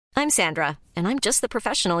I'm Sandra, and I'm just the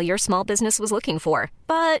professional your small business was looking for.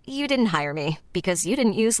 But you didn't hire me because you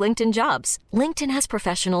didn't use LinkedIn Jobs. LinkedIn has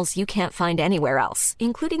professionals you can't find anywhere else,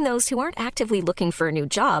 including those who aren't actively looking for a new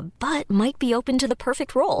job, but might be open to the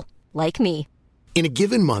perfect role, like me. In a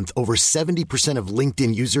given month, over 70% of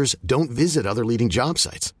LinkedIn users don't visit other leading job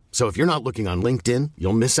sites. So if you're not looking on LinkedIn,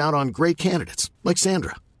 you'll miss out on great candidates like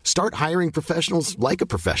Sandra. Start hiring professionals like a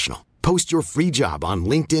professional. Post your free job on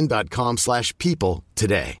linkedin.com/people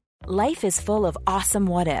today. Life is full of awesome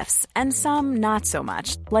what-ifs, and some not so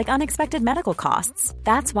much, like unexpected medical costs.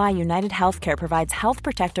 That's why United Healthcare provides Health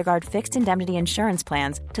Protector Guard fixed indemnity insurance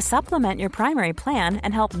plans to supplement your primary plan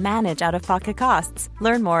and help manage out-of-pocket costs.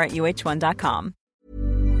 Learn more at uh1.com.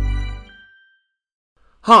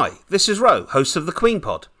 Hi, this is Ro, host of the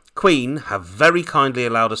QUEENPOD. Queen have very kindly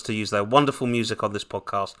allowed us to use their wonderful music on this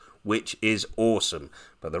podcast, which is awesome.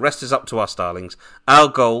 But the rest is up to us, darlings. Our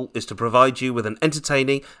goal is to provide you with an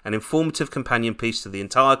entertaining and informative companion piece to the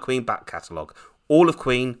entire Queen back catalogue, all of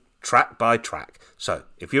Queen, track by track. So,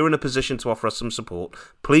 if you're in a position to offer us some support,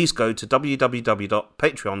 please go to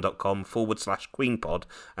www.patreon.com/QueenPod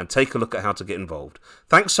and take a look at how to get involved.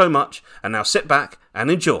 Thanks so much, and now sit back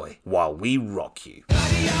and enjoy while we rock you.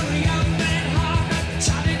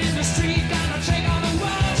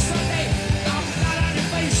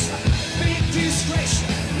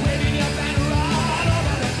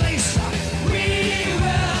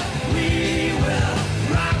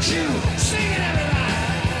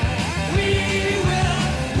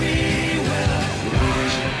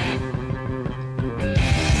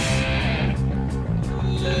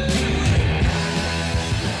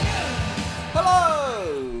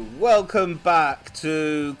 Welcome back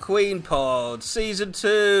to QUEENPOD Season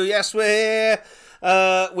 2. Yes, we're here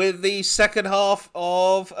with the second half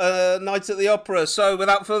of Night at the Opera. So,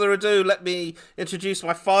 without further ado, let me introduce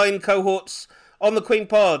my fine cohorts on the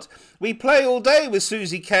QUEENPOD. We play all day with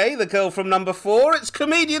Susie Kay, the girl from number 4. It's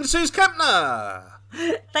comedian Suze Kempner.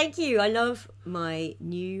 Thank you. I love my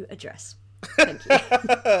new address. Thank you.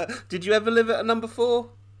 Did you ever live at a number 4?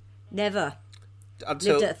 Never.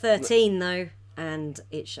 Lived at 13, though. And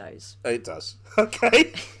it shows. It does.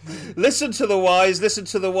 Okay. Listen to the wise, listen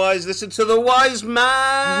to the wise, listen to the wise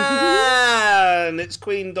man. It's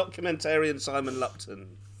Queen documentarian Simon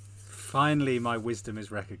Lupton. Finally, my wisdom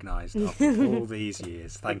is recognised after all these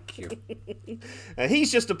years. Thank you.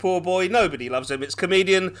 He's just a poor boy. Nobody loves him. It's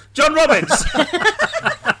comedian John Robbins.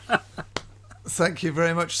 Thank you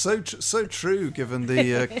very much. So true, given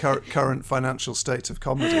the current financial state of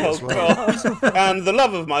comedy as well. God. And the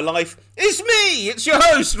love of my life is me. It's your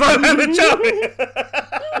host, Roman Charlie.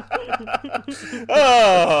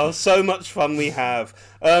 Oh, so much fun we have.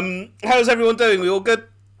 How's everyone doing? We all good?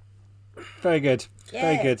 Very good. Yeah.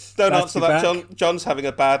 Very good. Don't answer that, John. John's having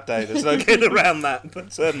a bad day. There's no getting around that.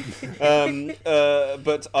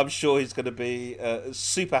 But I'm sure he's going to be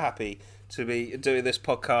super happy to be doing this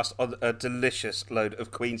podcast on a delicious load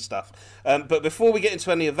of Queen stuff. But before we get into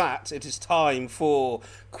any of that, it is time for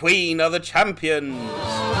Queen are the Champions. We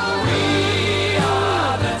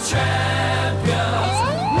are the champions.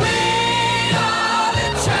 We are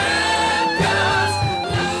the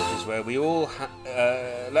champions. This is where we all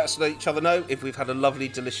let us let each other know if we've had a lovely,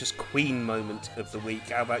 delicious Queen moment of the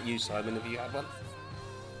week. How about you, Simon? Have you had one?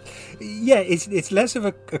 Yeah, it's less of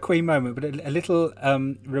a Queen moment, but a little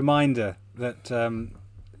reminder that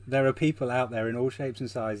there are people out there in all shapes and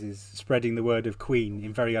sizes spreading the word of Queen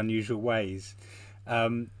in very unusual ways.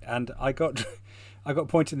 And I got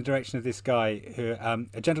pointed in the direction of this guy, who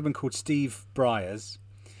a gentleman called Steve Briers.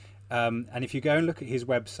 And if you go and look at his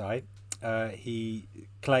website, he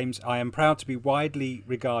claims, "I am proud to be widely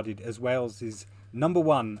regarded as Wales's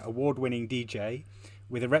 #1 award-winning DJ,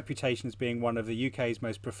 with a reputation as being one of the UK's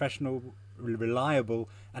most professional, reliable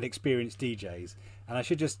and experienced DJs." And I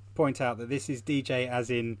should just point out that this is DJ as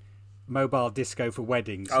in mobile disco for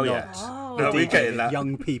weddings, not the DJ that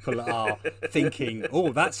young people are thinking,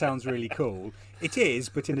 oh, that sounds really cool. It is,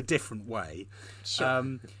 but in a different way.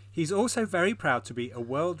 Sure. He's also very proud to be a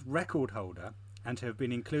world record holder and to have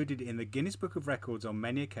been included in the Guinness Book of Records on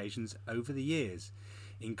many occasions over the years,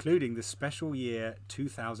 including the special year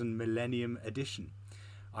 2000 Millennium Edition.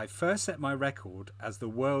 I first set my record as the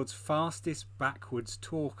world's fastest backwards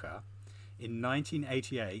talker in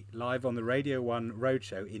 1988, live on the Radio 1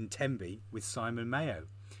 Roadshow in Tenby with Simon Mayo.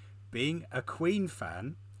 Being a Queen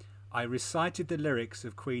fan, I recited the lyrics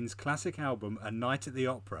of Queen's classic album A Night at the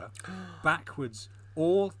Opera backwards,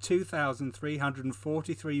 all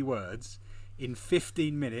 2,343 words, in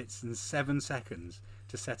 15 minutes and 7 seconds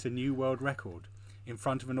to set a new world record in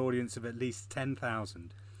front of an audience of at least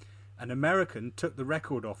 10,000. An American took the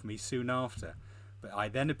record off me soon after, But I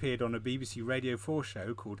then appeared on a BBC Radio 4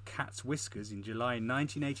 show called Cat's Whiskers in July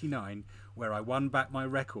 1989, where I won back my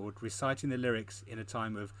record reciting the lyrics in a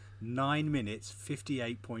time of 9 minutes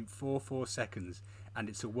 58.44 seconds, and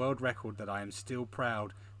it's a world record that I am still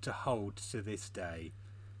proud to hold to this day.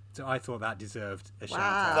 So I thought that deserved a shout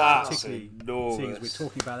out, That's particularly enormous. seeing as we're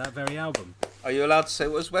talking about that very album. Are you allowed to say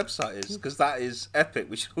what his website is? Because that is epic.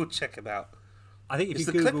 We should all check him out. I think if Is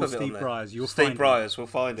you the clip Google of it on Steve there? Bryars, you'll Steve find Bryars will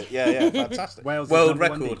find it. Yeah, fantastic. Wales' World #1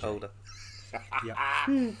 record DJ. holder.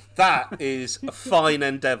 Yeah. That is a fine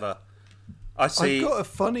endeavour. I've got a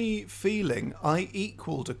funny feeling I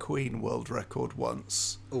equalled a Queen world record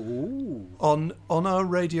once. Ooh. On our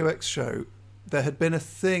Radio X show, there had been a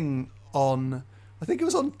thing on, I think it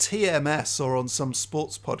was on TMS or on some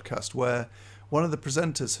sports podcast, where one of the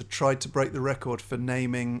presenters had tried to break the record for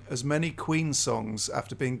naming as many Queen songs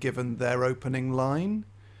after being given their opening line.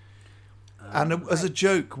 And as a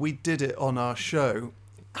joke, we did it on our show.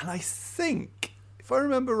 And I think, if I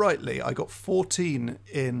remember rightly, I got 14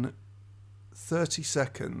 in 30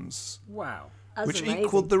 seconds. Wow. That's which amazing.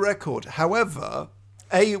 equaled the record. However,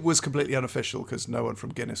 A, it was completely unofficial because no one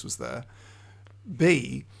from Guinness was there.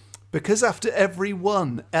 B, because after every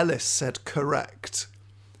one Ellis said correct,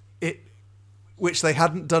 which they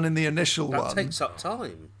hadn't done in the initial one. That takes up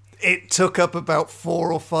time. It took up about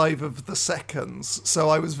 4 or 5 of the seconds. So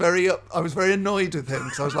I was very annoyed with him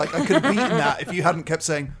because I was like, I could have beaten that if you hadn't kept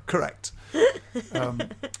saying correct.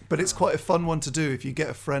 But it's quite a fun one to do if you get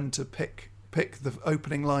a friend to pick the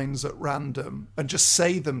opening lines at random and just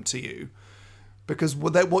say them to you, because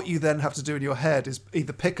what you then have to do in your head is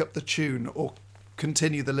either pick up the tune or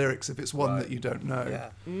continue the lyrics if it's one that you don't know. Yeah.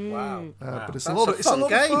 Wow. But it's That's a lot a of fun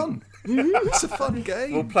game. fun. It's a fun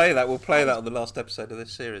game. We'll play that on the last episode of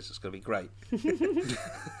this series. It's going to be great.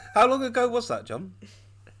 How long ago was that, John?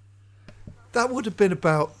 That would have been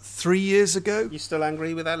about 3 years ago. You still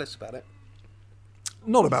angry with Alice about it?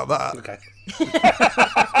 Not about that. Okay.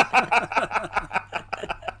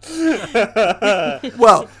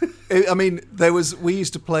 Well, I mean, we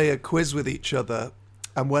used to play a quiz with each other,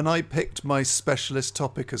 and when I picked my specialist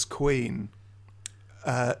topic as Queen,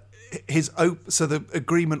 so the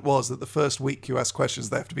agreement was that the first week you ask questions,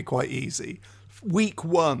 they have to be quite easy. Week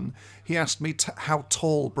 1, he asked me how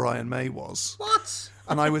tall Brian May was. What?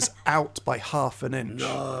 And I was out by half an inch.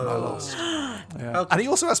 No. And I lost. Yeah. And he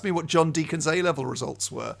also asked me what John Deacon's A-level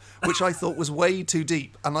results were, which I thought was way too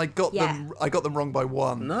deep, and I got them wrong by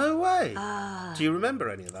 1. No way. Do you remember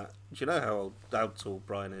any of that? Do you know how tall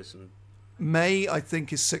Brian is? And May, I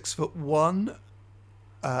think, is 6'1",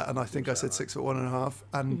 and I think I said 6'1.5",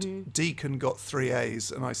 and Deacon got 3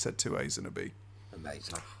 A's, and I said 2 A's and a B.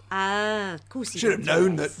 Amazing. Of course he Should have did,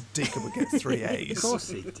 known yes. that Deacon would get 3 A's. Of course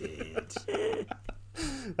he did.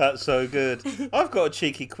 That's so good. I've got a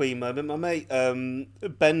cheeky Queen moment. My mate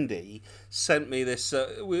Bendy sent me this.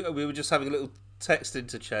 We were just having a little text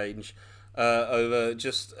interchange over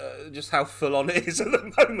just how full on it is at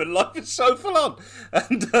the moment. Life is so full on,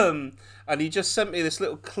 and he just sent me this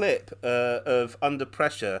little clip of Under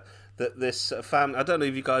Pressure. That this family, I don't know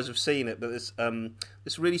if you guys have seen it, but this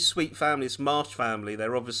really sweet family, this Marsh family.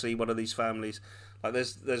 They're obviously one of these families. Like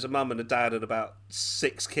there's a mum and a dad and about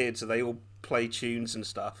 6 kids, and they all play tunes and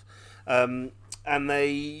stuff. And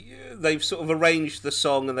they've sort of arranged the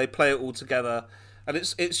song and they play it all together, and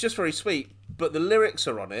it's just very sweet. But the lyrics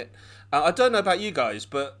are on it. I don't know about you guys,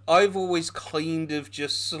 but I've always kind of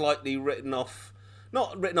just slightly not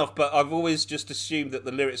written off, but I've always just assumed that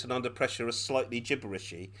the lyrics in Under Pressure are slightly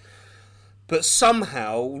gibberishy. But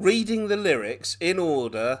somehow, reading the lyrics in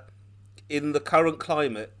order in the current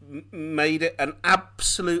climate made it an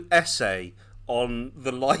absolute essay on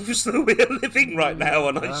the lives that we are living right now,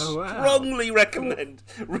 and I strongly recommend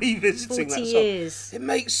revisiting that song. Years. It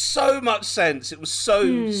makes so much sense. It was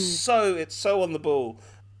it's so on the ball.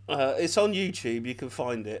 It's on YouTube. You can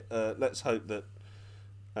find it. Let's hope that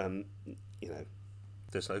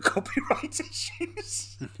there's no copyright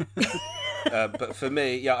issues. But for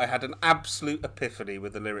me, I had an absolute epiphany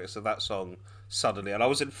with the lyrics of that song suddenly, and I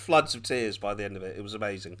was in floods of tears by the end of it. It was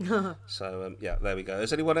amazing. So, there we go.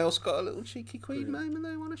 Has anyone else got a little cheeky Queen moment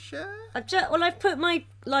they want to share? I've put my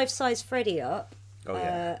life-size Freddy up. Oh,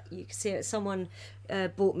 yeah. You can see it. Someone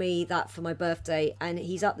bought me that for my birthday, and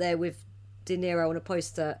he's up there with De Niro on a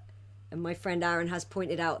poster. And my friend Aaron has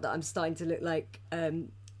pointed out that I'm starting to look like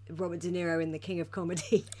Robert De Niro in The King of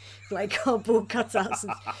Comedy, like cardboard cutouts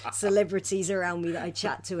of celebrities around me that I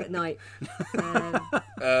chat to at night.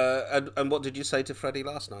 And what did you say to Freddie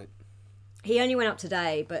last night? He only went up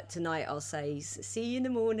today, but tonight I'll say, see you in the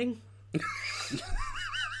morning.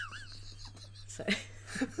 So.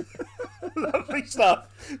 Lovely stuff.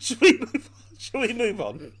 Should we move on? Shall we move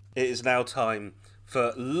on? It is now time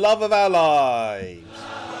for Love of Our Lives.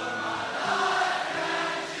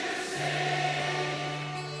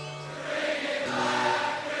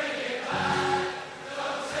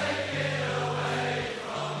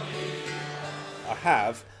 I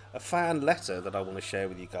have a fan letter that I want to share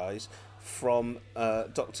with you guys from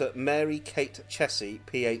Dr. Mary Kate Chessie,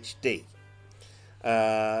 PhD.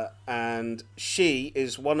 And she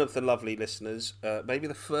is one of the lovely listeners, maybe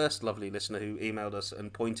the first lovely listener who emailed us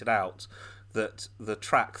and pointed out that the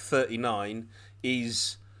track 39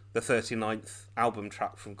 is the 39th album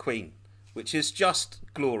track from Queen, which is just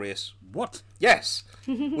glorious. What? Yes.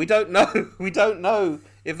 We don't know. We don't know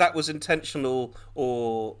if that was intentional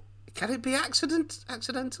or can it be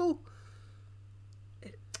accidental?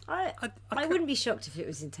 I wouldn't be shocked if it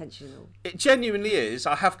was intentional. It genuinely is.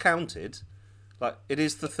 I have counted. Like, it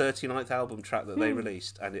is the 39th album track that they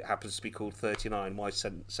released, and it happens to be called 39. Why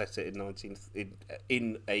set it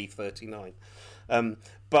in a 39?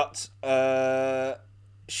 But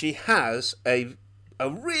she has a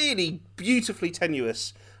really beautifully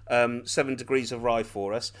tenuous 7 Degrees of Rye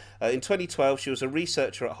for us. In 2012, she was a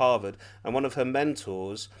researcher at Harvard, and one of her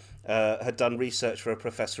mentors had done research for a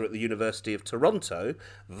professor at the University of Toronto.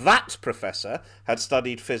 That professor had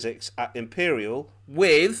studied physics at Imperial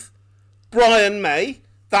with Brian May.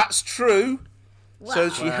 That's true. Wow. So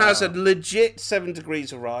she has a legit 7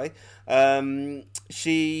 Degrees of Rye.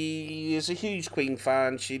 She is a huge Queen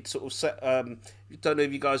fan. She'd sort of set... don't know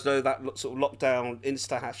if you guys know that sort of lockdown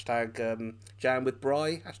Insta hashtag Jam with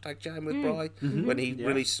Bry, hashtag Jam with Bry, when he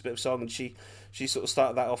released a bit of song, and she sort of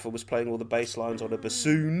started that off and was playing all the bass lines on a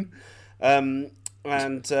bassoon. And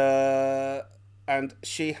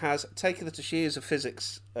she has taken she is a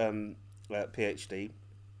physics PhD.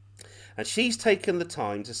 And she's taken the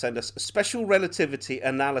time to send us a special relativity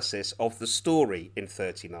analysis of the story in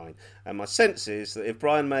 39. And my sense is that if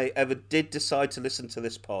Brian May ever did decide to listen to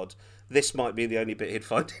this pod, this might be the only bit he'd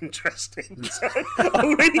find interesting. So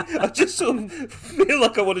I just sort of feel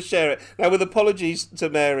like I want to share it. Now, with apologies to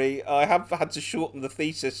Mary, I have had to shorten the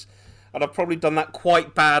thesis, and I've probably done that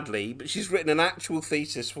quite badly, but she's written an actual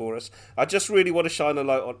thesis for us. I just really want to shine a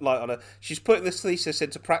light on her. She's putting this thesis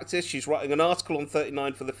into practice. She's writing an article on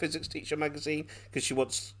 39 for the Physics Teacher magazine because she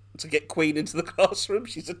wants to get Queen into the classroom.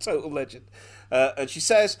 She's a total legend. And she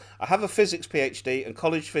says, I have a physics PhD and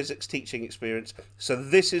college physics teaching experience, so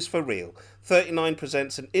this is for real. 39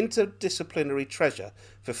 presents an interdisciplinary treasure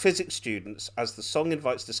for physics students as the song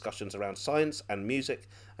invites discussions around science and music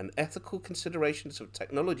and ethical considerations of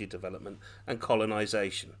technology development and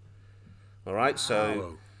colonisation. All right,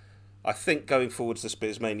 so I think going forwards this bit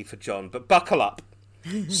is mainly for John, but buckle up.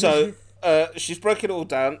 So she's broken it all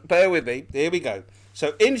down. Bear with me. Here we go.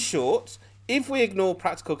 So in short, if we ignore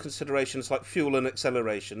practical considerations like fuel and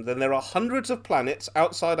acceleration, then there are hundreds of planets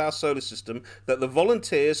outside our solar system that the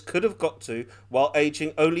volunteers could have got to while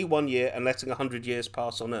aging only 1 year and letting 100 years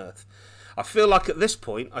pass on Earth. I feel like at this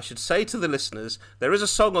point I should say to the listeners, there is a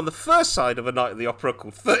song on the first side of A Night at the Opera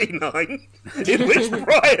called 39, in which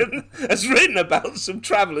Brian has written about some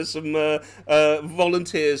travellers, some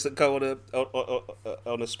volunteers that go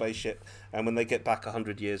on a spaceship, and when they get back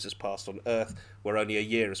 100 years has passed on Earth, where only a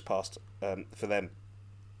year has passed for them.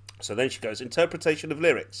 So then she goes, interpretation of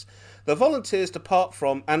lyrics. The volunteers depart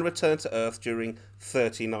from and return to Earth during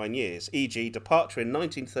 39 years, e.g. departure in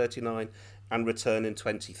 1939 and return in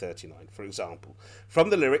 2039, for example. From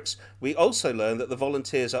the lyrics, we also learn that the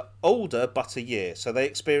volunteers are older but a year, so they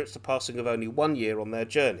experience the passing of only 1 year on their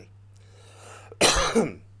journey.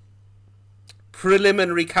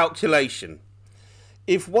 Preliminary calculation.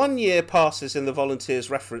 If 1 year passes in the volunteers'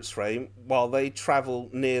 reference frame while they travel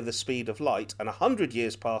near the speed of light and 100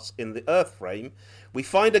 years pass in the Earth frame, we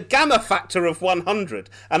find a gamma factor of 100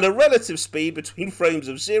 and a relative speed between frames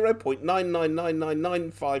of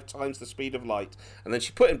 0.999995 times the speed of light. And then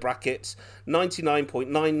she put in brackets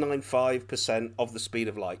 99.995% of the speed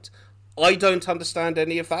of light. I don't understand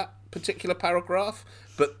any of that particular paragraph,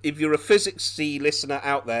 but if you're a physics-y listener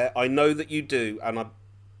out there, I know that you do, and I'm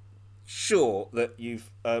sure that you're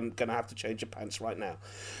going to have to change your pants right now.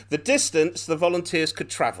 The distance the volunteers could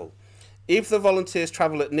travel. If the volunteers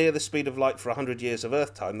travel at near the speed of light for 100 years of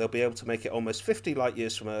Earth time, they'll be able to make it almost 50 light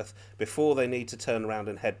years from Earth before they need to turn around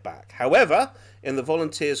and head back. However, in the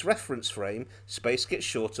volunteers' reference frame, space gets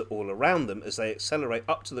shorter all around them as they accelerate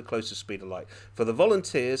up to the closest speed of light. For the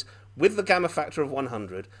volunteers, with the gamma factor of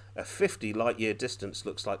 100, a 50 light year distance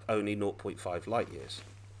looks like only 0.5 light years.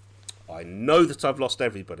 I know that I've lost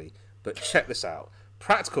everybody, but check this out.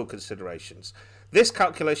 Practical considerations. This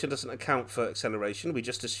calculation doesn't account for acceleration. We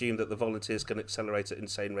just assume that the volunteers can accelerate at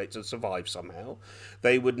insane rates and survive somehow.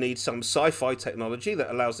 They would need some sci-fi technology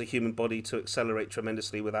that allows the human body to accelerate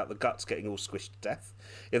tremendously without the guts getting all squished to death.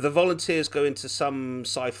 If the volunteers go into some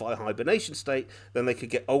sci-fi hibernation state, then they could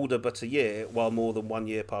get older but a year, while more than 1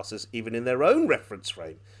 year passes even in their own reference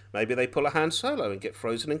frame. Maybe they pull a Han Solo and get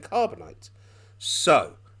frozen in carbonite.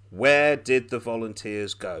 So, where did the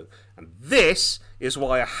volunteers go? And this is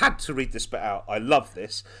why I had to read this bit out. I love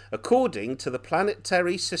this. According to the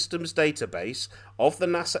Planetary Systems Database of the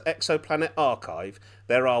NASA Exoplanet Archive,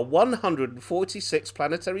 there are 146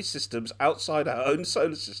 planetary systems outside our own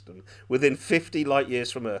solar system within 50 light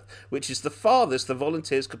years from Earth, which is the farthest the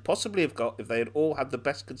volunteers could possibly have got if they had all had the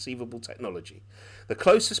best conceivable technology. The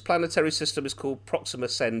closest planetary system is called Proxima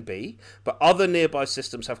Cen b, but other nearby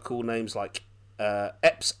systems have cool names like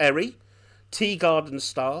Eps Eri, Tea Garden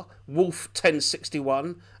Star, Wolf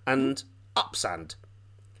 1061, and Upsand.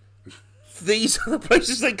 These are the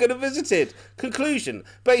places they could have visited. Conclusion: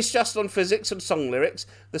 based just on physics and song lyrics,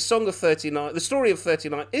 the story of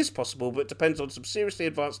 39 is possible, but depends on some seriously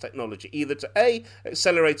advanced technology, either to A,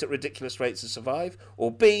 accelerate at ridiculous rates and survive, or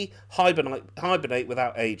B, hibernate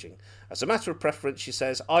without aging. As a matter of preference, she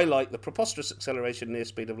says, I like the preposterous acceleration near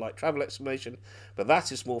speed of light travel explanation, but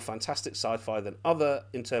that is more fantastic sci-fi than other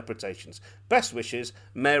interpretations. Best wishes,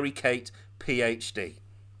 Mary Kate, PhD.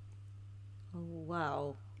 Oh,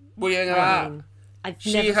 wow. Well, yeah, I've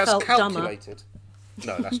she never has felt calculated.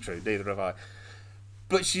 No, that's true. Neither have I.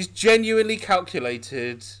 But she's genuinely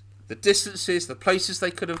calculated the distances, the places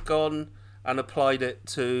they could have gone, and applied it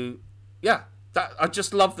to. Yeah, that I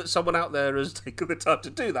just love that someone out there has taken the time to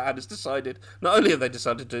do that and has decided. Not only have they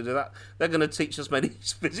decided to do that, they're going to teach as many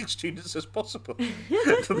physics students as possible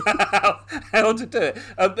how to do it.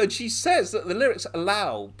 And she says that the lyrics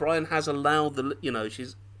allow. Brian has allowed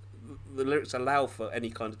the lyrics allow for any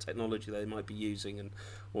kind of technology they might be using and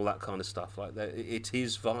all that kind of stuff. Like that, it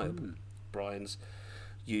is viable. Brian's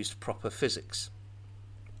used proper physics.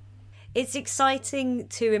 It's exciting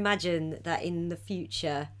to imagine that in the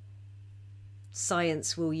future,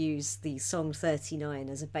 science will use the song 39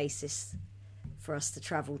 as a basis for us to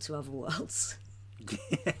travel to other worlds.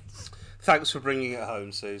 Yes. Thanks for bringing it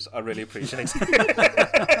home, Suze. I really appreciate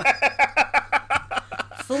it.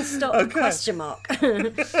 Full stop, okay. Question mark.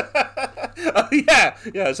 Oh, yeah,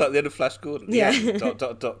 it's like the end of Flash Gordon. Yeah.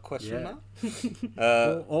 Dot, question mark.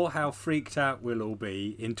 Or how freaked out we'll all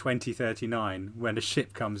be in 2039 when a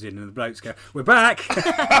ship comes in and the blokes go, "We're back!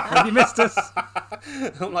 Have you missed us?"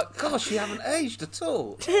 I'm like, gosh, you haven't aged at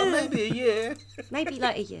all. Or maybe a year. Maybe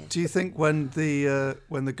like a year. Do you think when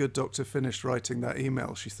the good doctor finished writing that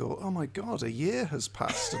email, she thought, "Oh my God, a year has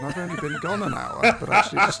passed and I've only been gone an hour," but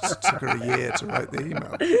actually just took her a year to write the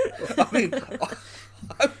email? I mean,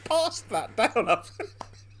 I passed that down.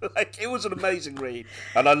 Like, it was an amazing read,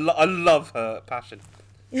 and I love her passion.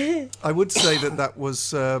 I would say that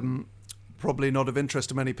was probably not of interest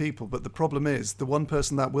to many people, but the problem is the one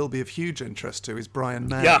person that will be of huge interest to is Brian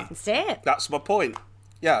May. Yeah, that's it. That's my point.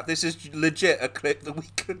 Yeah, this is legit a clip that we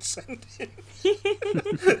could send in.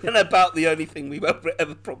 And about the only thing we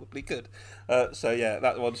ever probably could. So yeah,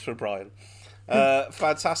 that one's for Brian.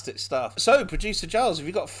 Fantastic stuff. So, producer Giles, have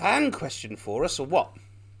you got a fan question for us or what?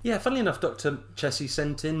 Yeah, funnily enough, Dr. Chessie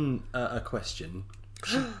sent in a question.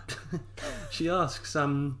 She asks,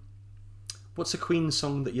 what's a Queen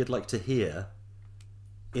song that you'd like to hear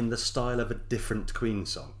in the style of a different Queen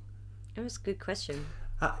song? That was a good question.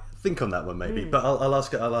 Think on that one maybe, but I'll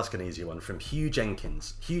ask an easier one from Hugh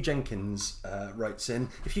Jenkins. Hugh Jenkins writes in,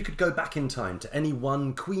 if you could go back in time to any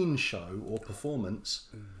one Queen show or performance,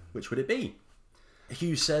 which would it be?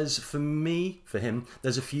 Hugh says, for him,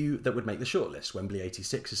 there's a few that would make the shortlist. Wembley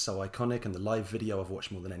 86 is so iconic, and the live video I've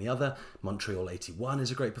watched more than any other. Montreal 81 is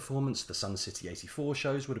a great performance. The Sun City 84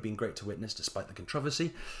 shows would have been great to witness despite the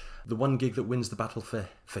controversy. The one gig that wins the battle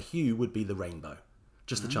for Hugh would be the Rainbow.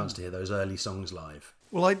 Just the chance to hear those early songs live.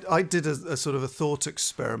 Well, I did a sort of a thought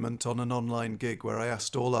experiment on an online gig where I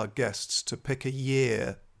asked all our guests to pick a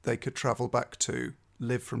year they could travel back to,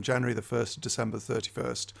 live from January the 1st to December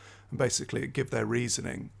 31st, and basically give their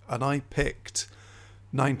reasoning. And I picked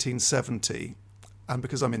 1970, and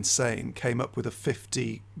because I'm insane, came up with a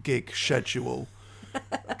 50-gig schedule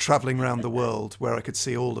travelling around the world where I could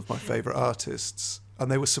see all of my favourite artists. And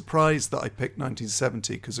they were surprised that I picked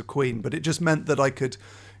 1970 because of Queen, but it just meant that I could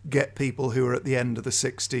get people who were at the end of the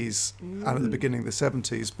 60s and at the beginning of the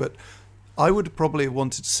 70s. But I would probably have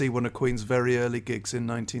wanted to see one of Queen's very early gigs in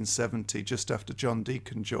 1970, just after John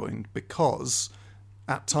Deacon joined, because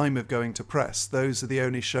at time of going to press, those are the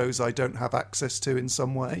only shows I don't have access to in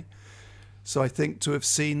some way. So I think to have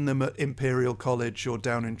seen them at Imperial College or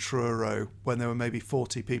down in Truro when there were maybe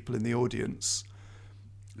 40 people in the audience,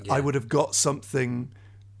 I would have got something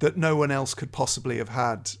that no one else could possibly have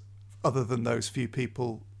had other than those few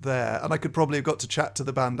people there. And I could probably have got to chat to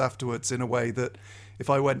the band afterwards in a way that if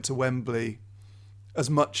I went to Wembley, as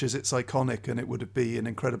much as it's iconic and it would be an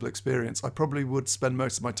incredible experience, I probably would spend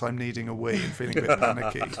most of my time needing a wee and feeling a bit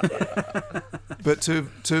panicky. But to have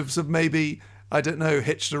sort of maybe, I don't know,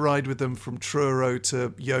 hitched a ride with them from Truro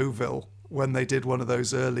to Yeovil when they did one of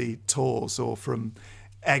those early tours, or from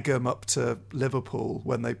Egham up to Liverpool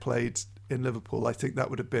when they played in Liverpool, I think that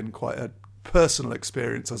would have been quite a personal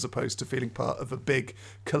experience as opposed to feeling part of a big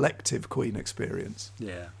collective Queen experience.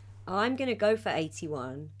 Yeah. I'm going to go for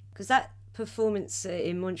 81 because that performance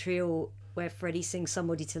in Montreal where Freddie sings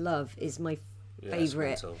Somebody to Love is my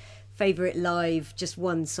favourite live, just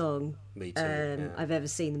one song Me too, I've ever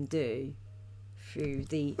seen them do. Through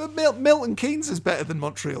the... But Milton Keynes is better than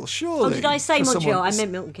Montreal, surely. Oh, did I say Montreal? I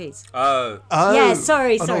meant Milton Keynes. Oh. Yeah,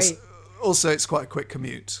 sorry. Also, it's quite a quick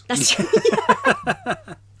commute. That's true.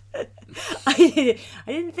 I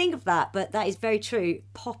didn't think of that, but that is very true.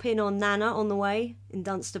 Pop in on Nana on the way in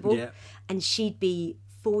Dunstable, and she'd be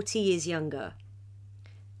 40 years younger.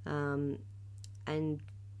 But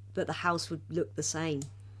the house would look the same.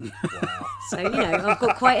 Wow. So, I've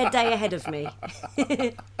got quite a day ahead of me.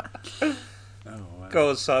 Wow. Go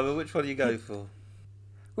on, Simon, which one are you going for?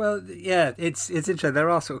 Well, yeah, it's interesting.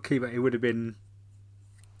 There are sort of key, but it would have been...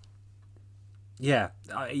 Yeah,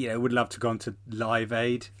 I would love to go on to Live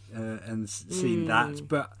Aid and seen that.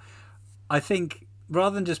 But I think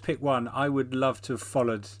rather than just pick one, I would love to have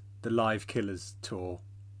followed the Live Killers tour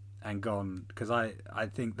and gone, because I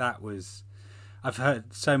think that was... I've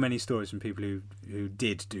heard so many stories from people who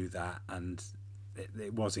did do that, and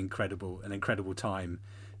it was incredible, an incredible time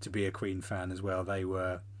to be a Queen fan as well. They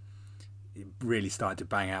were really starting to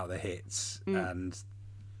bang out the hits, and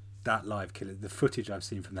that Live Killer, the footage I've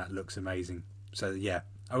seen from that looks amazing. So yeah,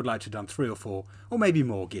 I would like to have done 3 or 4 or maybe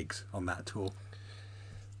more gigs on that tour.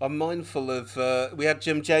 I'm mindful of we had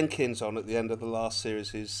Jim Jenkins on at the end of the last series,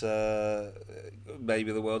 who's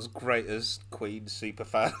maybe the world's greatest Queen super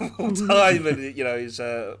fan of all time, and he's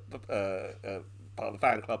part of the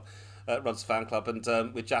fan club, runs the fan club, and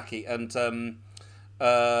with Jackie, and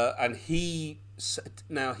he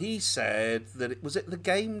said that it was the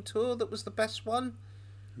Game tour that was the best one.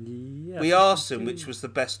 Yeah, we asked him which was the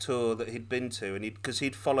best tour that he'd been to, and because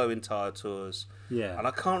he'd follow entire tours. Yeah, and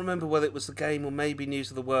I can't remember whether it was the Game or maybe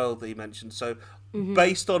News of the World that he mentioned. So,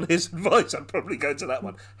 based on his advice, I'd probably go to that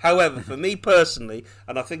one. However, for me personally,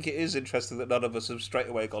 and I think it is interesting that none of us have straight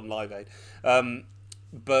away gone Live Aid,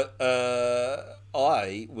 but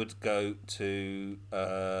I would go to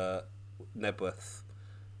Nebworth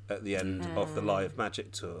at the end of the Live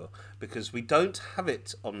Magic tour, because we don't have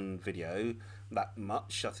it on video that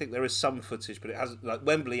much. I think there is some footage, but it hasn't. Like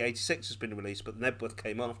Wembley '86 has been released, but Nebworth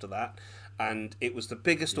came after that, and it was the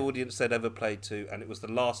biggest audience they'd ever played to, and it was the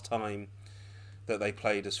last time that they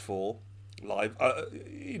played as 4 live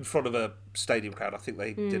in front of a stadium crowd. I think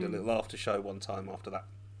they did a little after show one time after that,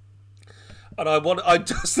 and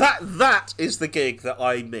that is the gig that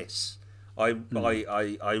I miss. I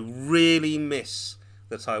really miss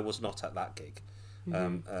that I was not at that gig.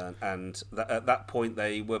 And at that point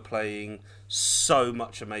they were playing so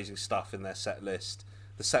much amazing stuff in their set list.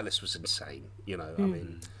 The set list was insane, I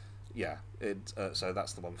mean, yeah. So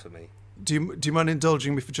that's the one for me. Do you mind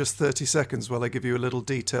indulging me for just 30 seconds while I give you a little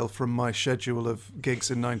detail from my schedule of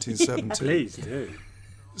gigs in 1970? Please do.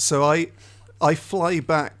 So I fly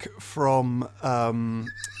back from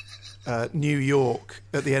New York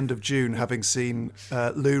at the end of June, having seen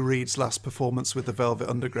Lou Reed's last performance with the Velvet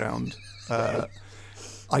Underground.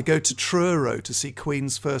 I go to Truro to see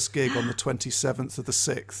Queen's first gig on the 27th of the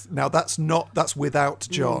 6th. Now that's without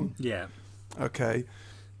John. Yeah. Okay.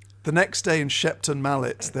 The next day in Shepton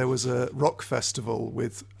Mallet, there was a rock festival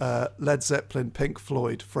with Led Zeppelin, Pink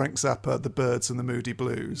Floyd, Frank Zappa, the Byrds and the Moody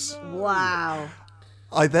Blues. Wow.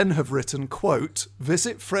 I then have written, quote,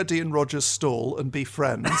 visit Freddie and Roger's stall and be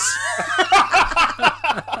friends.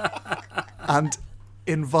 And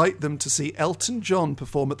invite them to see Elton John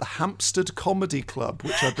perform at the Hampstead Comedy Club,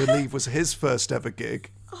 which I believe was his first ever gig.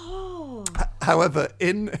 Oh. However,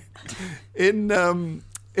 in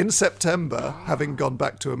September, having gone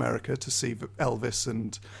back to America to see Elvis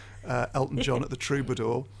and Elton John at the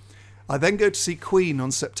Troubadour, I then go to see Queen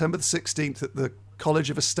on September the 16th at the College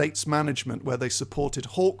of Estates Management, where they supported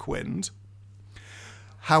Hawkwind.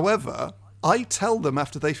 However, I tell them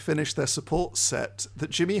after they finish their support set that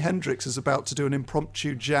Jimi Hendrix is about to do an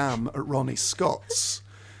impromptu jam at Ronnie Scott's.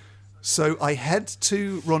 So I head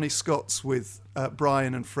to Ronnie Scott's with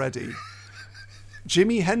Brian and Freddie.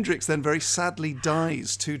 Jimi Hendrix then very sadly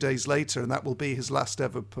dies 2 days later, and that will be his last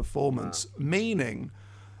ever performance, meaning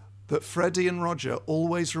that Freddie and Roger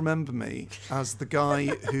always remember me as the guy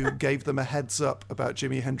who gave them a heads up about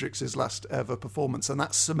Jimi Hendrix's last ever performance, and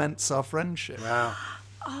that cements our friendship. Wow.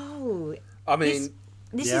 Oh, I mean,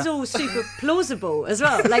 this is all super plausible as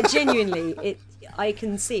well. Like, genuinely, I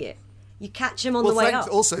can see it. You catch him on the way up.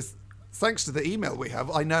 Also, thanks to the email we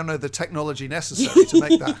have, I now know the technology necessary to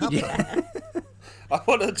make that happen. Yeah. I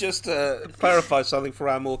want to just clarify something for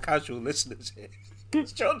our more casual listeners here.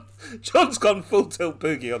 John's gone full tilt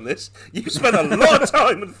boogie on this. You've spent a lot of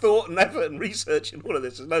time and thought and effort and research in all of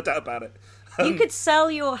this. There's no doubt about it. You could sell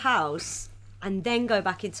your house and then go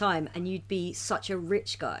back in time, and you'd be such a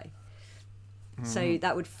rich guy. So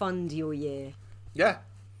that would fund your year. Yeah,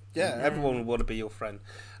 everyone would want to be your friend.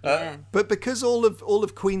 But because all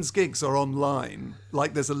of Queen's gigs are online,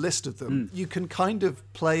 like there's a list of them, you can kind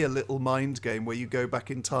of play a little mind game where you go back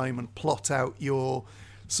in time and plot out your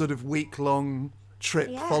sort of week-long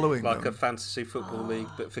trip following like them. a fantasy football league,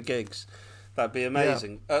 but for gigs. That'd be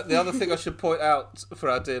amazing. Yeah. The other thing I should point out for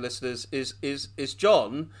our dear listeners is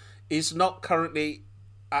John is not currently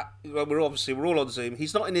at. Well, we're all on Zoom.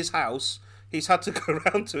 He's not in his house. He's had to go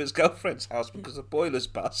round to his girlfriend's house because the boiler's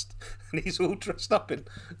bust, and he's all dressed up in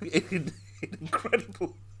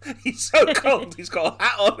incredible. He's so cold. He's got a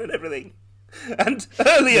hat on and everything. And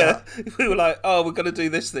earlier we were like, "Oh, we're going to do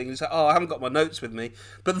this thing." He's like, "Oh, I haven't got my notes with me,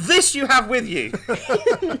 but this you have with you."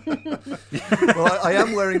 Well, I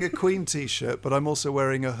am wearing a Queen t-shirt, but I'm also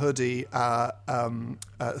wearing a hoodie, a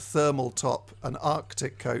thermal top, an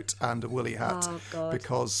Arctic coat, and a woolly hat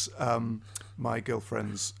because my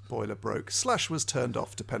girlfriend's boiler broke / was turned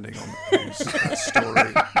off, depending on whose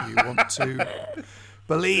story you want to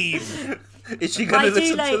believe. Is she going to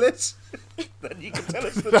listen to this? Then you can tell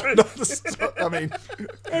us the truth. I mean,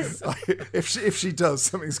 if she does,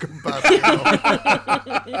 something's gone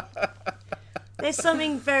bad. There's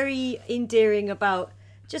something very endearing about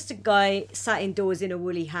just a guy sat indoors in a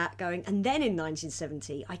woolly hat going, and then in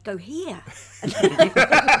 1970, I'd go here. And then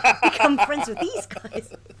I become friends with these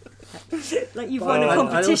guys. Like you've won a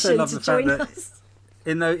competition to join us.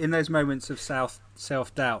 In those moments of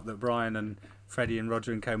self-doubt that Brian and Freddie and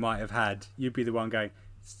Roger and co might have had, you'd be the one going,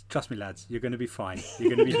 "Trust me, lads, you're going to be fine.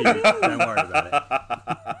 You're going to be huge. Don't worry about it."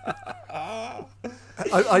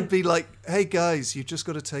 I'd be like, "Hey guys, you just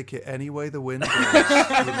got to take it any way the wind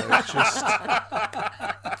blows. Just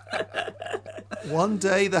one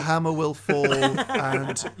day the hammer will fall,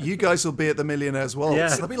 and you guys will be at the Millionaire's Waltz."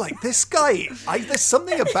 Yeah. And I'd be like, "This guy, there's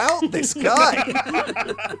something about this guy."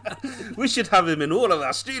 We should have him in all of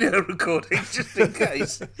our studio recordings just in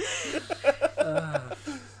case.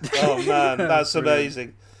 Oh man, that's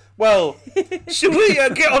amazing. Well, should we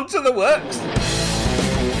get on to the works?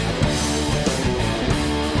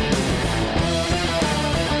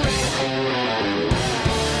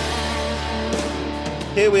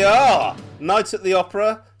 Here we are, Night at the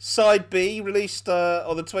Opera, Side B, released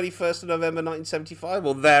on the 21st of November 1975,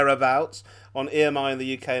 or thereabouts, on EMI in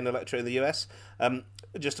the UK and Elektra in the US.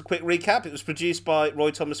 Just a quick recap, it was produced by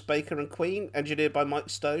Roy Thomas Baker and Queen, engineered by Mike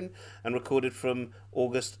Stone, and recorded from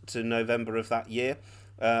August to November of that year.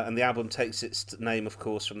 And the album takes its name, of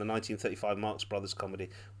course, from the 1935 Marx Brothers comedy,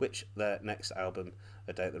 which their next album,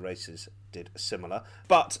 A Day at the Races, did similar.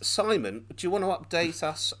 But Simon, do you want to update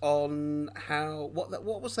us on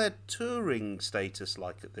what was their touring status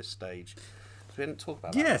like at this stage? We didn't talk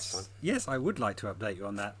about that last time. Yes, I would like to update you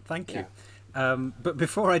on that. Thank you. But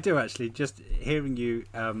before I do, actually, just hearing you,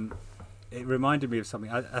 it reminded me of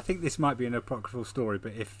something. I think this might be an apocryphal story,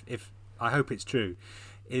 but if I hope it's true,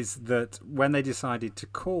 is that when they decided to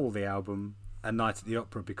call the album A Night at the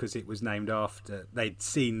Opera because it was named after they'd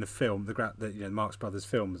seen the film, the Marx Brothers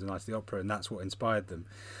film was A Night at the Opera, and that's what inspired them.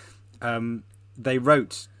 They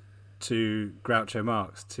wrote to Groucho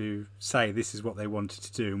Marx to say this is what they wanted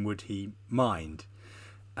to do and would he mind.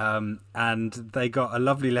 And they got a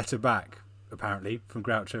lovely letter back, apparently, from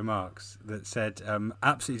Groucho Marx that said,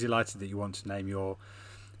 absolutely delighted that you want to name your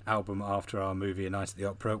album after our movie A Night at the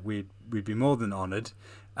Opera. We'd be more than honoured,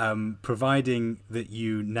 providing that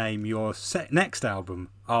you name your next album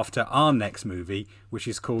after our next movie, which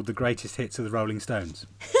is called The Greatest Hits of the Rolling Stones.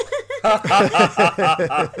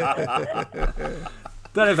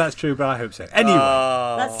 Don't know if that's true, but I hope so. Anyway,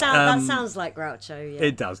 that sounds like Groucho. Yeah.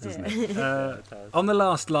 It does, doesn't it? On the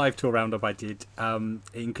last live tour roundup I did, it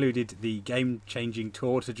included the game-changing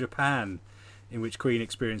tour to Japan in which Queen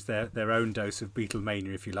experienced their own dose of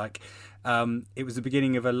Beatlemania, if you like. It was the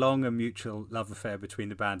beginning of a long and mutual love affair between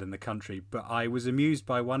the band and the country, but I was amused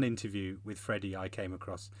by one interview with Freddie I came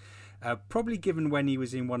across, probably given when he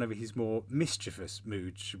was in one of his more mischievous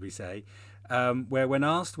moods, should we say, where when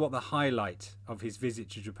asked what the highlight of his visit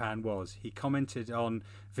to Japan was, he commented on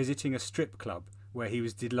visiting a strip club where he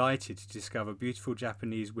was delighted to discover beautiful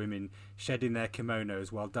Japanese women shedding their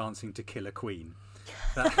kimonos while dancing to Killer Queen.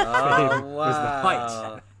 That for him was the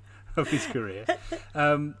height of his career.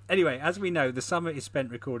 Anyway, as we know, the summer is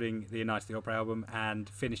spent recording the Night at the Opera album and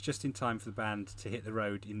finished just in time for the band to hit the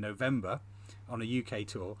road in November on a UK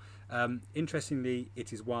tour. Interestingly,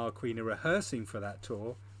 it is while Queen are rehearsing for that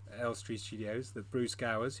tour at Elstree Studios that Bruce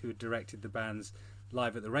Gowers, who had directed the band's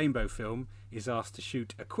Live at the Rainbow film, is asked to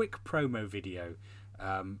shoot a quick promo video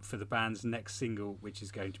for the band's next single, which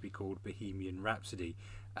is going to be called Bohemian Rhapsody.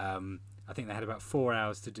 I think they had about 4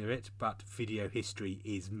 hours to do it, but video history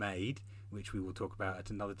is made, which we will talk about at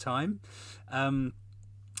another time. A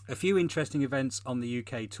few interesting events on the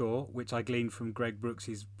UK tour, which I gleaned from Greg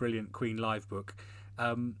Brooks's brilliant Queen Live book.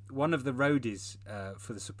 One of the roadies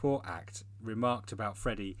for the support act remarked about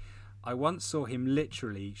Freddie, "I once saw him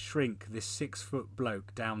literally shrink this 6-foot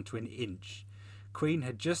bloke down to an inch. Queen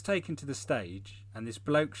had just taken to the stage, and this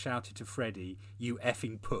bloke shouted to Freddie, 'You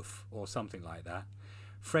effing puff,' or something like that.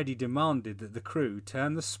 Freddie demanded that the crew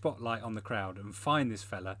turn the spotlight on the crowd and find this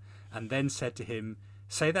fella, and then said to him,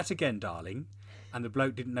 'Say that again, darling,' and the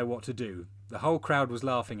bloke didn't know what to do. The whole crowd was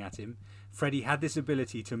laughing at him. Freddie had this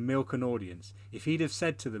ability to milk an audience. If he'd have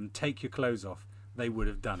said to them, 'Take your clothes off,' they would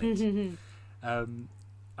have done it."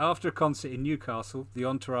 After a concert in Newcastle, the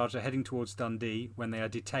entourage are heading towards Dundee when they are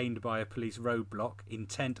detained by a police roadblock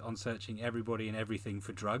intent on searching everybody and everything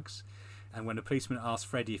for drugs. And when a policeman asks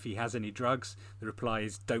Freddie if he has any drugs, the reply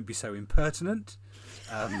is, "Don't be so impertinent."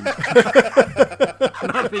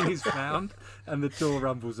 Nothing is found, and the tour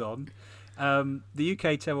rumbles on. The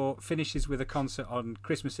UK tour finishes with a concert on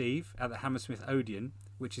Christmas Eve at the Hammersmith Odeon,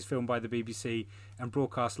 which is filmed by the BBC and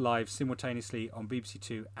broadcast live simultaneously on BBC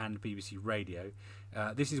Two and BBC Radio.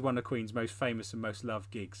 This is one of Queen's most famous and most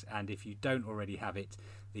loved gigs, and if you don't already have it,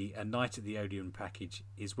 the Night at the Odeon package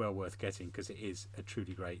is well worth getting because it is a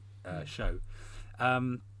truly great show.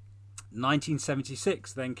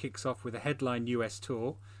 1976 then kicks off with a headline US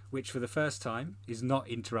tour, which for the first time is not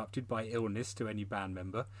interrupted by illness to any band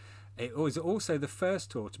member. It was also the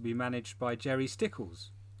first tour to be managed by Jerry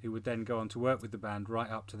Stickles, who would then go on to work with the band right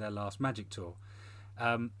up to their last Magic tour.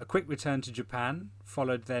 A quick return to Japan,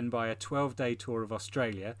 followed then by a 12-day tour of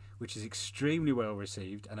Australia, which is extremely well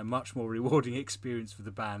received and a much more rewarding experience for the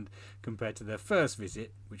band compared to their first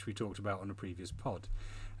visit, which we talked about on a previous pod.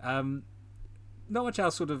 Not much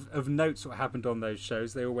else sort of notes what happened on those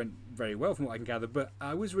shows. They all went very well from what I can gather, but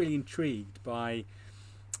I was really intrigued by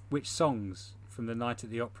which songs from the Night at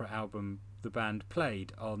the Opera album the band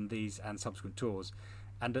played on these and subsequent tours.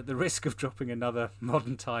 And at the risk of dropping another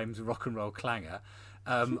modern times rock and roll clanger,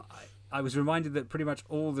 I was reminded that pretty much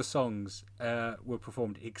all the songs were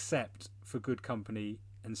performed except for Good Company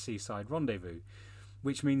and Seaside Rendezvous,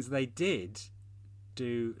 which means they did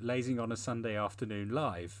do Lazing on a Sunday Afternoon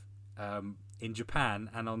live in Japan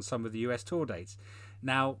and on some of the US tour dates.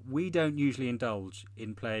 Now, we don't usually indulge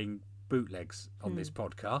in playing bootlegs on this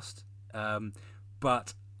podcast,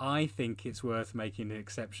 but I think it's worth making an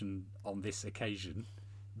exception on this occasion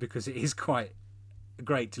because it is quite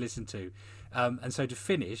great to listen to. And so to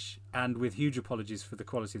finish, and with huge apologies for the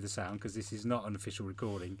quality of the sound because this is not an official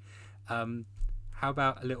recording, how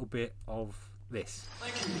about a little bit of this?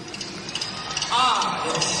 Thank you.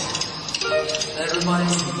 Yes. That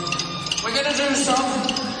reminds me. We're going to do some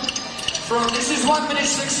this is 1 minute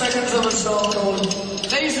 6 seconds of a song called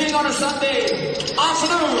Lazing on a Sunday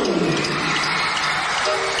Afternoon.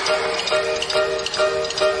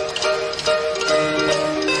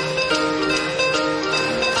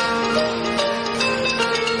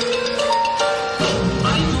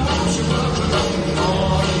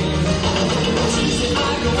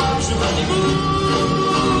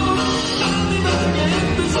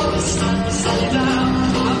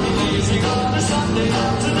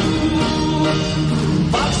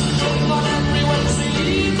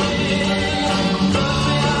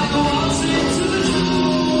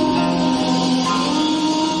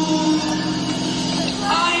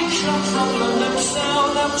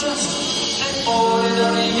 Just an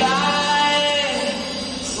ordinary guy.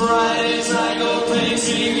 Fridays I go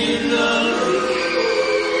painting in the rain.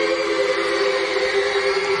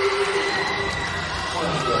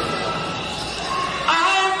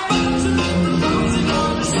 I'm about to be proposing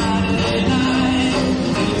on a Saturday night.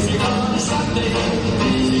 Busy on a Sunday,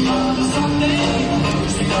 busy on a Sunday.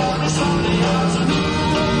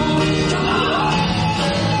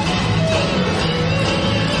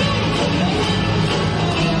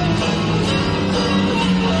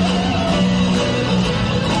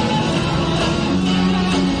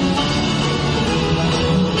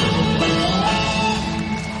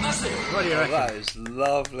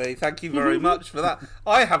 thank you very much for that.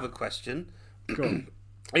 I have a question. Go on.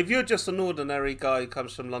 If you're just an ordinary guy who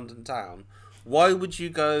comes from London town, why would you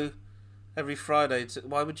go every Friday?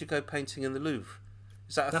 Why would you go painting in the Louvre?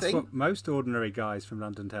 Is that a That's thing? what most ordinary guys from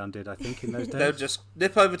London town did, I think, in those days. They'll just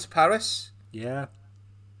nip over to Paris. Yeah.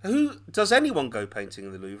 Who does anyone go painting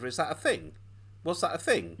in the Louvre? Is that a thing? Was that a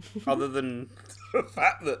thing? Other than the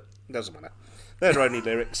fact that it doesn't matter. They're only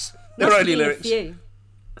lyrics. They're only lyrics.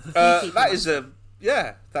 That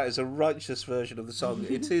is a righteous version of the song.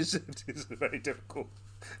 It is a very difficult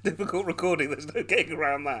recording. There's no getting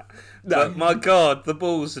around that. No. But my God, the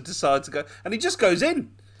balls to decide to go, and he just goes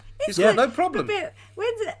in. He's got no problem. I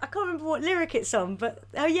can't remember what lyric it's on, but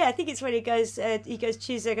I think it's when he goes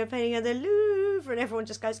Tuesday, go painting at the Louvre, and everyone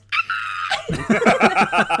just goes. They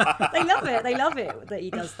love it. They love it that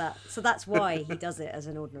he does that. So that's why he does it as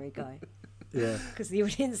an ordinary guy. Yeah. Because the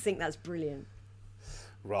audience think that's brilliant.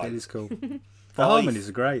 Right. It is cool. The harmonies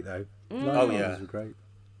are great, though. Harmonies are great.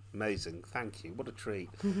 Amazing. Thank you. What a treat.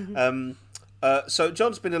 So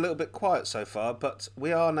John's been a little bit quiet so far, but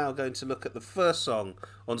we are now going to look at the first song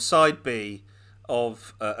on side B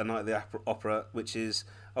of A Night at the Opera, which is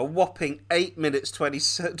a whopping 8 minutes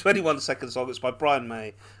 21 seconds long. It's by Brian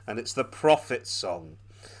May, and it's the Prophet song.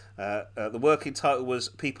 The working title was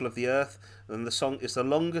People of the Earth, and the song is the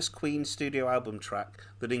longest Queen studio album track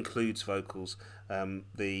that includes vocals.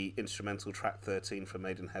 The instrumental track 13 for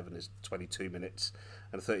Made in Heaven is 22 minutes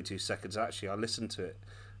and 32 seconds. Actually, I listened to it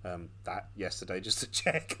that yesterday just to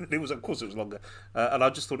check. It was, of course, it was longer, and I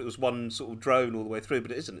just thought it was one sort of drone all the way through,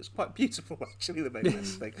 but it isn't. It's quite beautiful, actually. The main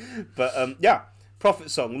thing, but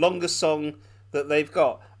Prophet song, longest song that they've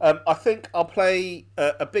got. I think I'll play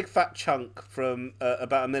a big fat chunk from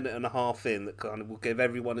about a minute and a half in that kind of will give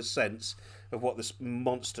everyone a sense of what this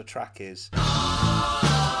monster track is.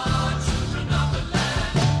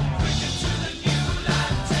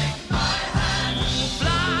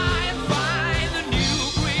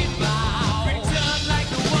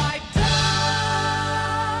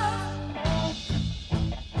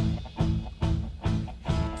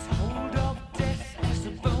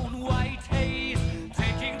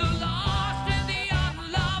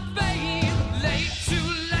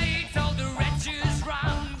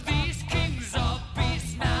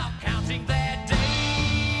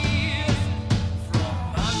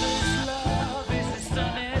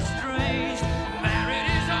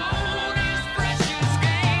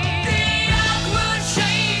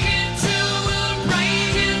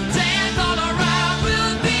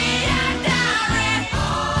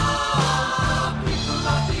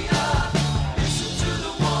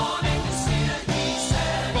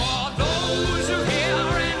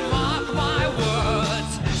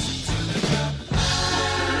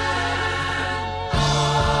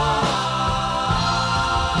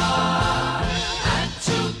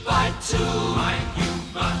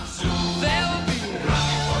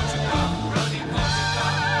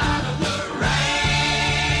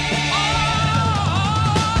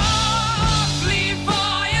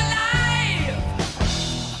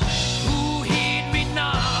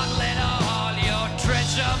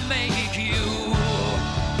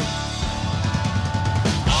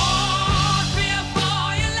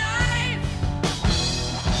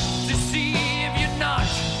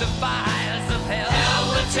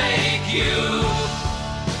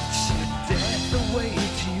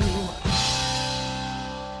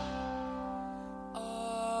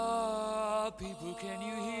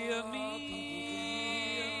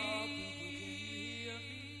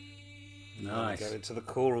 Go into the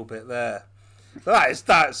choral bit there. That's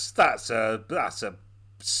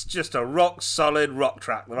just a rock solid rock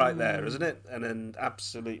track right there, isn't it? And then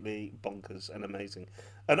absolutely bonkers and amazing.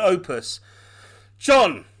 An opus.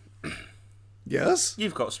 John. Yes?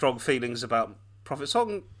 You've got strong feelings about Prophet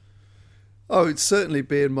Song. Oh, it'd certainly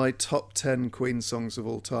be in my top 10 Queen songs of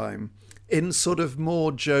all time. In sort of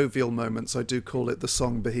more jovial moments, I do call it the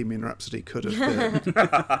song Bohemian Rhapsody could have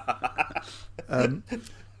been.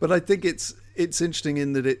 But I think it's interesting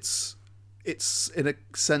in that it's in a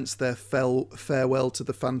sense their farewell to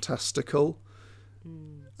the fantastical,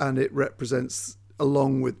 and it represents,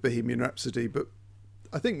 along with Bohemian Rhapsody, but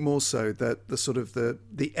I think more so that the sort of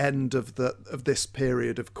the end of this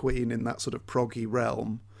period of Queen in that sort of proggy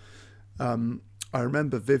realm. I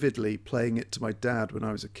remember vividly playing it to my dad when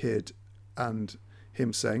I was a kid, and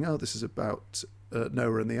him saying, "Oh, this is about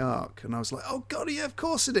Noah and the Ark," and I was like, "Oh God, yeah, of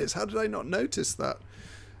course it is. How did I not notice that?"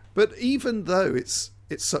 But even though it's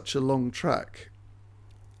such a long track,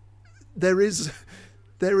 there is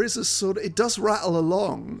a sort of, it does rattle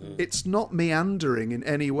along. It's not meandering in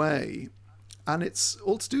any way, and it's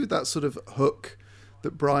all to do with that sort of hook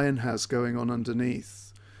that Brian has going on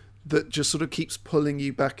underneath that just sort of keeps pulling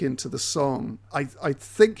you back into the song. I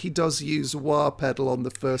think he does use a wah pedal on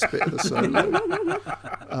the first bit of the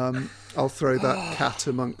solo. I'll throw that cat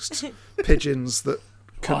amongst pigeons that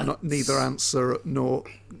cannot neither answer nor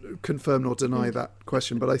confirm nor deny that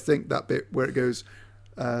question. But I think that bit where it goes,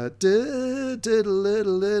 the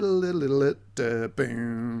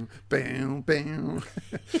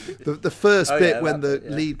first bit when the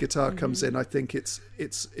lead guitar comes in, I think it's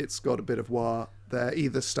got a bit of wah there,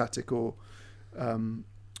 either static or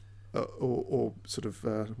sort of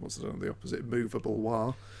what's it on the opposite, movable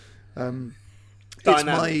wah.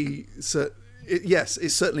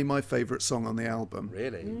 It's certainly my favourite song on the album.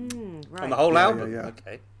 Really? Right. On the whole album? Yeah.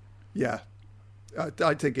 Okay. Yeah,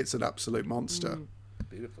 I think it's an absolute monster.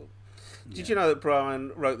 Beautiful. Did you know that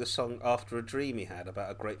Brian wrote the song after a dream he had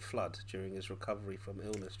about a great flood during his recovery from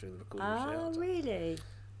illness during the recording of Shelter? Really?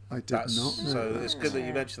 I did not know. So it's good that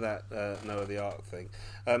you mentioned that Noah the Ark thing.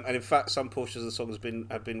 And in fact, some portions of the song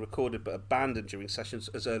have been recorded but abandoned during sessions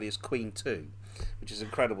as early as Queen 2, which is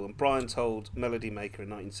incredible. And Brian told Melody Maker in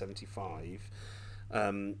 1975,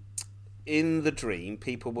 in the dream,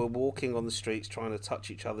 people were walking on the streets trying to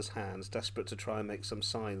touch each other's hands, desperate to try and make some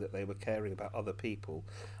sign that they were caring about other people.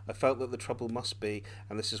 I felt that the trouble must be,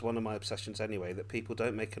 and this is one of my obsessions anyway, that people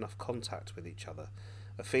don't make enough contact with each other.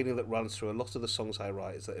 A feeling that runs through a lot of the songs I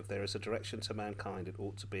write is that if there is a direction to mankind, it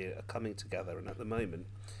ought to be a coming together, and at the moment,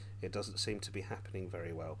 it doesn't seem to be happening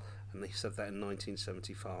very well. And he said that in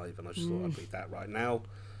 1975, and I just thought I'd read that right now.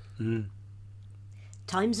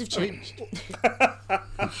 Times have changed.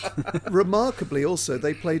 Remarkably, also,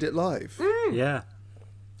 they played it live. Yeah.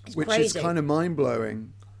 Which crazy. is kind of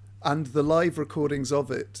mind-blowing. And the live recordings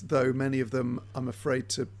of it, though many of them, I'm afraid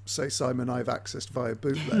to say, Simon, I've accessed via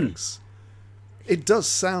bootlegs, it does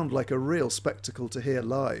sound like a real spectacle to hear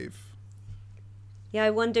live. Yeah, I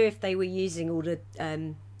wonder if they were using all the,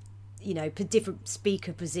 different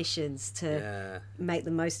speaker positions to make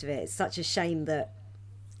the most of it. It's such a shame that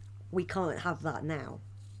we can't have that now.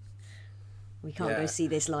 We can't go see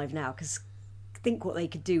this live now, because think what they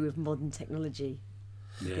could do with modern technology.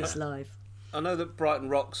 This live. I know that Brighton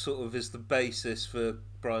Rock sort of is the basis for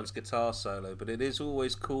Brian's guitar solo, but it is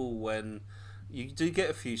always cool when you do get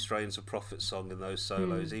a few strains of Prophet song in those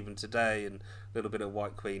solos, even today, and a little bit of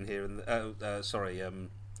White Queen here. And what am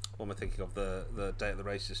I thinking of? The Day at the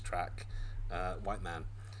Races track, White Man.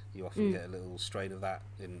 You often get a little strain of that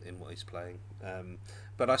in what he's playing.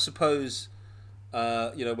 But I suppose,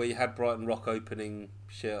 where you had Brighton Rock opening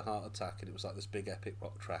Sheer Heart Attack, and it was like this big epic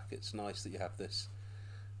rock track. It's nice that you have this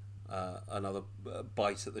another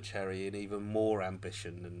bite at the cherry and even more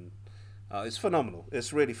ambition, and it's phenomenal.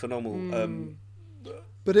 It's really phenomenal.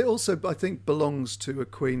 But it also, I think, belongs to a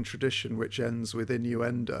Queen tradition which ends with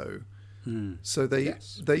innuendo. So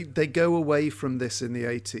they go away from this in the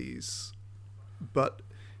 80s, but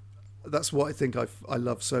that's what I think I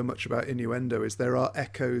love so much about innuendo, is there are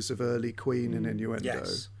echoes of early Queen in innuendo.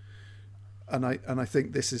 Yes. And I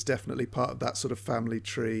think this is definitely part of that sort of family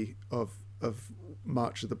tree of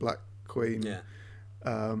March of the Black Queen,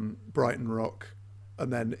 Brighton Rock,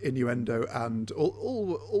 and then innuendo, and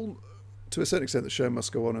all to a certain extent the show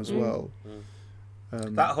must go on as well.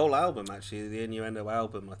 That whole album, actually, the Innuendo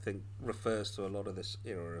album, I think refers to a lot of this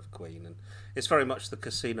era of Queen, and it's very much the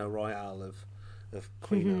Casino Royale of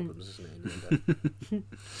Queen albums, isn't it?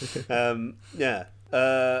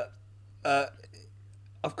 Innuendo.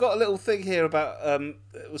 I've got a little thing here about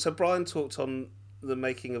so Brian talked on the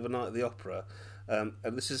making of A Night at the Opera, and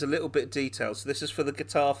this is a little bit detailed, so this is for the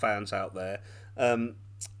guitar fans out there,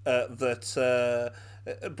 that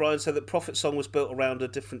Brian said that Prophet Song was built around a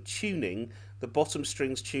different tuning. The bottom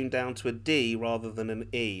strings tuned down to a D rather than an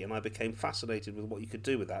E, and I became fascinated with what you could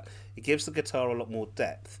do with that. It gives the guitar a lot more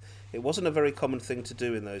depth. It wasn't a very common thing to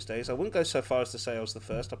do in those days. I wouldn't go so far as to say I was the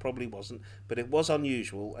first, I probably wasn't, but it was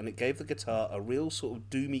unusual, and it gave the guitar a real sort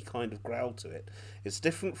of doomy kind of growl to it. It's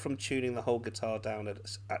different from tuning the whole guitar down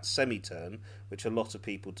at semi-turn, which a lot of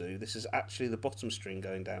people do. This is actually the bottom string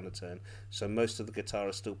going down a turn, so most of the guitar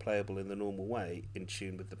is still playable in the normal way, in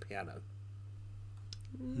tune with the piano.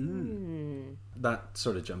 That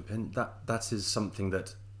sort of jump in, that is something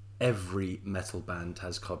that every metal band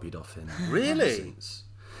has copied off in. Really? Since.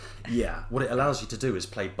 Yeah, what it allows you to do is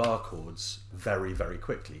play bar chords very, very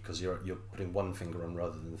quickly, because you're putting one finger on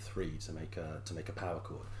rather than three to make a power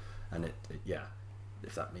chord, and it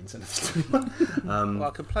if that means anything. Well, I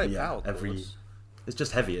can play power chords. It's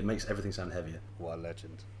just heavy. It makes everything sound heavier. What a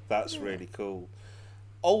legend! That's really cool.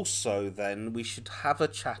 Also, then we should have a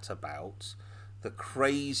chat about the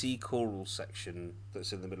crazy choral section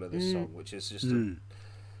that's in the middle of this song, which is just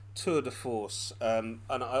tour de force, and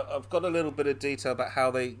I've got a little bit of detail about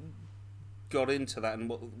how they got into that and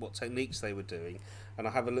what techniques they were doing, and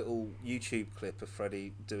I have a little YouTube clip of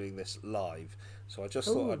Freddie doing this live. So I just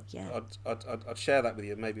thought I'd share that with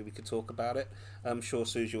you. Maybe we could talk about it. I'm sure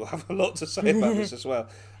Suze will have a lot to say about this as well.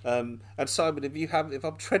 And Simon, if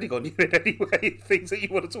I'm treading on you in any way, things that you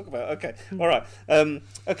want to talk about, okay, all right.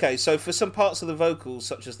 Okay, so for some parts of the vocals,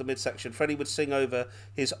 such as the midsection, Freddie would sing over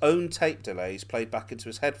his own tape delays played back into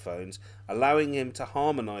his headphones, allowing him to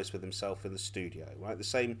harmonise with himself in the studio. Right, the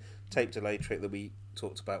same tape delay trick that we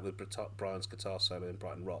talked about with Brian's guitar solo in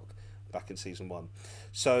Brighton Rock back in season 1.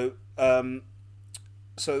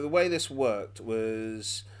 So the way this worked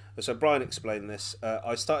was, so Brian explained this,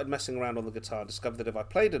 I started messing around on the guitar and discovered that if I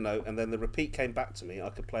played a note and then the repeat came back to me, I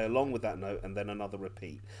could play along with that note and then another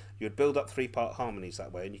repeat. You would build up 3-part harmonies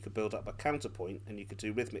that way, and you could build up a counterpoint, and you could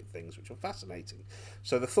do rhythmic things, which were fascinating.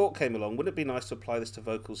 So the thought came along, wouldn't it be nice to apply this to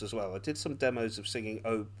vocals as well? I did some demos of singing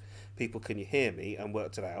 "Oh People Can You Hear Me" and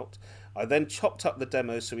worked it out. I then chopped up the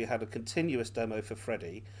demos so we had a continuous demo for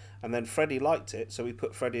Freddie, and then Freddie liked it, so we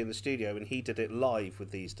put Freddie in the studio and he did it live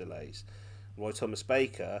with these delays. Roy Thomas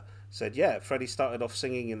Baker said, yeah, Freddie started off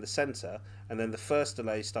singing in the centre, and then the first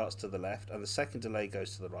delay starts to the left and the second delay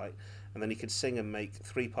goes to the right, and then he could sing and make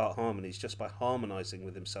 3-part harmonies just by harmonising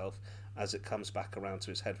with himself as it comes back around to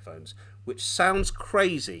his headphones, which sounds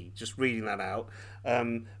crazy just reading that out,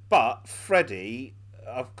 but Freddie,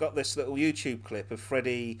 I've got this little YouTube clip of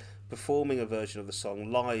Freddie performing a version of the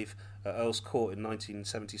song live at Earl's Court in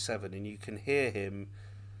 1977, and you can hear him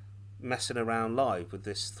messing around live with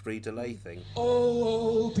this 3 delay thing.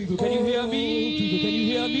 Oh, people, can you hear me? People, can you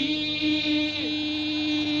hear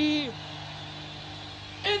me?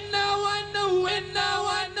 And now I know, and now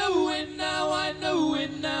I know, and now I know,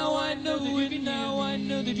 and now I know, and now I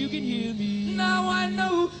know that you can hear me. Now I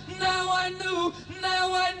know, now I know,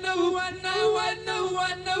 now I know, I know, I know,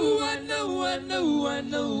 I know, I know, I know, I know,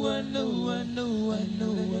 I know, I know, I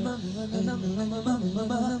know.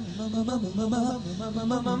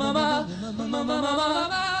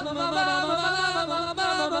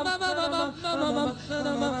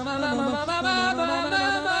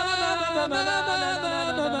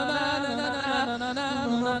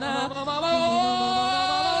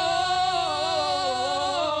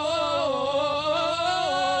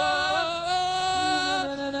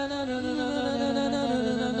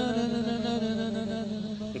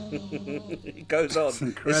 It goes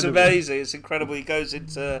on. It's amazing. It's incredible. He goes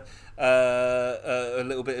into a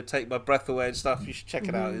little bit of "Take My Breath Away" and stuff. You should check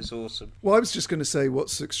it out. It's awesome. Well, I was just going to say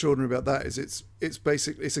what's extraordinary about that is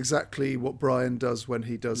it's exactly what Brian does when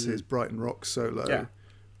he does his Brighton Rock solo,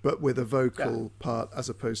 but with a vocal part as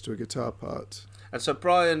opposed to a guitar part. And so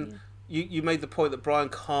Brian, you made the point that Brian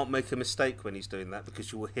can't make a mistake when he's doing that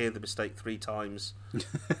because you will hear the mistake 3 times,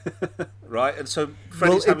 right? And so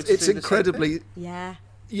Freddie's having to do incredibly,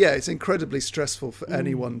 it's incredibly stressful for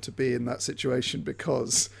anyone to be in that situation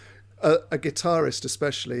because a guitarist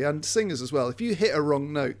especially, and singers as well, if you hit a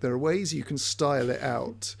wrong note, there are ways you can style it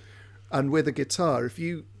out. And with a guitar, if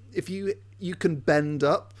you can bend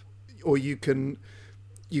up, or you can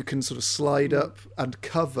sort of slide up and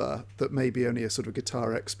cover that maybe only a sort of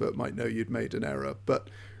guitar expert might know you'd made an error. But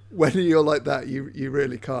when you're like that, you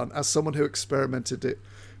really can't. As someone who experimented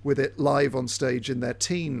with it live on stage in their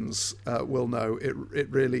teens will know, it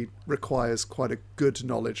really requires quite a good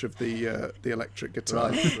knowledge of the electric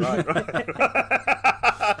guitar. Right.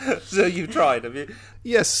 So you've tried, have you?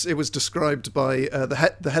 Yes, it was described by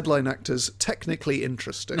the headline actors technically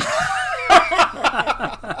interesting.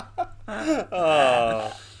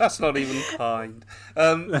 Oh, that's not even kind.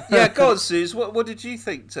 Go on, Suze. What did you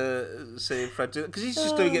think to seeing Fred do it? Because he's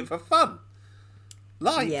just doing it for fun,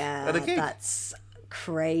 live at a gig. That's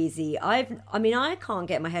crazy. I can't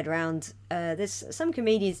get my head around. There's some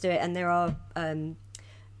comedians do it, and there are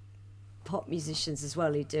pop musicians as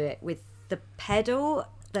well who do it with the pedal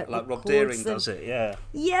that like Rob Deering does it.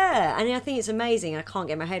 Yeah, and I think it's amazing. I can't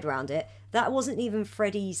get my head around it. That wasn't even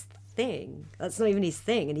Freddie's thing. That's not even his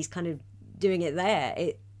thing, and he's kind of doing it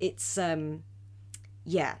there. It's the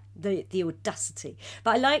audacity.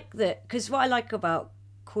 But I like that, because what I like about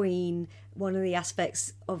Queen, one of the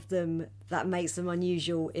aspects of them that makes them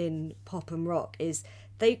unusual in pop and rock is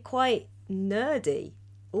they're quite nerdy.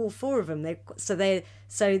 All 4 of them. So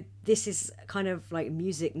this is kind of like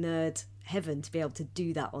music nerd heaven to be able to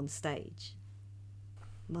do that on stage.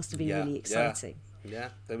 Must have been really exciting.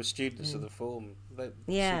 Yeah, they were students of the form. I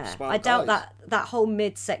doubt that whole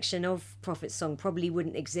mid section of Prophet's Song probably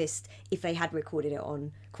wouldn't exist if they had recorded it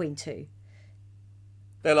on Queen 2.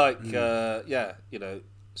 They're like,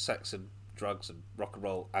 sex and drugs and rock and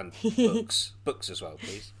roll and books as well,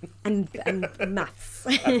 please, and maths.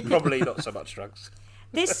 And probably not so much drugs.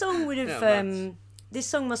 This song would have. Yeah, this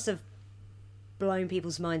song must have blown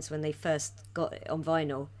people's minds when they first got it on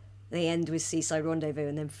vinyl. They end with Seaside Rendezvous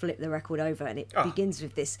and then flip the record over, and it begins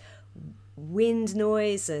with this wind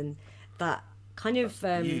noise and that kind of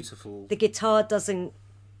beautiful. The guitar doesn't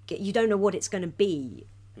get. You don't know what it's going to be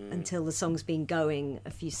until the song's been going a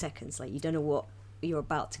few seconds. Like, you don't know what you're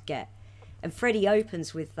about to get. And Freddie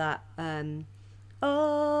opens with that and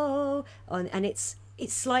it's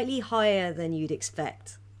slightly higher than you'd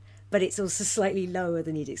expect, but it's also slightly lower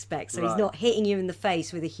than you'd expect. So He's not hitting you in the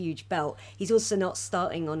face with a huge belt. He's also not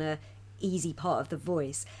starting on a easy part of the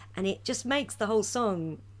voice, and it just makes the whole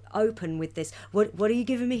song open with this. What are you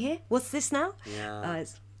giving me here? What's this now? Yeah.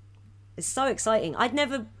 It's so exciting. I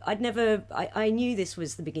knew this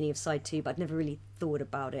was the beginning of side 2, but I'd never really thought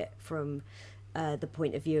about it from the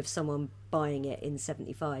point of view of someone buying it in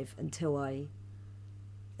 75 until we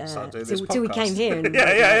came here. And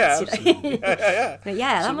Absolutely. But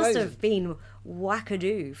yeah, that must have been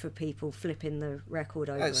wackadoo for people flipping the record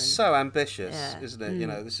over. It's so ambitious, isn't it? You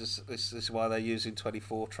know, this is why they're using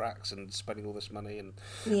 24 tracks and spending all this money. And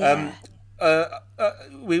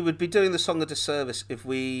we would be doing the song a disservice if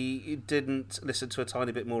we didn't listen to a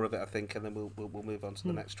tiny bit more of it, I think, and then we'll move on to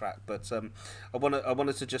the next track. But I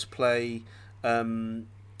wanted to just play.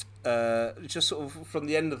 Just sort of from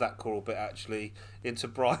the end of that choral bit, actually, into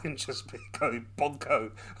Brian just going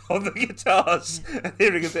bonko on the guitars and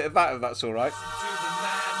hearing a bit of that, if that's all right.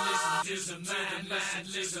 Listen to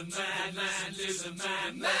the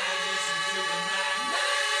man.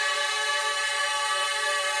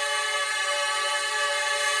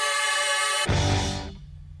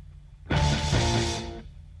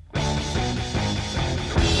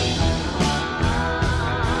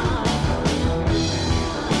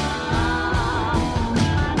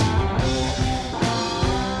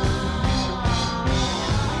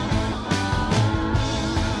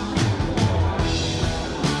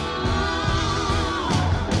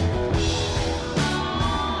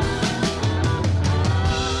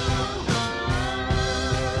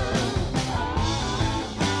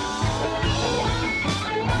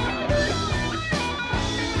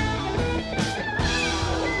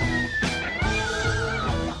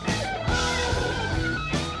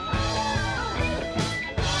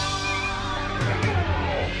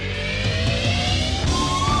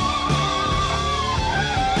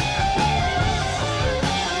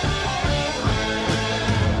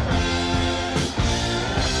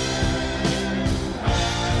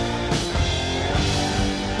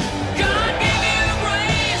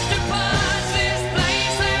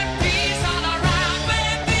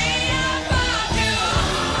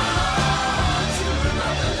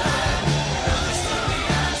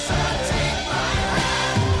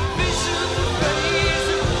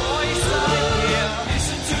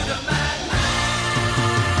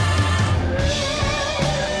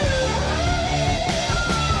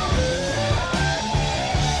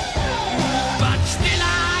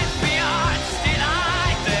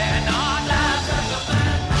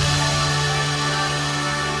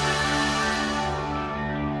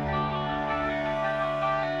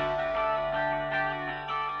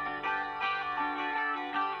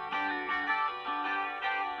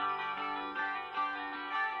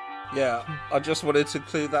 Yeah, I just wanted to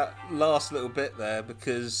include that last little bit there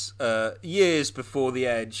because years before The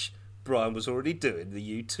Edge, Brian was already doing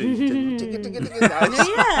the U2.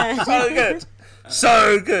 Yeah. So good.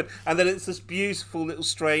 So good. And then it's this beautiful little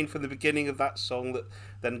strain from the beginning of that song that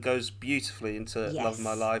then goes beautifully into Love of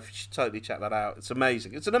My Life. You should totally check that out. It's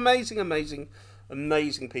amazing. It's an amazing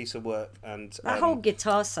piece of work. And that whole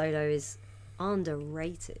guitar solo is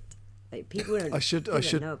underrated. Like, people don't. I should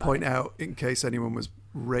point out, in case anyone was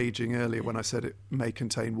raging earlier when I said it may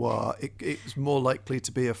contain wah, it's more likely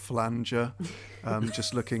to be a flanger.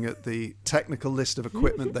 Just looking at the technical list of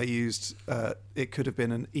equipment they used, it could have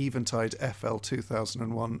been an Eventide FL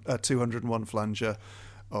 201 flanger,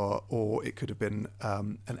 or it could have been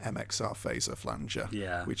an MXR phaser flanger.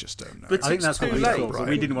 Yeah, we just don't know. But I think that's what we thought, but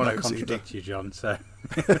we didn't want to contradict you, John. So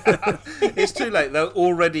it's too late. They'll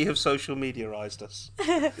already have social mediaized us.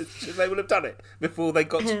 They will have done it before they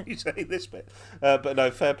got to you saying this bit. But no,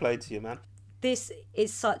 fair play to you, man. This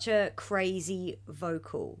is such a crazy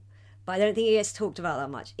vocal, but I don't think it gets talked about that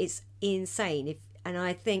much. It's insane. And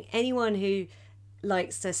I think anyone who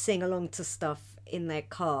likes to sing along to stuff in their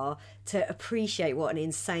car to appreciate what an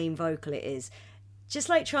insane vocal it is, just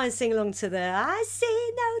like try and sing along to the I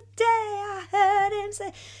see no day, I heard him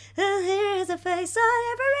say, here's a face on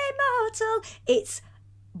every mortal. It's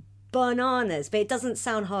bananas. But it doesn't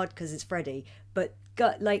sound hard because it's Freddie. But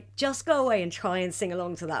just go away and try and sing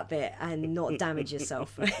along to that bit and not damage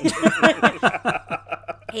yourself.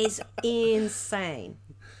 It's insane.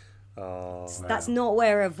 Oh, that's not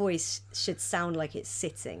where a voice should sound like it's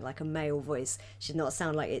sitting. Like a male voice should not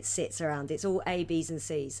sound like it sits around. It's all A, B's and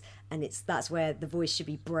C's, and that's where the voice should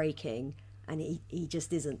be breaking, and he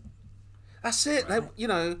just isn't. That's it.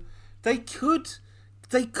 Right. They could,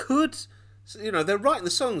 they're writing the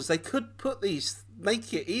songs. They could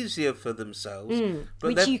make it easier for themselves.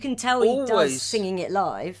 But which you can tell he does singing it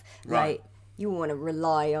live. Right. You want to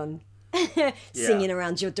rely on singing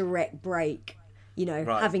around your direct break.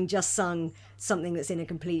 Having just sung something that's in a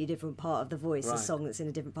completely different part of the voice, a song that's in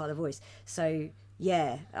a different part of the voice. So,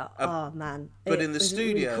 yeah. Man. But in the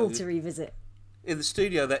studio... Really cool to revisit. In the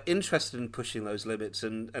studio, they're interested in pushing those limits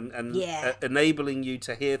and enabling you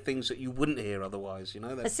to hear things that you wouldn't hear otherwise,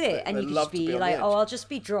 That's it. And you can just be like, I'll just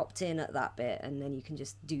be dropped in at that bit, and then you can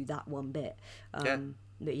just do that one bit.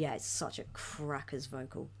 But yeah, it's such a cracker's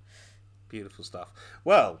vocal. Beautiful stuff.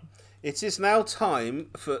 Well, it is now time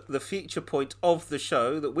for the feature point of the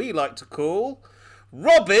show that we like to call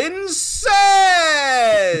Robin Says!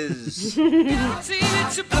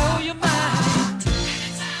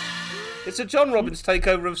 It's a John Robbins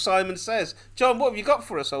takeover of Simon Says. John, what have you got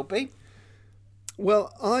for us, old B?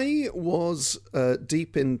 Well, I was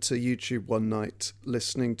deep into YouTube one night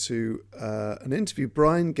listening to an interview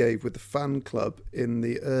Brian gave with the fan club in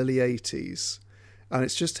the early 80s. And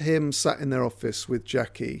it's just him sat in their office with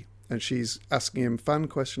Jackie, and she's asking him fan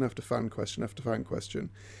question after fan question after fan question.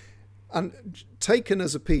 And taken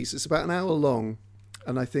as a piece, it's about an hour long,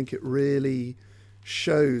 and I think it really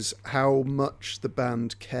shows how much the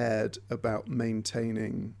band cared about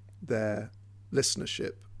maintaining their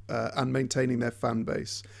listenership and maintaining their fan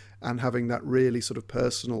base and having that really sort of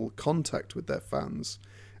personal contact with their fans.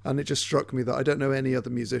 And it just struck me that I don't know any other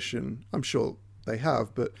musician, I'm sure they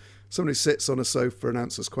have, but somebody sits on a sofa and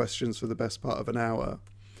answers questions for the best part of an hour.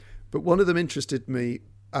 But one of them interested me,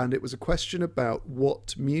 and it was a question about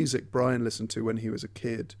what music Brian listened to when he was a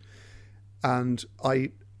kid. And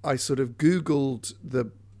I sort of Googled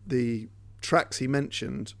the tracks he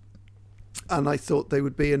mentioned, and I thought they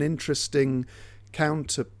would be an interesting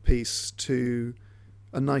counterpiece to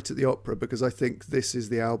A Night at the Opera, because I think this is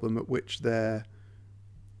the album at which their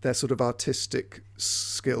sort of artistic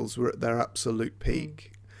skills were at their absolute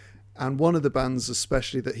peak. And one of the bands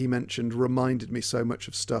especially that he mentioned reminded me so much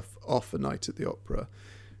of stuff off A Night at the Opera.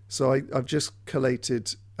 So I've just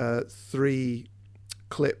collated 3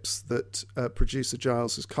 clips that producer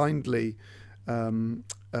Giles has kindly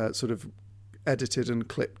sort of edited and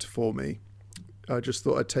clipped for me. I just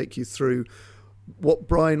thought I'd take you through what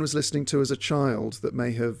Brian was listening to as a child that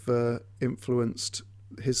may have influenced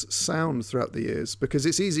his sound throughout the years, because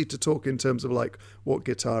it's easy to talk in terms of like what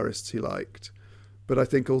guitarists he liked, but I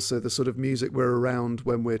think also the sort of music we're around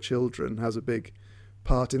when we're children has a big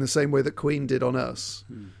part, in the same way that Queen did on us,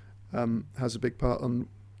 has a big part on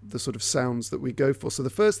the sort of sounds that we go for. So the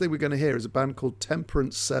first thing we're going to hear is a band called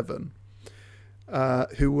Temperance 7,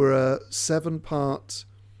 who were a 7-part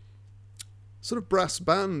sort of brass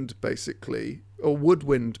band, basically, or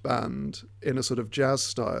woodwind band in a sort of jazz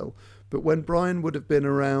style. But when Brian would have been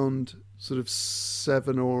around sort of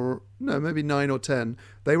 7 or, no, maybe 9 or 10,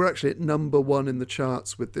 they were actually at number 1 in the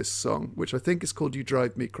charts with this song, which I think is called You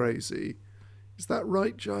Drive Me Crazy. Is that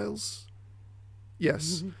right, Giles?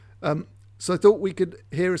 Yes. So I thought we could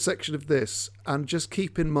hear a section of this and just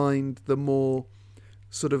keep in mind the more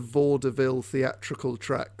sort of vaudeville theatrical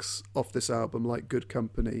tracks off this album, like Good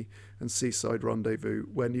Company and Seaside Rendezvous,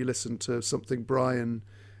 when you listen to something Brian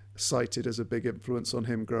cited as a big influence on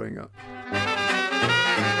him growing up.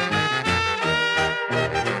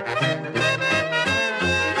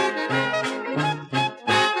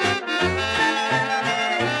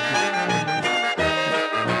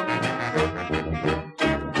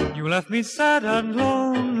 You left me sad and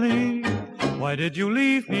lonely. Why did you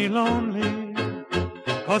leave me lonely?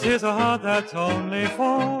 'Cause here's a heart that's only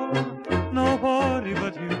for nobody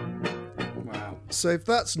but you. Wow. So if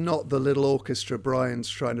that's not the little orchestra Brian's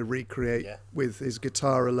trying to recreate with his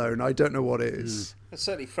guitar alone, I don't know what it is. It's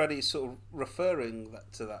certainly Freddie's sort of referring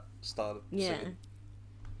to that style of singing.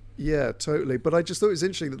 Yeah, totally. But I just thought it was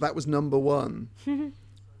interesting that was number 1.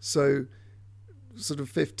 So sort of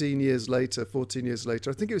 14 years later,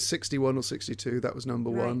 I think it was 61 or 62, that was number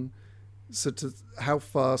 1. So to how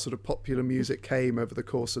far sort of popular music came over the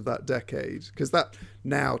course of that decade, because that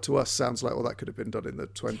now to us sounds like, well, that could have been done in the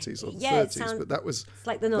 20s or the 30s, but that was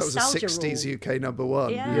like the nostalgia that was a 60s UK number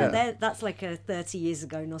 1. Yeah. That's like a 30 years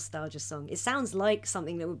ago nostalgia song. It sounds like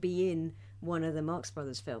something that would be in one of the Marx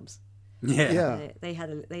Brothers films. Yeah. They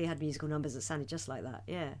had musical numbers that sounded just like that.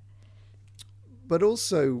 Yeah. But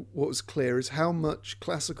also, what was clear is how much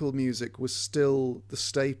classical music was still the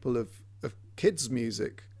staple of kids'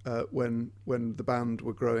 music when the band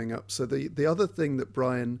were growing up. So the other thing that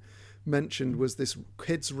Brian mentioned was this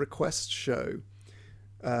kids' request show,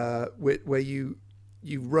 where you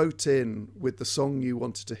wrote in with the song you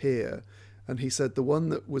wanted to hear, and he said the one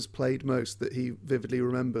that was played most that he vividly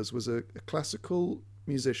remembers was a classical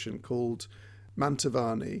musician called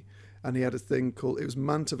Mantovani, and he had a thing called, it was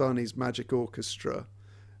Mantovani's Magic Orchestra,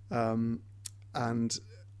 and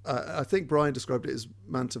I think Brian described it as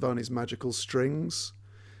Mantovani's Magical Strings,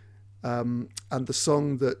 and the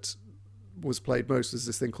song that was played most was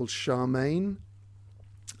this thing called Charmaine.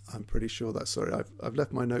 I'm pretty sure that's, sorry, I've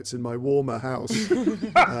left my notes in my warmer house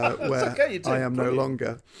where okay, I am no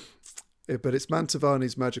longer. But it's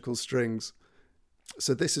Mantovani's Magical Strings.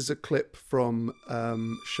 So this is a clip from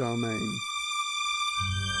Charmaine.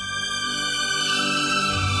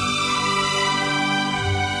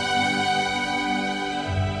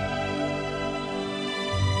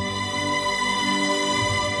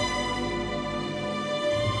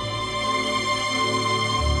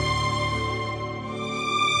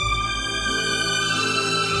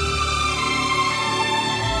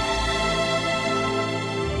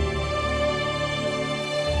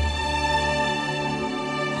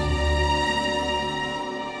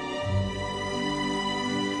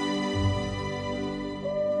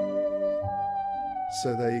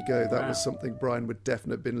 So there you go. That was something Brian would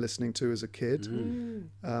definitely have been listening to as a kid.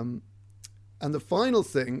 And the final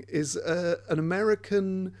thing is an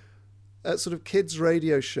American sort of kids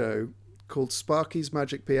radio show called Sparky's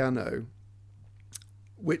Magic Piano,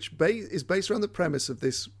 which is based around the premise of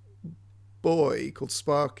this boy called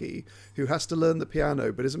Sparky who has to learn the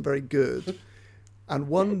piano but isn't very good. And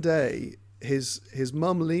one day his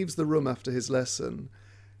mum leaves the room after his lesson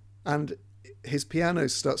and his piano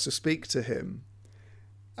starts to speak to him.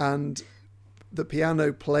 And the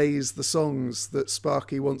piano plays the songs that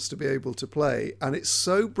Sparky wants to be able to play. And it's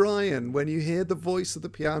so Brian, when you hear the voice of the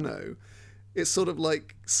piano, it's sort of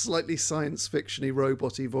like slightly science fiction-y,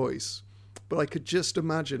 robot-y voice. But I could just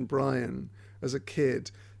imagine Brian as a kid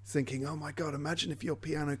thinking, oh my God, imagine if your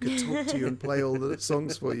piano could talk to you and play all the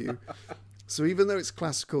songs for you. So even though it's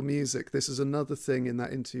classical music, this is another thing in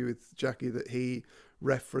that interview with Jackie that he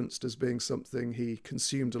referenced as being something he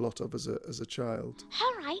consumed a lot of as a child.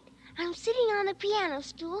 All right, I'm sitting on the piano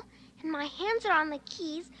stool and my hands are on the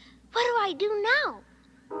keys. What do I do now?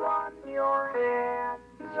 Run your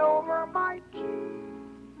hands over my keys.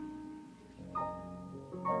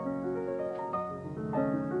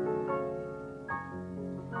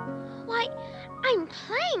 Why, I'm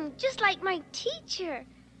playing just like my teacher.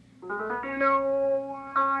 No,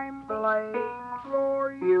 I'm playing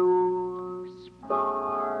for you,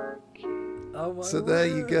 Sparky. So there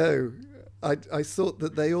you go. I thought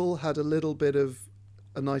that they all had a little bit of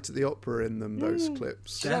A Night at the Opera in them, those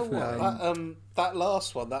clips. Do you know what? That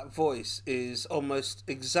last one, that voice, is almost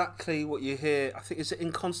exactly what you hear. I think, is it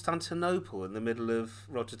in Constantinople in the middle of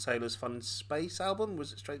Roger Taylor's Fun in Space album?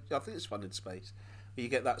 Was it straight? I think it's Fun in Space. Where you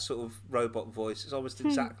get that sort of robot voice. It's almost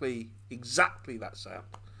exactly that sound.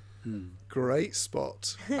 Great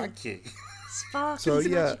spot. Thank you. Sparky's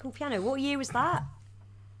Magical Piano. What year was that?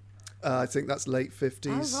 I think that's late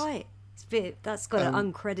 50s. Oh, right. That's got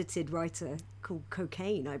an uncredited writer called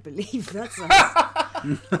Cocaine, I believe. That's a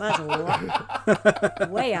lot.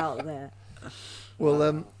 Way out there.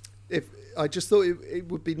 Well, if I just thought it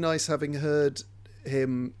would be nice, having heard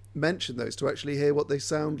him mention those, to actually hear what they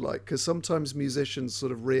sound like, because sometimes musicians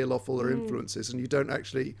sort of reel off all their influences and you don't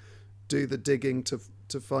actually do the digging to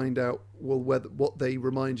find out what they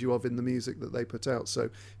remind you of in the music that they put out. So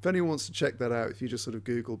if anyone wants to check that out, if you just sort of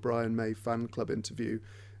Google Brian May fan club interview,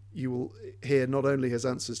 you will hear not only his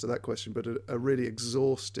answers to that question, but a really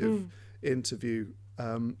exhaustive interview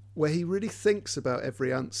where he really thinks about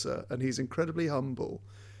every answer, and he's incredibly humble.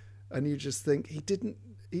 And you just think he didn't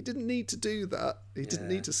need to do that. He didn't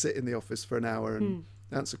need to sit in the office for an hour and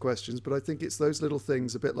answer questions. But I think it's those little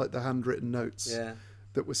things, a bit like the handwritten notes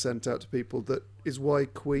that were sent out to people, that is why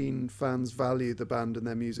Queen fans value the band and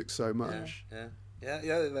their music so much. Yeah,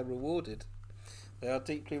 they're rewarded. They are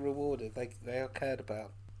deeply rewarded. They are cared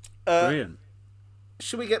about. Brilliant.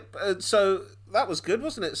 Should we get... so, that was good,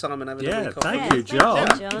 wasn't it, Simon? Thank you, John.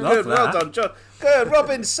 Good, well done, John. Good.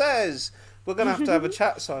 Robin says... We're going to have a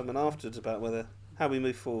chat, Simon, afterwards about how we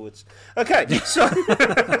move forwards. Okay, so...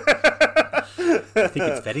 I think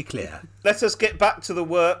it's very clear. Let us get back to the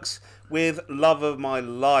works with Love of My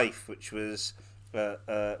Life, which was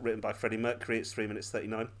written by Freddie Mercury. It's 3 minutes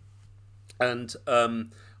 39. And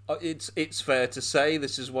it's fair to say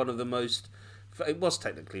this is one of the most. It was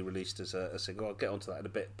technically released as a single. I'll get onto that in a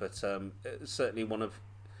bit, but it's certainly one of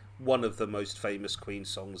the most famous Queen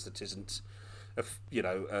songs that isn't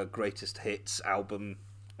a greatest hits album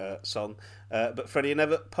song. But Freddie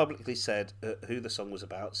never publicly said who the song was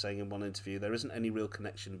about, saying in one interview, "There isn't any real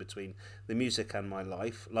connection between the music and my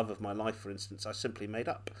life. Love of My Life, for instance, I simply made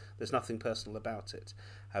up. There's nothing personal about it."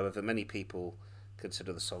 However, many people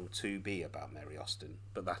consider the song to be about Mary Austin,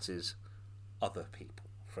 but that is other people.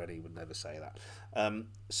 Freddie would never say that.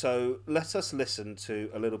 So let us listen to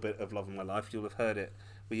a little bit of Love of My Life. You'll have heard it.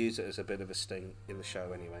 We use it as a bit of a sting in the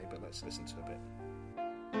show anyway, but let's listen to a bit.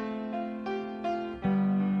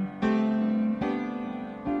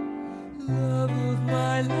 Love of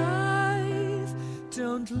my life,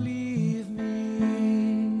 don't leave me.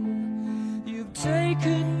 You've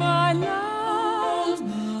taken my love,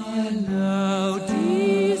 and now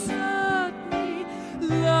desert me.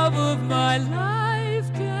 Love of my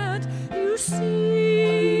life, can't you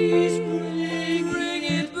see? Bring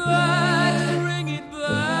it back,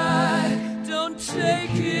 don't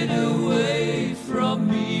take it away from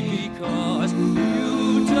me, because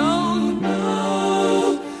you don't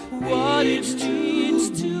know what it means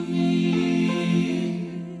to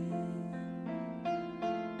me.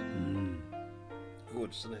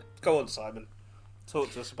 Good, isn't it? Go on, Simon.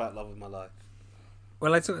 Talk to us about Love of My Life.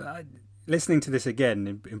 Well, listening to this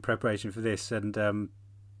again in preparation for this, and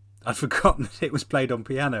I'd forgotten that it was played on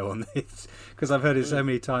piano on this, because I've heard it so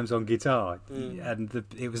many times on guitar, and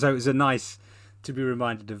it was a nice to be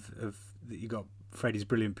reminded of that you got Freddie's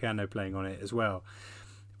brilliant piano playing on it as well.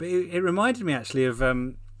 But it reminded me actually of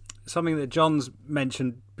something that John's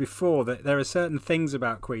mentioned before, that there are certain things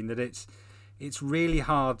about Queen that it's really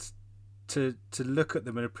hard to look at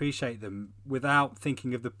them and appreciate them without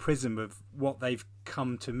thinking of the prism of what they've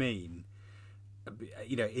come to mean,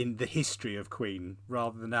 in the history of Queen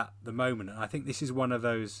rather than at the moment. And I think this is one of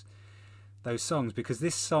those songs, because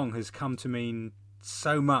this song has come to mean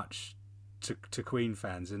so much to Queen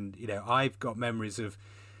fans. And I've got memories of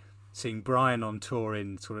seeing Brian on tour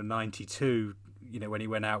in sort of 92, when he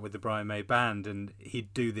went out with the Brian May Band, and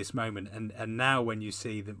he'd do this moment. And now when you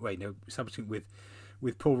see subsequent with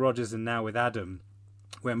Paul Rodgers and now with Adam,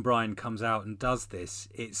 when Brian comes out and does this,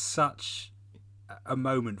 it's such a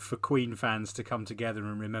moment for Queen fans to come together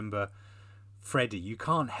and remember Freddie. You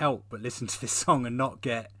can't help but listen to this song and not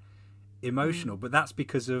get emotional, but that's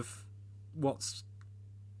because of what's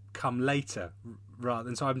come later.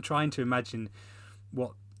 And so I'm trying to imagine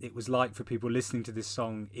what it was like for people listening to this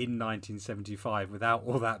song in 1975 without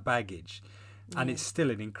all that baggage. And it's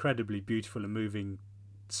still an incredibly beautiful and moving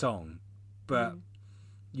song, but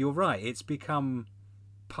you're right, it's become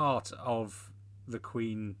part of the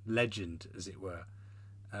Queen legend, as it were,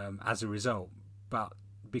 as a result, but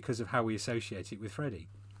because of how we associate it with Freddie.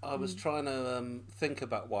 I was trying to think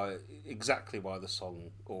about exactly why the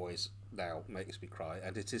song always now makes me cry,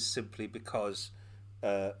 and it is simply because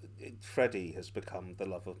Freddie has become the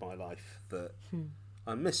love of my life that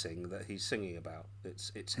I'm missing, that he's singing about.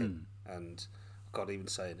 It's him, and I can't even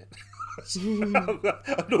say it.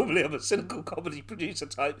 Normally I'm a cynical comedy producer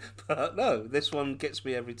type, but no, this one gets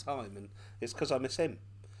me every time, and it's because I miss him.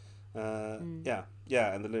 Yeah,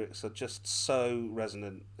 and the lyrics are just so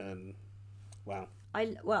resonant, and wow.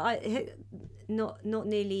 I not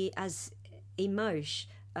nearly as emotion,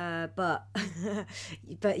 but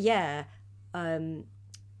yeah,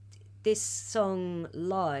 this song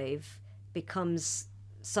live becomes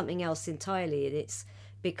something else entirely, and it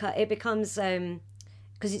becomes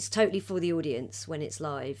because it's totally for the audience when it's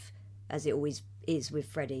live, as it always is with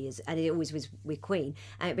Freddie, and it always was with Queen,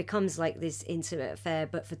 and it becomes like this intimate affair,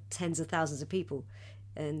 but for tens of thousands of people,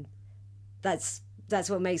 and that's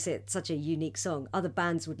what makes it such a unique song. Other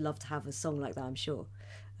bands would love to have a song like that, I'm sure.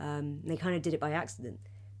 They kind of did it by accident,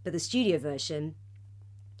 but the studio version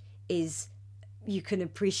is, you can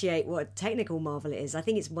appreciate what a technical marvel it is. I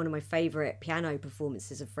think it's one of my favourite piano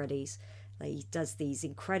performances of Freddie's. Like, he does these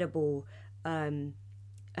incredible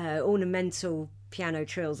ornamental piano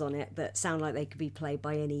trills on it that sound like they could be played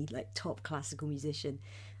by any top classical musician.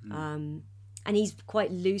 And he's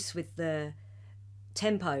quite loose with the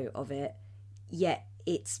tempo of it, yet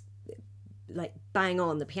it's like bang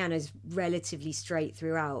on. The piano's relatively straight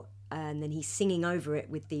throughout, and then he's singing over it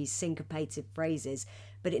with these syncopated phrases,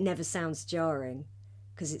 but it never sounds jarring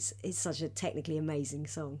because it's such a technically amazing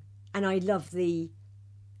song. And I love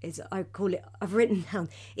I've written down,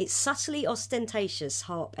 it's subtly ostentatious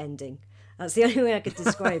harp ending. That's the only way I could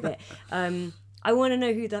describe it. I want to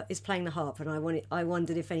know who is playing the harp, and I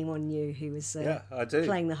wondered if anyone knew who was I do.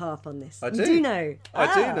 playing the harp on this. I do. You do know.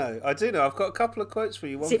 I do know. I've got a couple of quotes for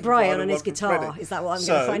you. One is it from Brian Brian on and his one from guitar? Freddie. Is that what I'm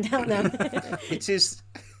going to find out now?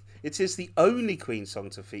 It is the only Queen song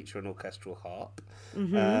to feature an orchestral harp.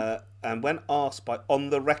 And when asked by On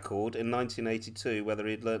the Record in 1982 whether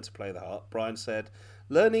he'd learnt to play the harp, Brian said,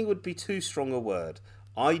 "Learning would be too strong a word.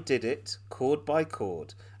 I did it, chord by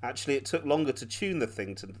chord. Actually, it took longer to tune the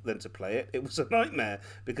thing than to play it. It was a nightmare,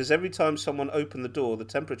 because every time someone opened the door, the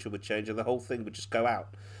temperature would change and the whole thing would just go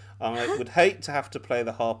out. I would hate to have to play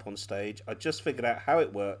the harp on stage. I just figured out how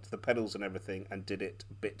it worked, the pedals and everything, and did it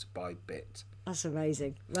bit by bit." That's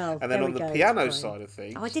amazing. Well, and then on the piano side of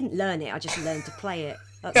things... Oh, I didn't learn it, I just learned to play it.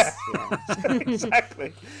 That's,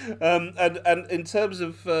 Exactly. And in terms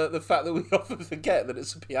of the fact that we often forget that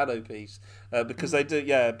it's a piano piece, because they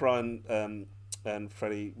do, Brian and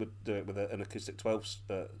Freddie would do it with an acoustic 12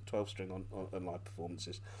 string on live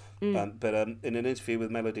performances. But in an interview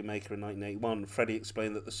with Melody Maker in 1981, Freddie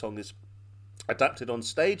explained that the song is adapted on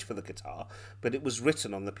stage for the guitar, but it was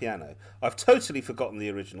written on the piano. I've totally forgotten the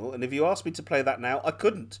original, and if you asked me to play that now, I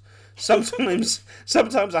couldn't. Sometimes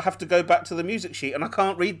I have to go back to the music sheet, and I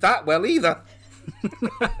can't read that well either.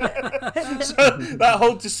 So that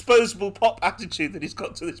whole disposable pop attitude that he's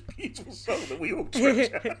got to this beautiful song that we all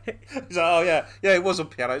treasure. He's like, oh yeah, it was on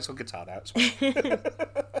piano, it's on guitar now. It's fine.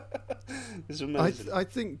 It's amazing. I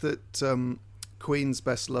think that Queen's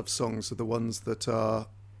best love songs are the ones that are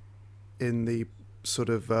in the sort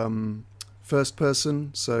of first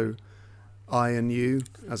person, so I and you,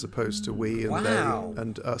 as opposed to we and they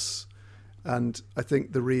and us. And I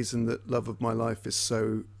think the reason that Love of My Life has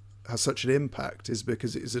such an impact is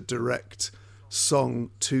because it is a direct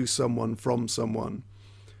song to someone from someone.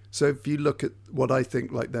 So if you look at what I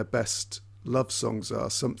think like their best love songs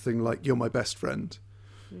are, something like You're My Best Friend,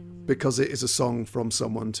 because it is a song from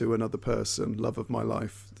someone to another person. Love of My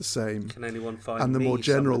Life, the same. Can anyone find and the me more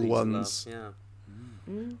general somebody to ones, love?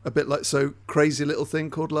 a bit like Crazy Little Thing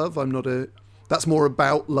Called Love. That's more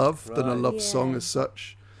about love than a love song as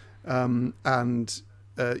such. Too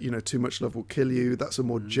Much Love Will Kill You. That's a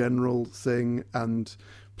more general thing, and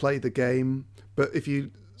Play the Game. But if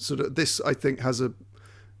you this, I think, has a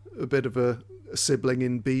bit of a sibling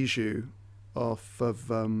in Bijou off of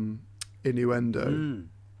Innuendo.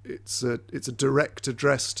 It's a direct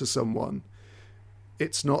address to someone.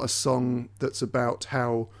 It's not a song that's about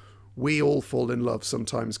how we all fall in love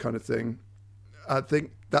sometimes kind of thing. I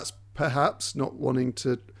think that's perhaps not wanting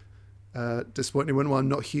to disappoint anyone. I'm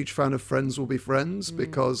not a huge fan of Friends Will Be Friends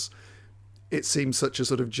because it seems such a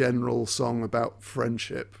sort of general song about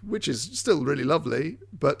friendship, which is still really lovely,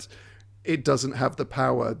 but it doesn't have the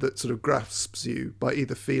power that sort of grasps you by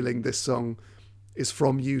either feeling this song is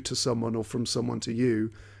from you to someone or from someone to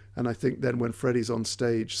you. And I think then when Freddie's on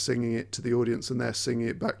stage singing it to the audience and they're singing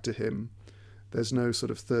it back to him, there's no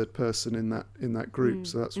sort of third person in that group.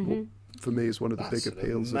 So that's what, for me, is one of the big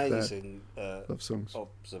appeals of their love songs.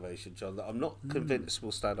 Observation, John, that I'm not convinced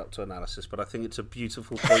will stand up to analysis, but I think it's a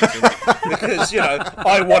beautiful point to make, because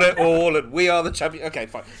I want it all and we are the champion. Okay,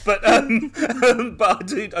 fine, but I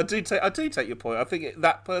do take your point. I think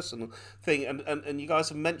that personal thing, and you guys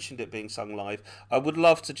have mentioned it being sung live. I would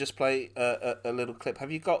love to just play a little clip.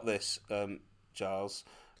 Have you got this, Giles?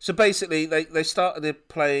 So basically, they started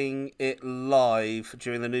playing it live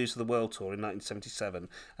during the News of the World tour in 1977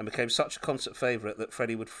 and became such a concert favourite that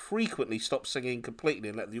Freddie would frequently stop singing completely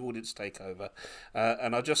and let the audience take over.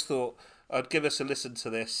 And I just thought I'd give us a listen to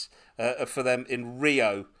this for them in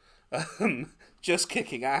Rio, just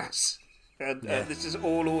kicking ass. And this is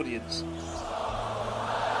all audience.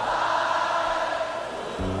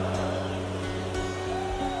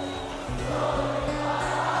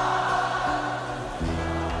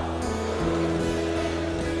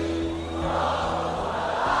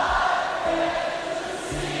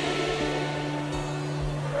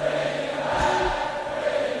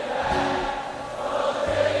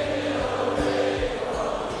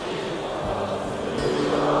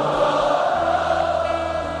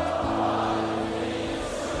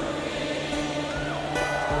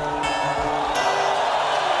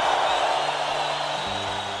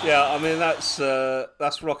 Yeah, I mean that's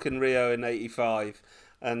Rock in Rio in '85,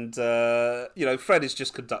 and Fred is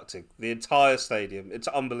just conducting the entire stadium. It's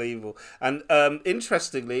unbelievable, and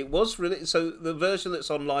interestingly, it was so the version that's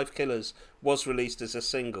on Live Killers was released as a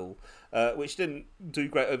single, which didn't do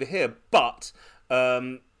great over here, but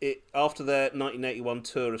after their 1981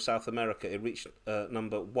 tour of South America, it reached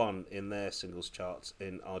number 1 in their singles charts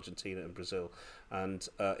in Argentina and Brazil, and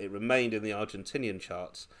it remained in the Argentinian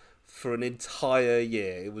charts for an entire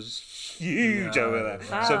year. It was huge over there.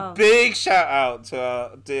 Wow. So big shout out to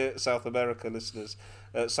our dear South American listeners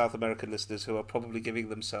who are probably giving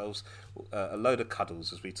themselves a load of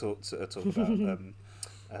cuddles as we talk about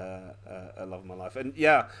I Love My Life. And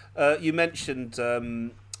you mentioned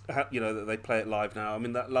that they play it live now. I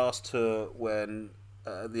mean, that last tour when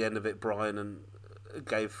at the end of it Brian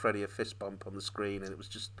gave Freddie a fist bump on the screen, and it was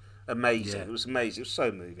just amazing. Yeah. It was amazing. It was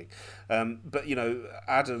so moving. But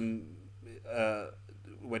Adam,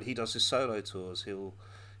 when he does his solo tours, he'll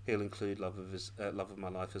include Love of My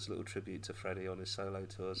Life as a little tribute to Freddie on his solo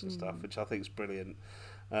tours and stuff, which I think is brilliant.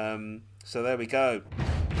 So there we go.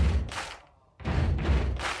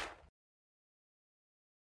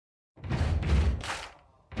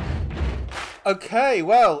 Okay,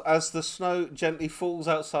 well, as the snow gently falls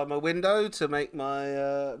outside my window to make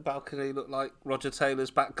my balcony look like Roger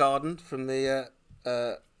Taylor's back garden from the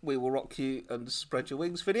We Will Rock You and Spread Your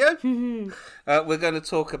Wings video, we're going to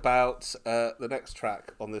talk about the next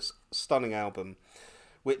track on this stunning album,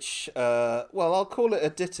 which, I'll call it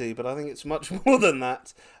a ditty, but I think it's much more than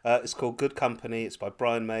that. It's called Good Company. It's by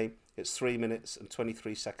Brian May. It's 3 minutes and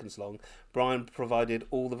 23 seconds long. Brian provided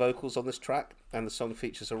all the vocals on this track, and the song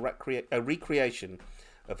features a recreation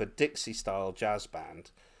of a Dixie-style jazz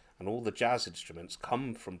band, and all the jazz instruments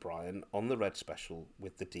come from Brian on the Red Special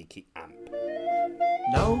with the Deaky amp.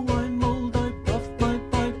 Now I'm old, I puff my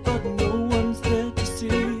pipe, but no one's there to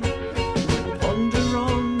see. Ponder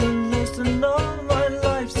on the lesson of my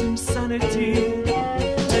life's insanity.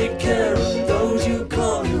 Take care of those you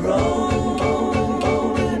call your own.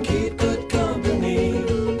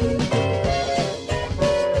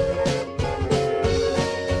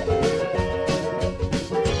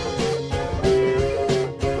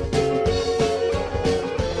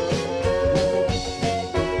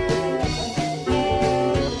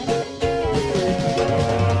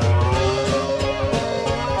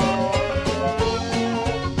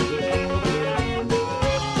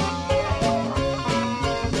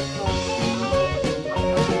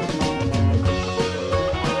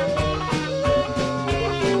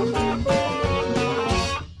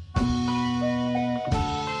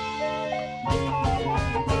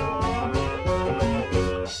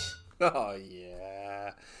 Oh,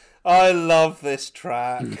 yeah. I love this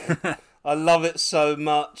track. I love it so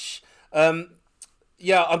much. I'm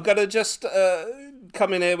going to just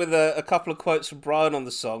come in here with a couple of quotes from Brian on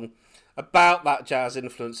the song about that jazz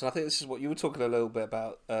influence. And I think this is what you were talking a little bit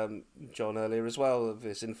about, John, earlier as well, of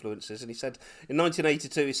his influences. And he said, in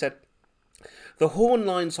 1982, he said, "The horn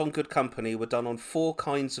lines on Good Company were done on 4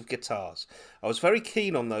 kinds of guitars. I was very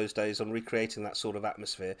keen on those days on recreating that sort of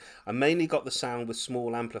atmosphere. I mainly got the sound with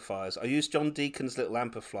small amplifiers. I used John Deacon's little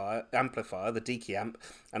amplifier, the Deaky amp,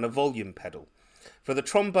 and a volume pedal. For the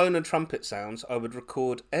trombone and trumpet sounds, I would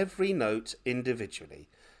record every note individually,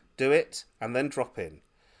 do it, and then drop in.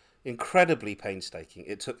 Incredibly painstaking.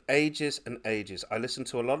 It took ages and ages. I listened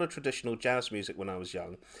to a lot of traditional jazz music when I was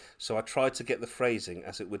young, so I tried to get the phrasing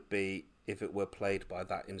as it would be if it were played by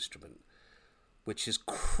that instrument," which is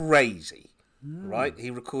crazy, right?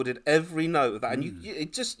 He recorded every note of that, and you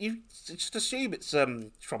just assume it's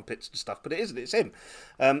trumpets and stuff, but it isn't. It's him.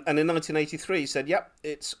 And in 1983, he said, "Yep,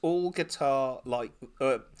 it's all guitar, all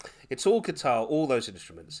those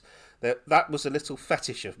instruments. That was a little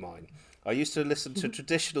fetish of mine. I used to listen to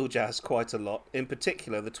traditional jazz quite a lot, in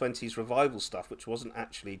particular the 20s revival stuff, which wasn't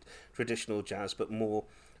actually traditional jazz, but more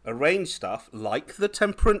arranged stuff, like the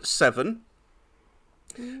Temperance 7,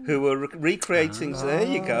 who were recreating... There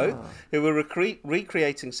you go. Who were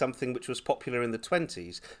recreating something which was popular in the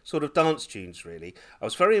 20s, sort of dance tunes, really. I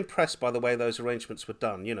was very impressed by the way those arrangements were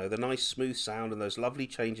done, the nice smooth sound and those lovely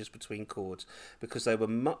changes between chords, because they were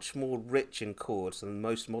much more rich in chords than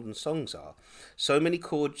most modern songs are. So many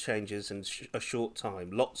chord changes in a short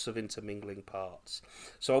time, lots of intermingling parts.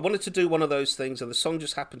 So I wanted to do one of those things, and the song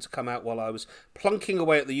just happened to come out while I was plunking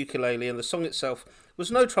away at the ukulele, and the song itself was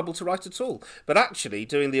no trouble to write at all. But actually,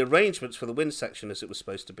 doing the arrangements for the wind section as it was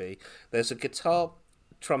supposed to be, there's a guitar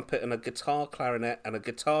trumpet and a guitar clarinet and a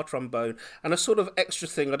guitar trombone and a sort of extra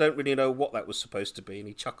thing. I don't really know what that was supposed to be," and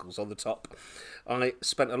he chuckles on the top. "I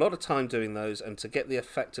spent a lot of time doing those, and to get the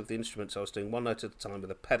effect of the instruments, I was doing one note at a time with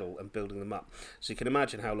a pedal and building them up. So you can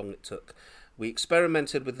imagine how long it took. We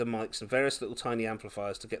experimented with the mics and various little tiny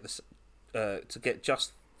amplifiers to get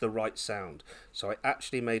just the right sound. So I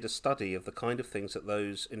actually made a study of the kind of things that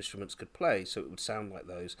those instruments could play so it would sound like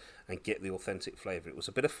those and get the authentic flavour. It was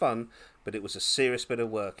a bit of fun, but it was a serious bit of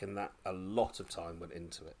work, and that a lot of time went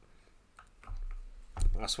into it."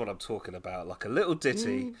 That's what I'm talking about, like a little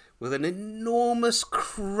ditty with an enormous,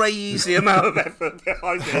 crazy amount of effort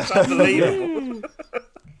behind it. It's unbelievable.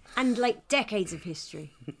 And like decades of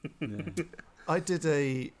history. I did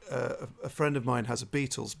a friend of mine has a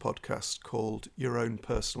Beatles podcast called Your Own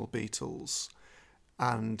Personal Beatles,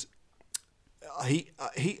 and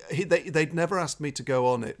they'd never asked me to go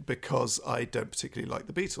on it because I don't particularly like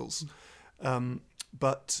the Beatles,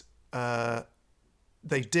 but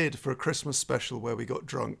they did for a Christmas special where we got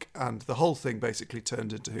drunk, and the whole thing basically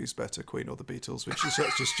turned into who's better, Queen or the Beatles, which is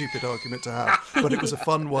such a stupid argument to have, but it was a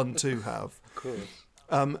fun one to have. Of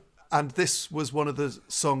course. And this was one of the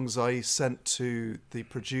songs I sent to the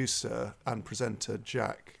producer and presenter,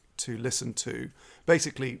 Jack, to listen to.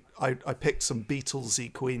 Basically, I picked some Beatles-y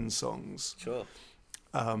Queen songs. Sure.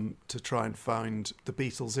 To try and find the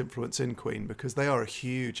Beatles' influence in Queen, because they are a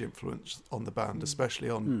huge influence on the band, especially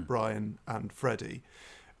on Brian and Freddie.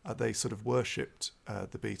 They sort of worshipped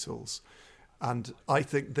the Beatles. And I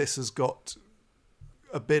think this has got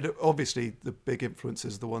a bit of, obviously the big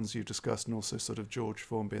influences, the ones you discussed, and also sort of George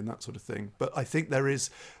Formby and that sort of thing. But I think there is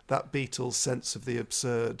that Beatles sense of the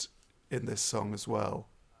absurd in this song as well.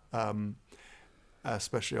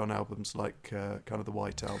 Especially on albums like kind of the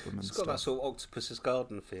White Album and stuff. It's got that sort of Octopus's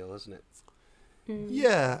Garden feel, hasn't it?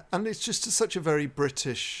 Yeah, and it's just such a very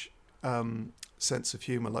British sense of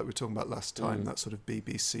humour, like we were talking about last time, that sort of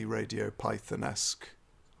BBC Radio Python-esque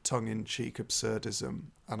tongue-in-cheek absurdism.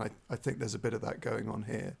 And I think there's a bit of that going on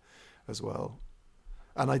here as well.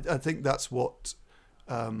 And I think that's what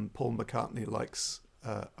Paul McCartney likes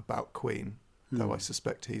about Queen, though I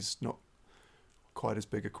suspect he's not quite as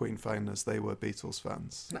big a Queen fan as they were Beatles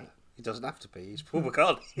fans. No, he doesn't have to be. He's Paul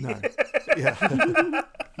McCartney. No, yeah. Can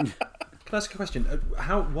I ask a question?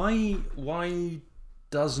 Why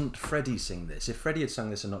doesn't Freddie sing this? If Freddie had sung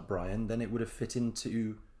this and not Brian, then it would have fit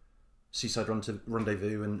into Seaside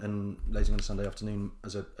Rendezvous and Lazing on a Sunday Afternoon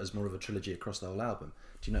as more of a trilogy across the whole album.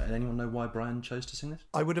 Do anyone know why Brian chose to sing this?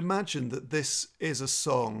 I would imagine that this is a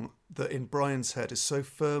song that in Brian's head is so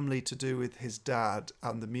firmly to do with his dad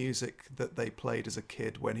and the music that they played as a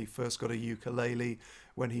kid when he first got a ukulele,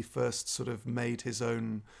 when he first sort of made his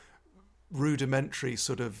own rudimentary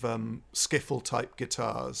sort of skiffle type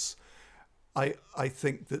guitars. I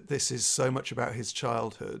think that this is so much about his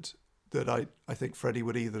childhood that I think Freddie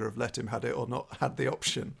would either have let him had it or not had the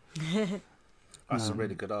option. That's a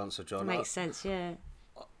really good answer, John. Makes sense, yeah.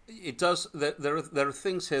 It does. There are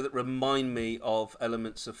things here that remind me of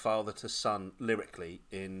elements of Father to Son lyrically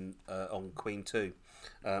in on Queen 2.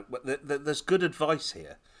 There's good advice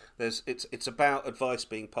here. It's about advice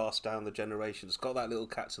being passed down the generations. It's got that little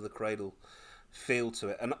cat to the cradle feel to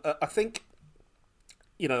it, and I think,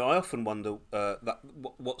 I often wonder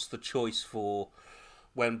what's the choice for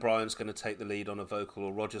when Brian's going to take the lead on a vocal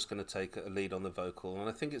or Roger's going to take a lead on the vocal, and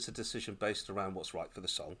I think it's a decision based around what's right for the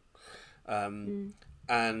song.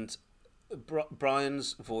 And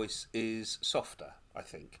Brian's voice is softer, I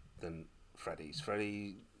think, than Freddie's.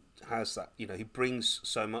 Freddie has that, he brings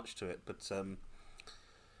so much to it, but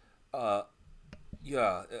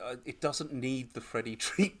it doesn't need the Freddie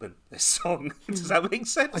treatment, this song. Does that make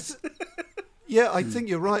sense? I think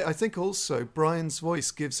you're right. I think also Brian's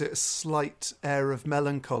voice gives it a slight air of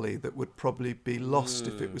melancholy that would probably be lost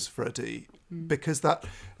if it was Freddie. Because that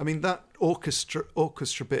orchestra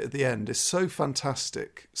bit at the end is so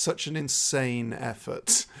fantastic, such an insane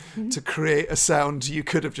effort to create a sound you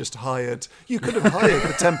could have just hired. You could have hired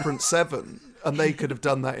the Temperance Seven and they could have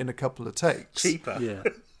done that in a couple of takes. Cheaper. Yeah.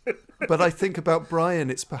 But I think about Brian,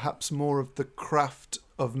 it's perhaps more of the craft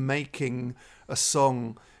of making a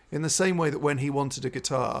song in the same way that when he wanted a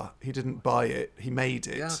guitar, he didn't buy it, he made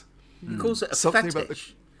it. Yeah. He calls it a something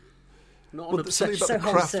fetish. Something about the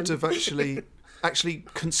craft of actually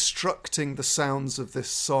constructing the sounds of this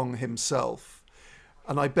song himself.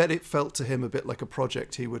 And I bet it felt to him a bit like a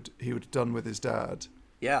project he would have done with his dad.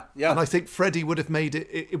 Yeah, yeah. And I think Freddie would have made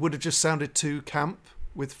it would have just sounded too camp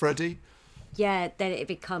with Freddie. Yeah, then it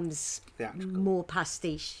becomes Theatrical. more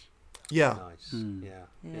pastiche. Yeah. Nice.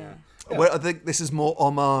 Yeah. Well, I think this is more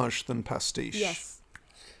homage than pastiche. Yes.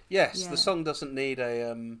 Yes, the song doesn't need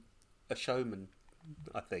a showman,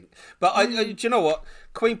 I think. But do you know what?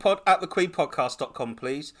 QueenPod at thequeenpodcast.com,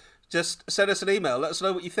 please. Just send us an email. Let us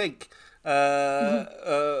know what you think. How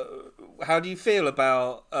do you feel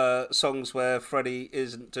about songs where Freddie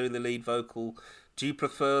isn't doing the lead vocal? Do you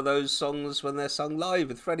prefer those songs when they're sung live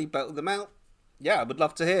with Freddie belting them out? Yeah, I would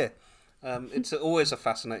love to hear. It's always a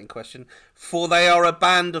fascinating question, for they are a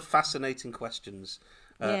band of fascinating questions,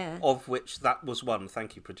 of which that was one.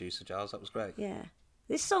 Thank you, producer Giles. That was great. Yeah,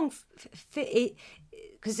 this song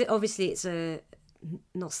because obviously it's a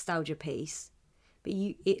nostalgia piece, but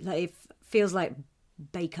it feels like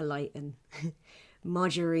Bakelite and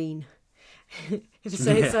margarine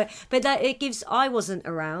So it's like, but that it gives. I wasn't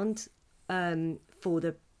around for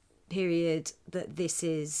the period that this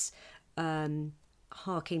is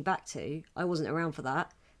harking back to. I wasn't around for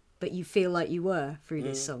that, but you feel like you were through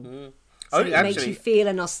this song. So it makes you feel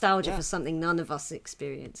a nostalgia for something none of us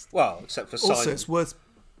experienced. Well, except for Simon. Also, it's worth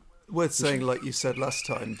saying, like you said last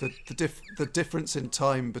time, the difference in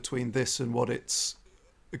time between this and what it's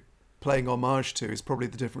playing homage to is probably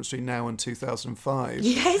the difference between now and 2005.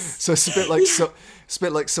 Yes. So it's a bit like it's a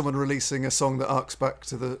bit like someone releasing a song that arcs back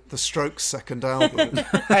to the Strokes' second album,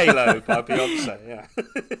 Halo by Beyonce. Yeah.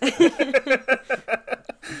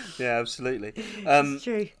 Yeah, absolutely. It's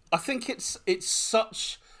true. I think it's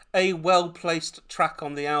such a well-placed track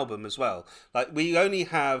on the album as well. Like, we only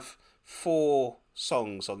have 4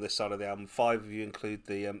 songs on this side of the album. 5 of you include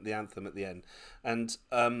the anthem at the end, and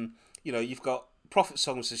you've got Prophet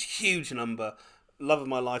Song, which is a huge number, Love of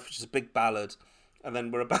My Life, which is a big ballad, and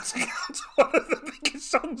then we're about to get to one of the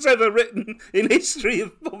biggest songs ever written in history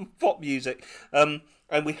of pop music, and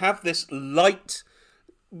we have this light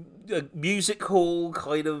music hall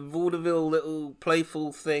kind of vaudeville little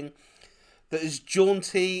playful thing that is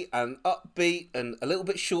jaunty and upbeat and a little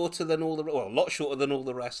bit shorter than a lot shorter than all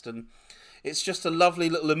the rest, and it's just a lovely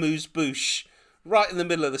little amuse-bouche right in the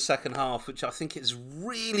middle of the second half, which I think is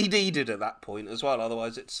really needed at that point as well.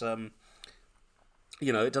 Otherwise, it's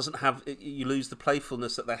it doesn't have. You lose the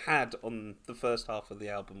playfulness that they had on the first half of the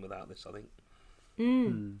album without this, I think.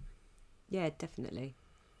 Yeah, definitely.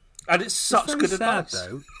 And it's such very good sad, advice.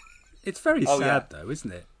 though. It's very sad, though,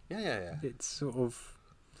 isn't it? Yeah. It's sort of.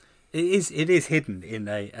 It is hidden in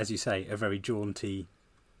as you say, a very jaunty,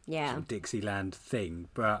 sort of Dixieland thing,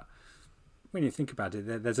 but when you think about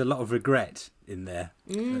it, there's a lot of regret in there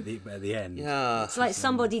at the end. Yeah, it's like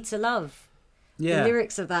Somebody to Love. Yeah, the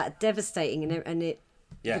lyrics of that are devastating, but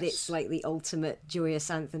Yes. it's like the ultimate joyous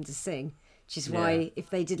anthem to sing. Which is why if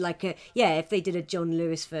they did a John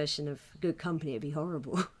Lewis version of Good Company, it'd be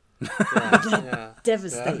horrible.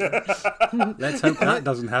 Devastating. Let's hope that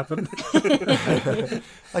doesn't happen.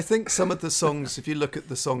 I think some of the songs, if you look at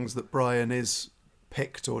the songs that Brian is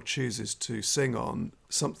picked or chooses to sing on,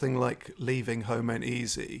 something like Leaving Home Ain't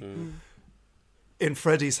Easy, in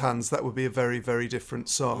Freddie's hands that would be a very, very different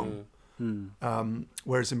song.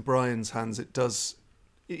 Whereas in Brian's hands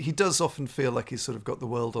he does often feel like he's sort of got the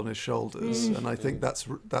world on his shoulders, and I think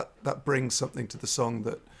that brings something to the song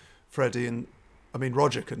that Freddie and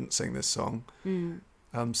Roger couldn't sing this song,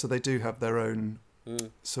 so they do have their own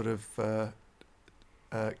sort of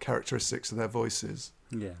characteristics of their voices.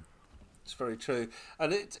 Yeah, it's very true,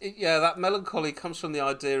 and that melancholy comes from the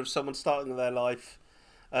idea of someone starting their life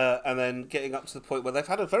and then getting up to the point where they've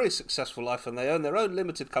had a very successful life and they own their own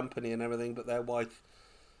limited company and everything, but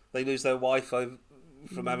they lose their wife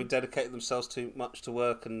from having dedicated themselves too much to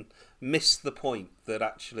work and miss the point that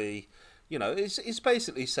actually, it's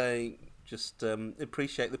basically saying just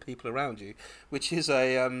appreciate the people around you, which is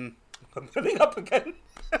I'm putting up again.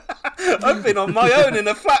 I've been on my own in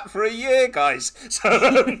a flat for a year, guys. So,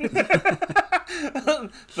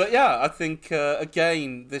 but yeah, I think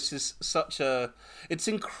again, this is it's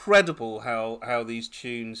incredible how these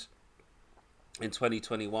tunes in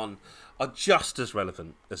 2021 are just as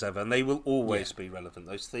relevant as ever, and they will always be relevant.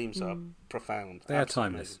 Those themes are profound. They are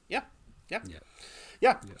timeless. Yeah.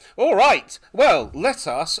 All right. Well, let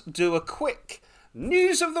us do a quick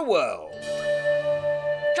news of the world.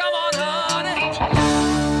 Come on, honey.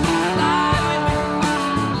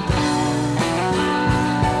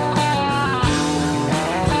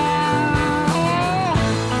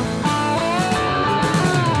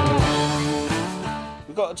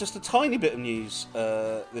 We've got just a tiny bit of news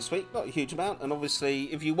this week, not a huge amount, and obviously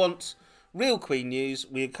if you want real Queen news,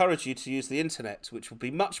 we encourage you to use the internet, which will be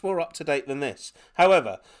much more up to date than this.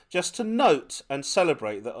 However, just to note and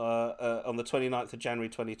celebrate that on the 29th of January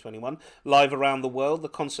 2021, live around the world, the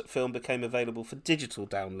concert film became available for digital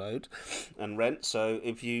download and rent. So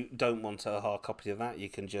if you don't want a hard copy of that, you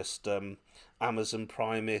can just Amazon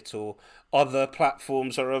Prime it, or other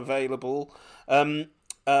platforms are available. And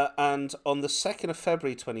on the 2nd of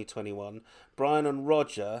February 2021, Brian and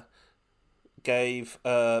Roger gave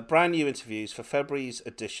brand new interviews for February's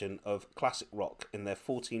edition of Classic Rock in their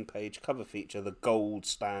 14-page cover feature, The Gold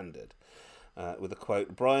Standard, with a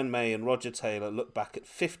quote: Brian May and Roger Taylor look back at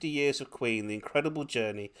 50 years of Queen, the incredible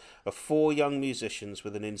journey of 4 young musicians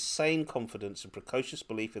with an insane confidence and precocious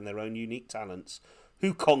belief in their own unique talents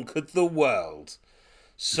who conquered the world.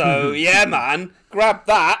 So, yeah, man, grab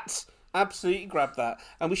that. Absolutely grab that.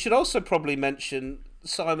 And we should also probably mention,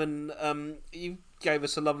 Simon, you gave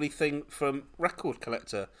us a lovely thing from Record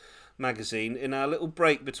Collector magazine in our little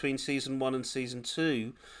break between season 1 and season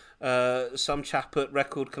 2, some chap at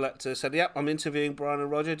Record Collector said, "Yep, I'm interviewing Brian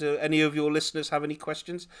and Roger. Do any of your listeners have any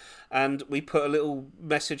questions?" And we put a little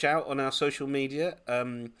message out on our social media,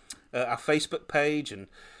 our Facebook page, and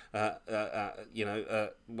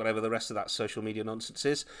whatever the rest of that social media nonsense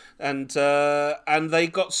is, and they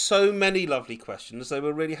got so many lovely questions. They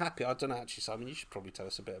were really happy. I don't know, actually, Simon, you should probably tell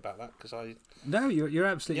us a bit about that, because No, you're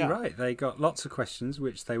absolutely right. They got lots of questions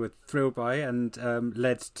which they were thrilled by, and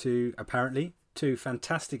led to apparently 2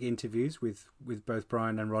 fantastic interviews with both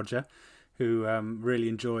Brian and Roger, who really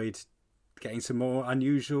enjoyed getting some more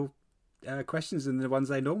unusual questions than the ones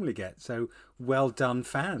they normally get. So well done,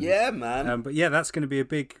 fans. Yeah, man. But yeah, that's going to be a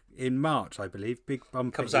big, in March, I believe, big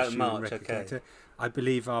bumper comes out issue in March. Record Okay. Collector. I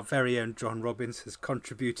believe our very own John Robbins has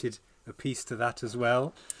contributed a piece to that as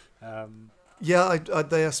well. Yeah,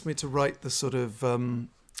 they asked me to write the sort of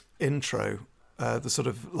intro, the sort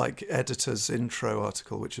of like editor's intro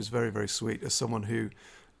article, which is very, very sweet, as someone who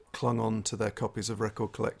clung on to their copies of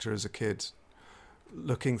Record Collector as a kid,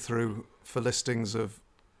 looking through for listings of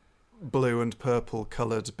blue and purple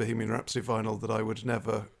coloured Bohemian Rhapsody vinyl that I would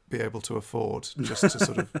never be able to afford, just to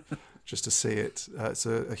sort of just to see it. It's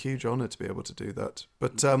a huge honour to be able to do that,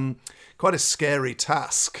 but quite a scary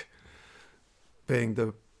task, being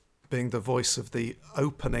the voice of the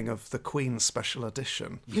opening of the Queen special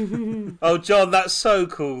edition. Oh, John, that's so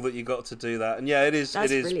cool that you got to do that. And yeah, it is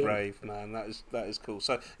Brilliant. brave, man. That is cool.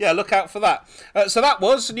 So yeah, look out for that. So that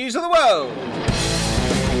was News of the World.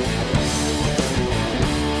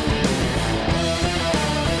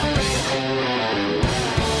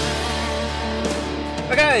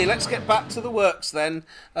 Okay, let's get back to the works then.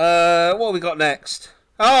 What have we got next?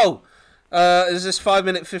 Oh, is this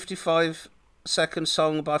 5-minute 55-second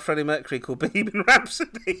song by Freddie Mercury called Bohemian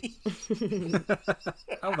Rhapsody.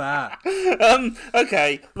 Oh, that.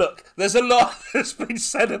 Okay, look, there's a lot that's been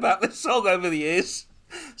said about this song over the years.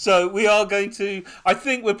 So we are going to, I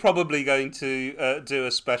think we're probably going to do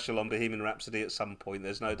a special on Bohemian Rhapsody at some point,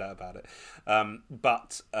 there's no doubt about it.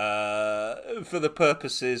 But for the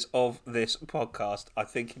purposes of this podcast, I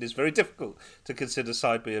think it is very difficult to consider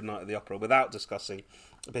Side B of Night at the Opera without discussing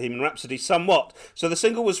Bohemian Rhapsody somewhat. So the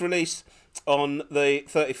single was released on the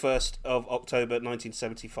 31st of October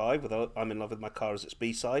 1975 with I'm in Love with My Car as its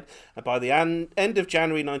B-side, and by the end of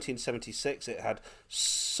January 1976 it had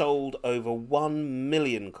sold over 1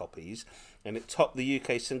 million copies, and it topped the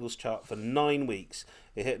UK singles chart for 9 weeks.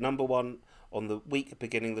 It hit number 1 on the week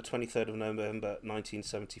beginning the 23rd of November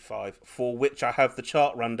 1975, for which I have the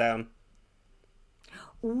chart rundown.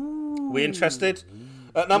 Ooh. We interested?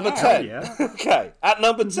 At number 10. Yeah. Okay. At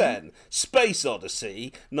number 10, Space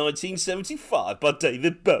Odyssey, 1975 by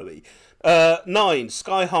David Bowie. 9,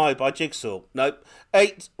 Sky High by Jigsaw. Nope.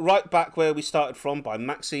 8, Right Back Where We Started From by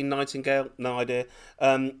Maxine Nightingale. No idea.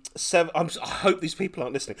 7, I hope these people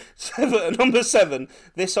aren't listening. Number 7,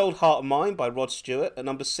 This Old Heart of Mine by Rod Stewart. At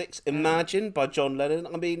number 6, Imagine by John Lennon.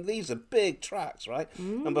 I mean, these are big tracks, right?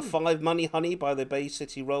 Number 5, Money Honey by the Bay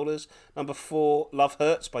City Rollers. Number 4, Love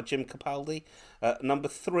Hurts by Jim Capaldi. Number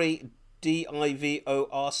 3,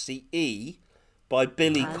 Divorce by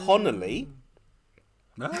Billy Connolly.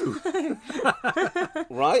 No.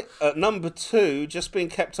 Right. At number 2, just being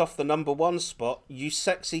kept off the number 1 spot, You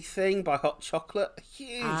Sexy Thing by Hot Chocolate. A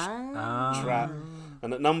huge track.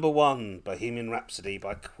 And at number 1, Bohemian Rhapsody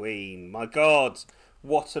by Queen. My God,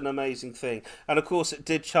 what an amazing thing. And of course, it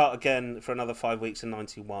did chart again for another 5 weeks in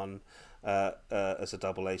 91 as a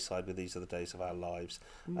double A side with These Are the Days of Our Lives.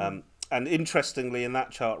 And interestingly, in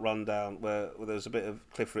that chart rundown, where there was a bit of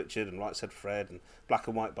Cliff Richard and Right Said Fred and Black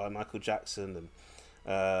and White by Michael Jackson and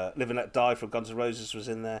Live and Let Die from Guns N' Roses was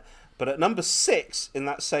in there. But at number 6 in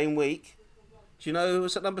that same week, do you know who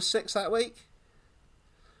was at number 6 that week?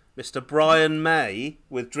 Mr. Brian May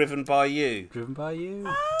with Driven by You. Driven by You.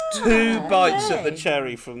 2 bites at the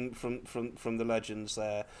cherry from the legends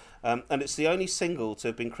there. And it's the only single to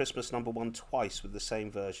have been Christmas number 1 twice with the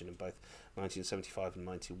same version in both 1975 and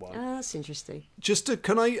 91. That's interesting.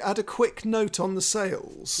 Can I add a quick note on the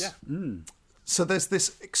sales? Yeah. So there's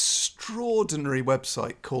this extraordinary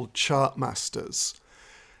website called Chartmasters.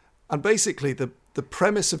 And basically the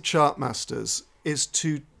premise of Chartmasters is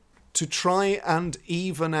to try and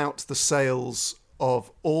even out the sales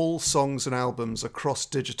of all songs and albums across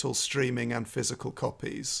digital streaming and physical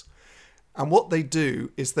copies. And what they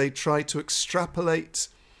do is they try to extrapolate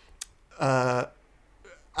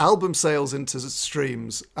album sales into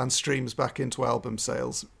streams and streams back into album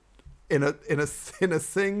sales in a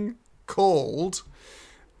thing called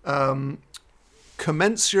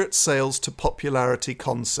commensurate sales to popularity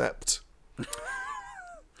concept,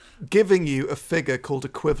 giving you a figure called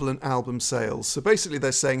equivalent album sales. So basically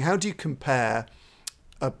they're saying, how do you compare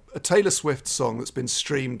a Taylor Swift song that's been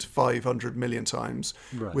streamed 500 million times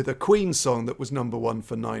with a Queen song that was number one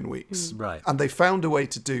for 9 weeks. Right. And they found a way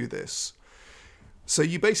to do this. So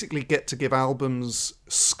you basically get to give albums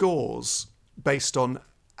scores based on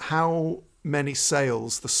how many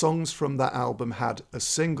sales the songs from that album had as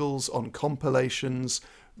singles, on compilations,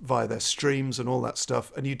 via their streams and all that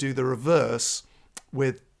stuff. And you do the reverse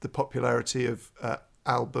with the popularity of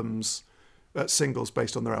albums, singles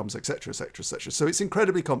based on their albums, etc., etc., etc. So it's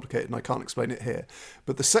incredibly complicated and I can't explain it here.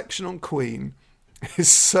 But the section on Queen is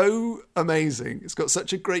so amazing. It's got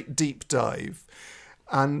such a great deep dive.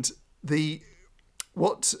 And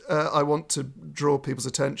what I want to draw people's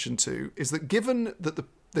attention to is that given that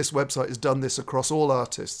this website has done this across all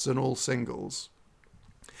artists and all singles,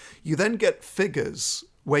 you then get figures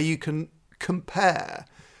where you can compare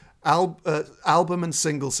album and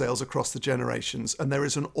single sales across the generations, and there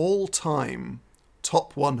is an all-time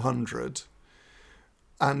top 100,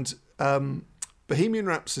 and Bohemian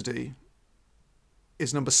Rhapsody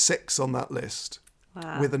is number 6 on that list.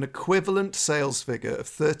 Wow. With an equivalent sales figure of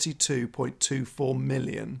 32.24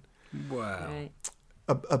 million. Wow. Right.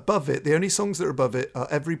 Above it, the only songs that are above it are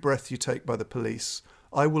Every Breath You Take by The Police,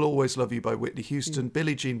 I Will Always Love You by Whitney Houston,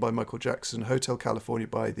 Billie Jean by Michael Jackson, Hotel California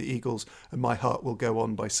by The Eagles, and My Heart Will Go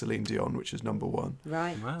On by Celine Dion, which is number 1.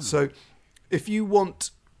 Right. Wow. So if you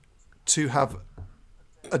want to have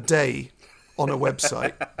a day on a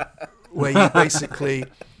website where you basically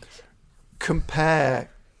compare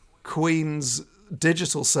Queen's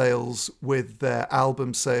digital sales with their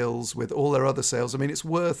album sales, with all their other sales, I mean, it's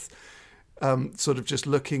worth sort of just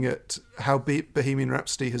looking at how Bohemian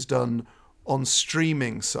Rhapsody has done on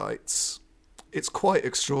streaming sites. It's quite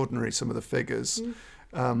extraordinary, some of the figures.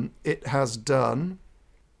 It has done,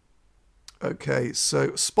 okay, so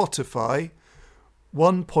Spotify,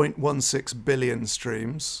 1.16 billion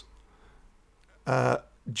streams.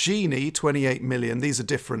 Genie, 28 million. These are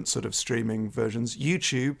different sort of streaming versions.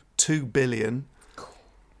 YouTube, 2 billion.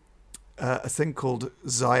 A thing called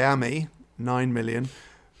Xiami, 9 million.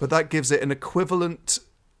 But that gives it an equivalent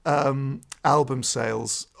album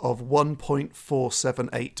sales of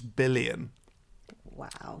 1.478 billion.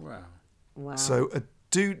 Wow. So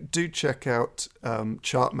do check out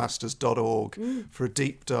chartmasters.org for a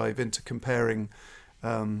deep dive into comparing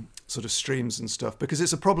sort of streams and stuff, because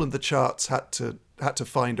it's a problem the charts had to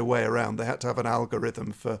find a way around. They had to have an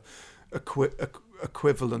algorithm for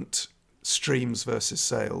equivalent streams versus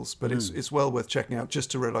sales, but it's well worth checking out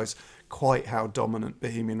just to realise quite how dominant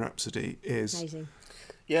Bohemian Rhapsody is. Amazing.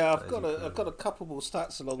 Yeah, I've got a couple more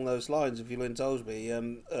stats along those lines, if you'll indulge me.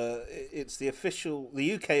 It's the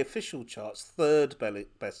UK official chart's third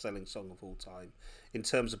best-selling song of all time in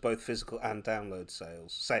terms of both physical and download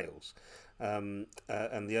sales. And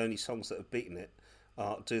the only songs that have beaten it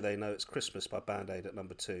are Do They Know It's Christmas by Band Aid at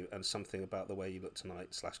number 2 and Something About the Way You Look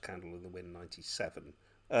Tonight / Candle in the Wind 97.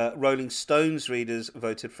 Rolling Stones readers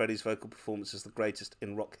voted Freddie's vocal performance as the greatest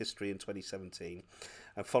in rock history in 2017.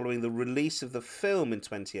 And following the release of the film in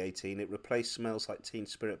 2018, it replaced Smells Like Teen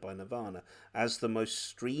Spirit by Nirvana as the most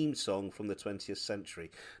streamed song from the 20th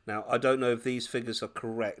century. Now, I don't know if these figures are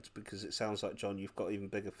correct, because it sounds like, John, you've got even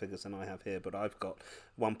bigger figures than I have here, but I've got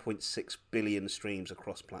 1.6 billion streams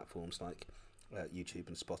across platforms like YouTube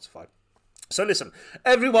and Spotify. So listen,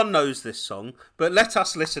 everyone knows this song, but let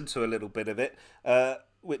us listen to a little bit of it,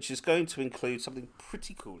 which is going to include something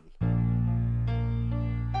pretty cool.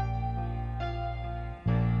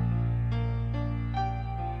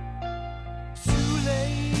 Too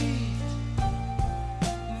late,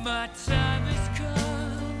 my time has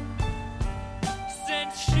come.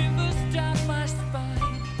 Sent shivers down my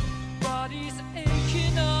spine, body's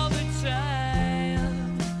aching all the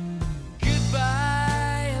time.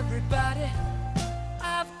 Goodbye, everybody,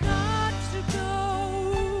 I've got to go.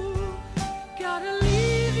 Gotta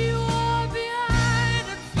leave you all behind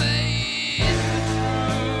and face the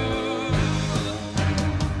truth.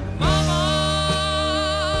 Mama,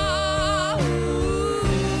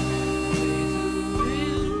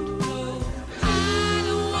 I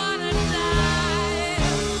don't wanna die. I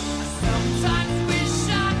sometimes wish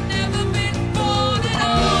I'd never been born at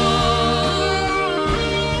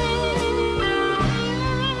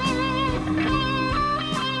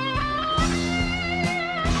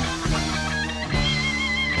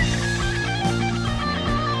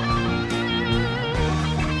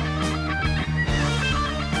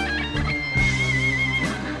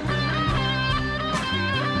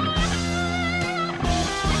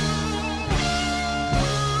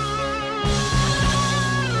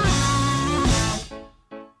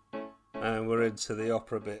And we're into the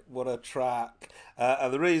opera bit. What a track.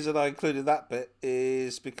 And the reason I included that bit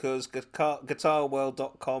is because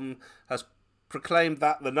GuitarWorld.com has proclaimed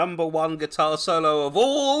that the number one guitar solo of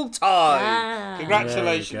all time.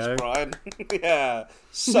 Congratulations, Brian. Yeah,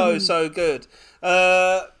 so good.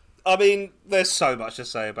 I mean, there's so much to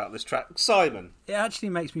say about this track. Simon. It actually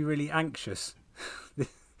makes me really anxious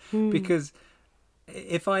because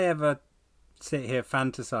if I ever sit here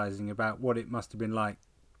fantasizing about what it must have been like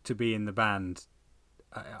to be in the band,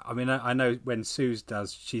 I mean, I know when Suze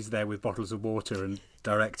does, she's there with bottles of water and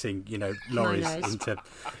directing, lorries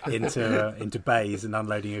into bays and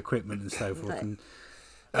unloading equipment and so forth,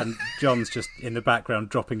 and John's just in the background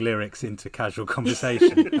dropping lyrics into casual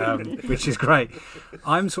conversation, which is great.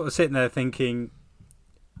 I'm sort of sitting there thinking,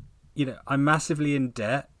 I'm massively in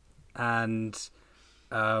debt, and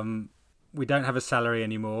we don't have a salary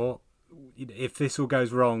anymore. If this all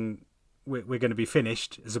goes wrong, we're going to be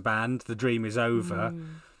finished as a band. The dream is over.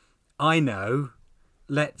 I know.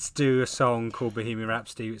 Let's do a song called Bohemian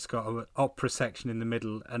Rhapsody. It's got an opera section in the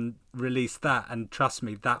middle, and release that. And trust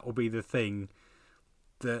me, that will be the thing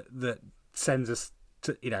that sends us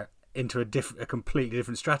to, into a completely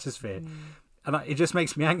different stratosphere. And it just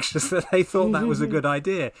makes me anxious that they thought that was a good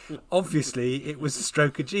idea. Obviously, it was a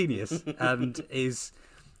stroke of genius and is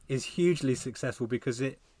hugely successful because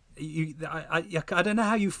I don't know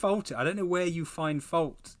how you fault it. I don't know where you find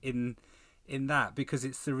fault in that, because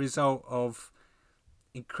it's the result of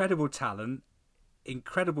incredible talent,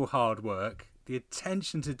 incredible hard work, the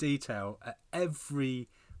attention to detail at every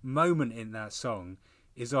moment in that song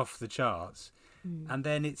is off the charts, and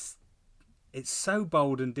then it's so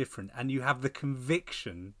bold and different, and you have the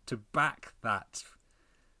conviction to back that,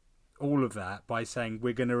 all of that, by saying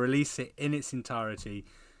we're going to release it in its entirety.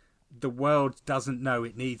 The world doesn't know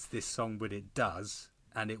it needs this song, but it does,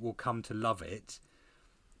 and it will come to love it.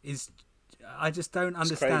 I just don't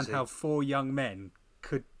understand how four young men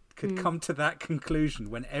could come to that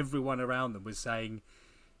conclusion when everyone around them was saying,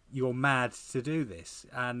 you're mad to do this.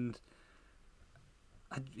 And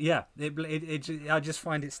I just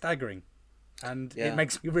find it staggering. And it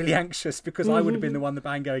makes me really anxious, because I would have been the one in the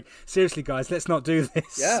band going, seriously guys, let's not do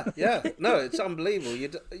this. Yeah. No, it's unbelievable.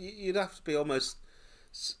 You'd have to be almost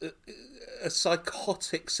a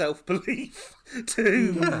psychotic self-belief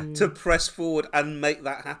to press forward and make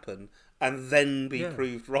that happen, and then be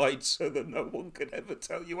proved right, so that no one could ever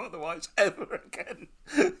tell you otherwise ever again.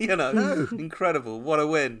 Incredible. What a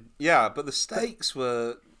win. Yeah, but the stakes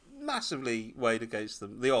were massively weighed against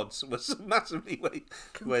them. The odds were massively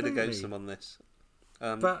weighed against them on this.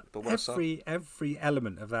 But every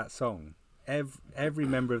element of that song, every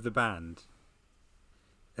member of the band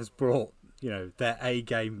has brought their A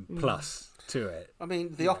game plus to it. I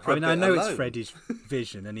mean, the opera. I know it's Freddie's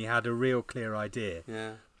vision, and he had a real clear idea.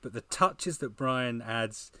 Yeah. But the touches that Brian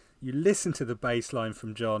adds, you listen to the bass line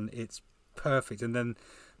from John, it's perfect, and then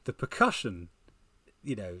the percussion,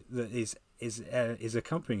 that is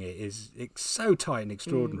accompanying it is so tight and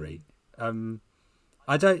extraordinary. You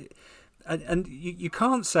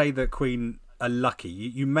can't say that Queen are lucky.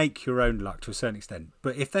 You make your own luck to a certain extent,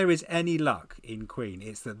 but if there is any luck in Queen,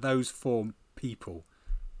 it's that those four people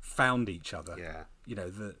found each other.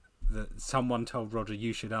 That someone told Roger,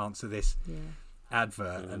 you should answer this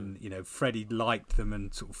advert, and Freddie liked them,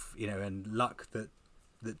 and sort of and luck that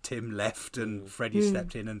Tim left and Freddie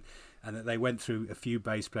stepped in, and that they went through a few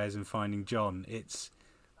bass players and finding John.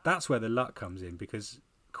 That's where the luck comes in, because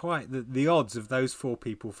quite the odds of those four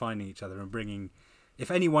people finding each other and bringing,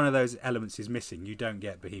 if any one of those elements is missing, you don't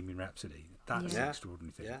get Bohemian Rhapsody. That's an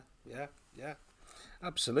extraordinary thing. Yeah,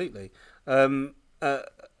 absolutely.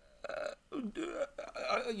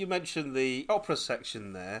 You mentioned the opera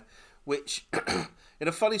section there, which, in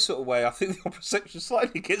a funny sort of way, I think the opera section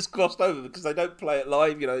slightly gets glossed over because they don't play it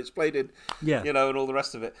live. It's played in, and all the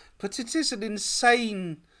rest of it. But it is an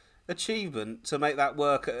insane achievement to make that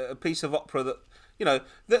work. A piece of opera that,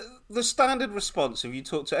 the standard response, if you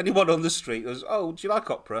talk to anyone on the street, was, "Oh, do you like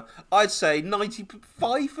opera?" I'd say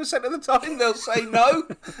 95% of the time they'll say no.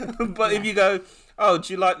 But if you go, "Oh,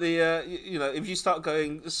 do you like the?" If you start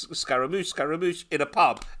going Scaramouche in a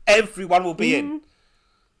pub, everyone will be in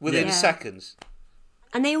within seconds.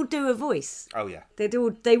 And they all do a voice. Oh yeah. They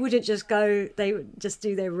wouldn't just go. They would just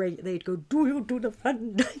do their. They'd go, "Do you do the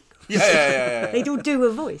fandango?" Yeah. They'd all do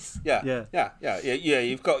a voice. Yeah.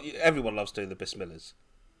 You've got, everyone loves doing the Bismillahs.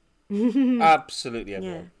 Absolutely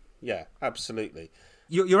everyone. Yeah, absolutely.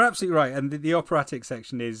 You're absolutely right, and the operatic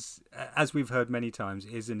section is, as we've heard many times,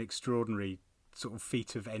 is an extraordinary sort of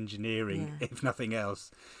feat of engineering, if nothing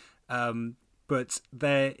else. But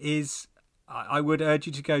there is. I would urge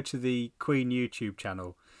you to go to the Queen YouTube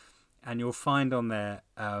channel, and you'll find on there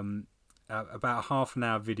a about a half an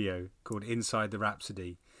hour video called Inside the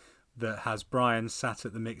Rhapsody that has Brian sat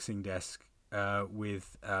at the mixing desk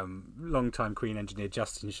with longtime Queen engineer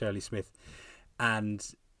Justin Shirley Smith,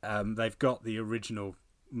 and they've got the original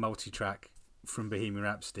multi-track from Bohemian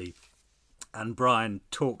Rhapsody, and Brian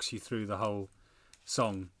talks you through the whole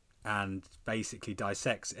song and basically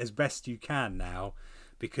dissects as best you can now,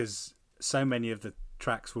 because so many of the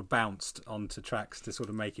tracks were bounced onto tracks to sort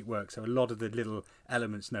of make it work. So a lot of the little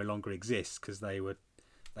elements no longer exist because they were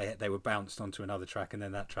bounced onto another track, and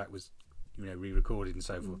then that track was, re-recorded and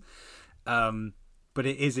so forth. But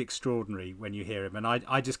it is extraordinary when you hear him, and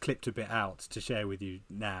I just clipped a bit out to share with you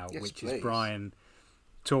now, which is Brian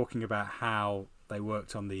talking about how they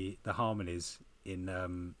worked on the harmonies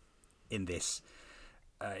in this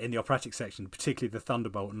in the operatic section, particularly the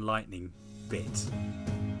thunderbolt and lightning bit.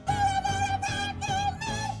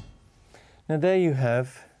 Now there you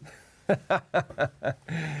have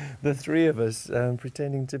the three of us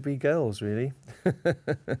pretending to be girls, really.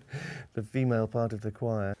 The female part of the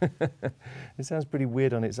choir. It sounds pretty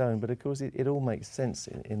weird on its own, but of course it all makes sense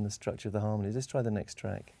in the structure of the harmonies. Let's try the next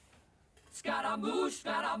track. Scaramouche,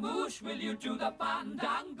 Scaramouche, will you do the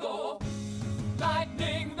fandango?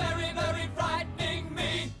 Lightning, very, very frightening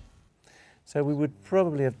me. So we would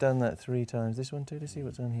probably have done that 3 times. This one too, let's see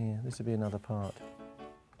what's on here. This would be another part.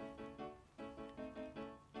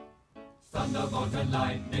 Thunderbolt and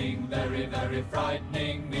lightning, very, very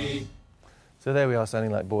frightening me. So there we are,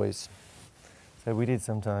 sounding like boys. So we did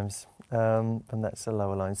sometimes, and that's a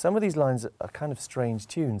lower line. Some of these lines are kind of strange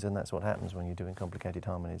tunes, and that's what happens when you're doing complicated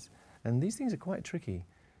harmonies. And these things are quite tricky,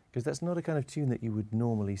 because that's not a kind of tune that you would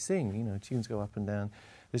normally sing. Tunes go up and down.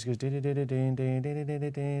 This goes...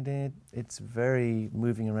 It's very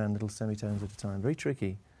moving around little semitones at a time. Very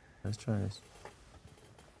tricky. Let's try this.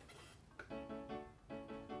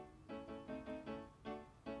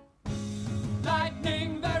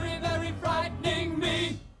 Lightning, very, very frightening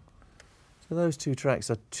me. So those 2 tracks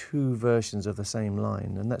are 2 versions of the same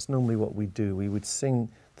line, and that's normally what we do. We would sing,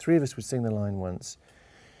 3 of us would sing the line once,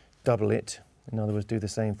 double it, in other words, do the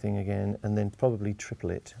same thing again, and then probably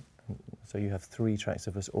triple it. So you have 3 tracks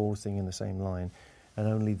of us all singing the same line, and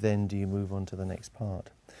only then do you move on to the next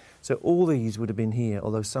part. So all these would have been here,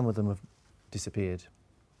 although some of them have disappeared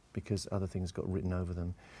because other things got written over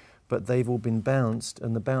them. But they've all been bounced,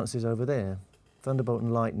 and the bounce is over there. Thunderbolt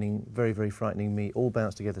and lightning, very, very frightening me, all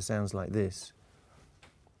bounced together sounds like this.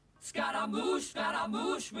 Scaramouche,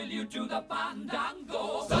 Scaramouche, will you do the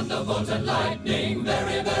fandango? Thunderbolt and lightning,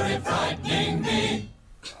 very, very frightening me.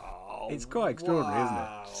 It's quite extraordinary, isn't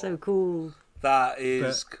it? So cool. That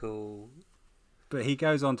is cool. But he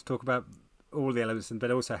goes on to talk about all the elements, but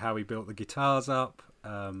also how he built the guitars up,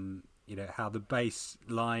 how the bass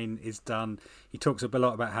line is done. He talks a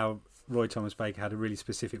lot about how Roy Thomas Baker had a really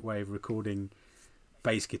specific way of recording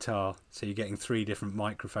bass guitar, so you're getting 3 different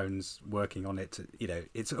microphones working on it.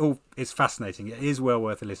 It's fascinating. It is well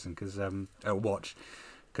worth a listen watch,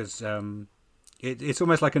 because it's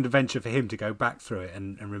almost like an adventure for him to go back through it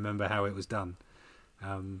and remember how it was done.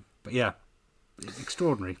 But yeah, it's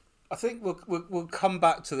extraordinary. I think we'll come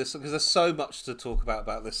back to this because there's so much to talk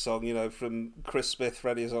about this song. From Chris Smith,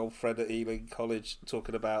 Freddie's old friend at Ealing College,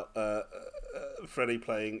 talking about Freddie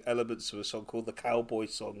playing elements of a song called the Cowboy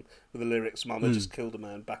Song with the lyrics "Mama just killed a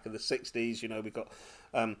man" back in the '60s. We've got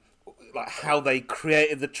like how they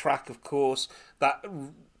created the track, of course, that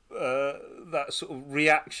sort of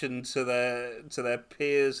reaction to their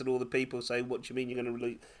peers and all the people saying, "What do you mean you're going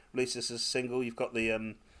to release this as a single?" You've got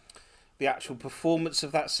the actual performance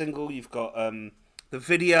of that single. You've got the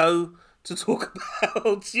video to talk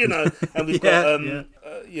about, and we've got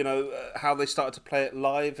how they started to play it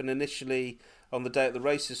live. And initially, on the Day at the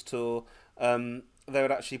Races tour, they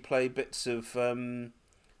would actually play bits of,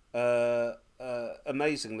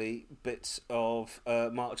 amazingly, bits of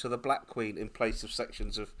March of the Black Queen in place of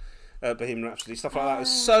sections of Bohemian Rhapsody, stuff like that.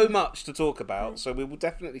 There's so much to talk about, so we will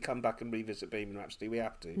definitely come back and revisit Bohemian Rhapsody. We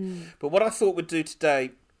have to. But what I thought we'd do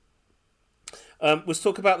today was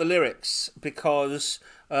talk about the lyrics, because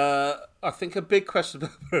I think a big question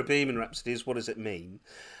for Bohemian Rhapsody is, what does it mean?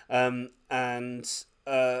 And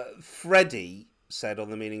Freddie said on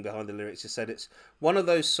the meaning behind the lyrics, he said it's one of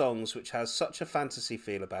those songs which has such a fantasy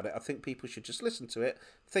feel about it. I think people should just listen to it,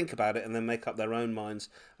 think about it, and then make up their own minds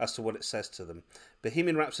as to what it says to them.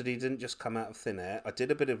 Bohemian Rhapsody didn't just come out of thin air. I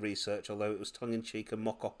did a bit of research, although it was tongue-in-cheek and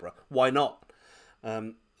mock opera. Why not?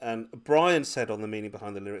 And Brian said on the meaning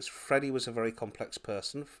behind the lyrics, Freddie was a very complex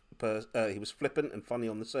person. He was flippant and funny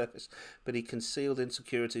on the surface, but he concealed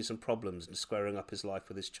insecurities and problems in squaring up his life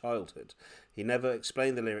with his childhood. He never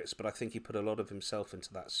explained the lyrics, but I think he put a lot of himself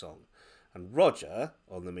into that song. And Roger,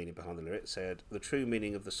 on the meaning behind the lyric, said, the true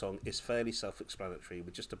meaning of the song is fairly self-explanatory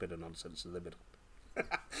with just a bit of nonsense in the middle.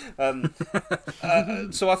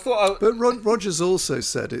 So I thought... But Roger's also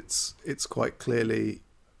said it's quite clearly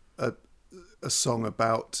a song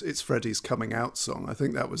about... It's Freddie's coming out song. I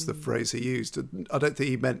think that was the phrase he used. I don't think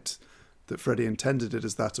he meant that Freddie intended it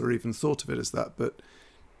as that or even thought of it as that, but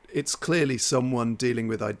it's clearly someone dealing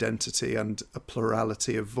with identity and a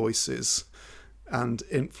plurality of voices and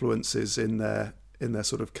influences in their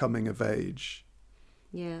sort of coming of age.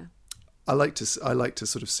 Yeah. I like to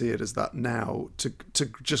sort of see it as that now, to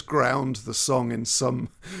just ground the song in some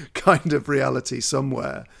kind of reality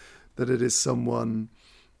somewhere, that it is someone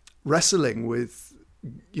wrestling with,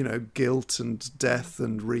 you know, guilt and death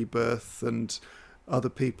and rebirth and other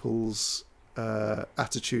people's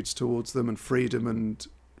attitudes towards them and freedom and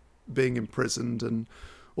being imprisoned and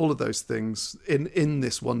all of those things in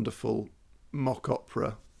this wonderful mock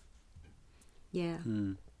opera. Yeah.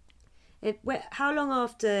 How long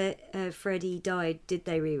after Freddie died did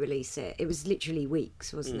they re-release it? It was literally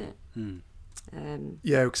weeks, wasn't it?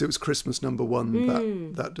 Yeah, because it was Christmas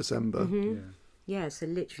 #1 that December. Yeah, so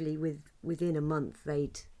literally within a month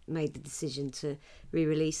they'd made the decision to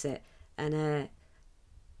re-release it. And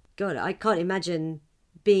God, I can't imagine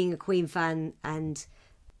being a Queen fan and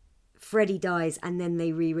Freddie dies and then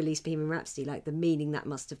they re-release Bohemian Rhapsody, like the meaning that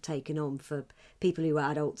must have taken on for people who were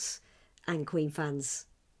adults and Queen fans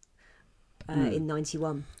in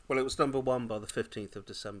 91. Well, it was #1 by the 15th of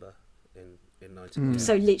December in 91.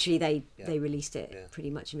 So literally they released it pretty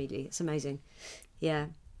much immediately. It's amazing. Yeah.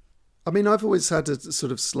 I mean, I've always had a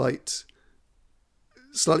sort of slightly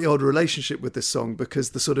odd relationship with this song because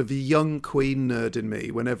the sort of young Queen nerd in me,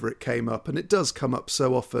 whenever it came up, and it does come up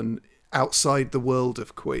so often outside the world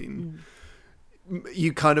of Queen,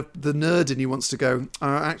 you kind of, the nerd in you wants to go,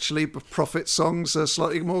 actually, Prophet song's a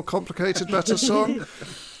slightly more complicated, better song.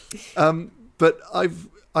 But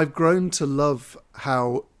I've grown to love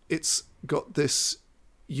how it's got this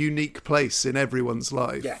unique place in everyone's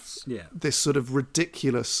life. Yes. Yeah. This sort of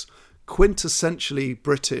ridiculous, quintessentially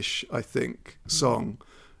British, I think, song,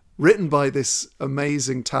 written by this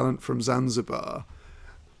amazing talent from Zanzibar.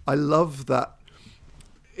 I love that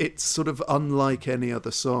it's sort of unlike any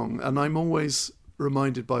other song, and I'm always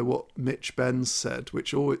reminded by what Mitch Benz said,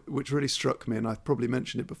 which really struck me, and I've probably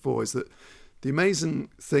mentioned it before, is that the amazing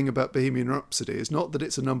thing about Bohemian Rhapsody is not that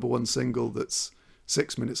it's a #1 single that's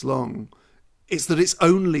 6 minutes long, it's that it's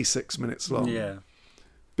only 6 minutes long. Yeah.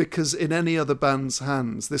 Because in any other band's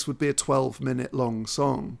hands, this would be a 12-minute long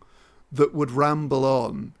song that would ramble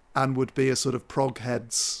on and would be a sort of prog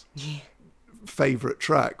head's favourite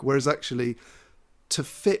track. Whereas actually, to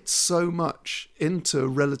fit so much into a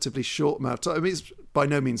relatively short amount of time, I mean, it's by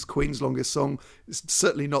no means Queen's longest song. It's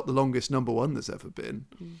certainly not the longest #1 there's ever been.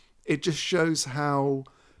 It just shows how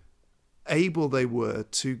able they were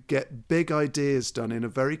to get big ideas done in a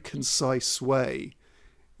very concise way,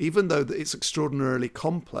 even though it's extraordinarily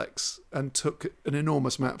complex and took an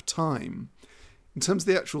enormous amount of time. In terms of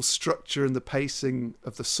the actual structure and the pacing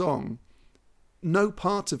of the song, no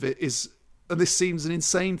part of it is, and this seems an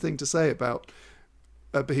insane thing to say about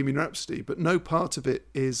Bohemian Rhapsody, but no part of it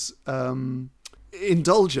is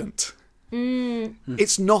indulgent.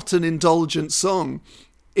 It's not an indulgent song.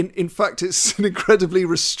 In fact, it's an incredibly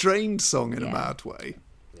restrained song in a mad way.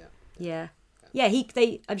 Yeah.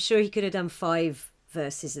 I'm sure he could have done 5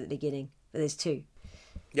 verses at the beginning, but there's 2.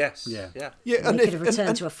 Yes. Yeah, And he could have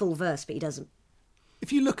returned to a full verse, but he doesn't.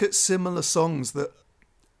 If you look at similar songs that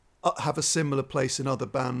have a similar place in other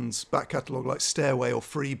bands' back catalogue, like Stairway or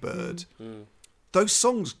Freebird, those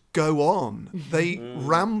songs go on. They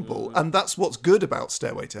ramble, and that's what's good about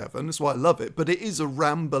Stairway to Heaven. That's why I love it. But it is a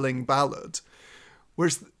rambling ballad.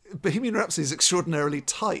 Whereas Bohemian Rhapsody is extraordinarily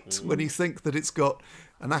tight when you think that it's got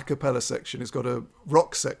an a cappella section, it's got a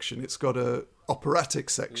rock section, it's got a operatic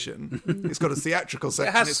section, it's got a theatrical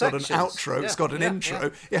section, it's got an outro, it's got an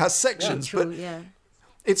intro. It has sections, but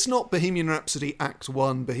it's not Bohemian Rhapsody Act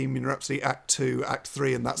 1, Bohemian Rhapsody Act 2, Act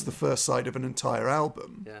 3, and that's the first side of an entire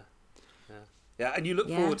album. Yeah, and you look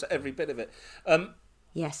forward to every bit of it.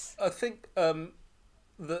 Yes. I think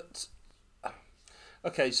that...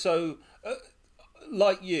 Okay, so...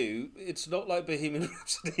 like you, it's not like Bohemian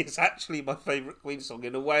Rhapsody. It's actually my favourite Queen song.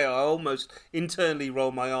 In a way, I almost internally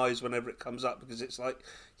roll my eyes whenever it comes up because it's like,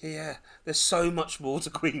 there's so much more to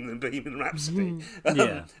Queen than Bohemian Rhapsody.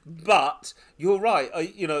 But you're right.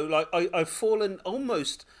 I've fallen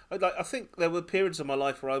almost. I think there were periods of my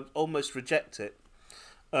life where I almost reject it.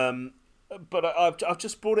 But I've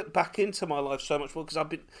just brought it back into my life so much more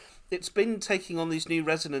because it's been taking on these new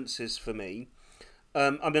resonances for me.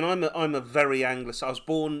 I mean, I'm a very Anglicized. I was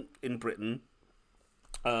born in Britain,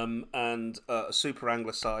 and super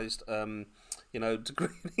Anglicised.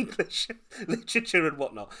 Degree in English literature and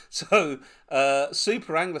whatnot. So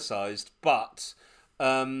super Anglicised, but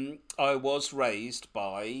I was raised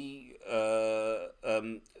by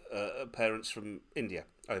parents from India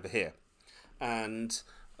over here, and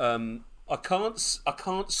I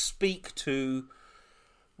can't speak to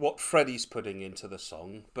what Freddie's putting into the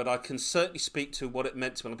song, but I can certainly speak to what it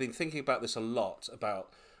meant to me. I've been thinking about this a lot,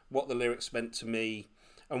 about what the lyrics meant to me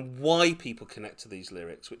and why people connect to these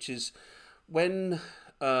lyrics, which is when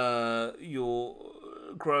you're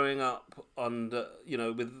growing up under,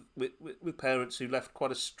 with parents who left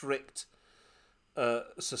quite a strict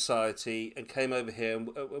society and came over here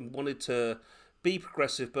and wanted to be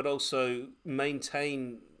progressive, but also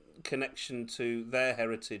maintain connection to their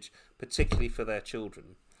heritage, particularly for their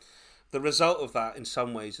children. The result of that, in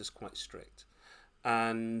some ways, is quite strict.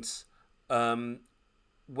 And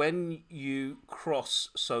when you cross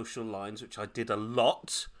social lines, which I did a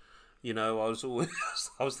lot, I was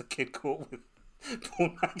the kid caught with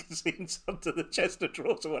porn magazines under the chest of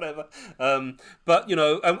drawers or whatever. But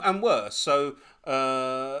and worse. So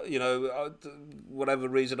whatever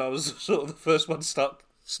reason, I was sort of the first one to start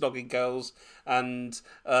snogging girls, and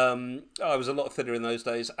I was a lot thinner in those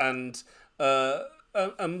days, and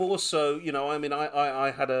more so,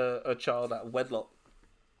 I had a child out of wedlock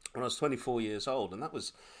when I was 24 years old, and that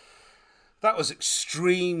was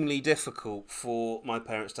extremely difficult for my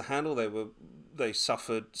parents to handle. They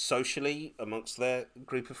suffered socially amongst their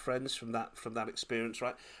group of friends from that experience,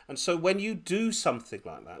 right? And so when you do something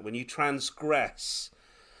like that, when you transgress,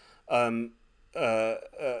 when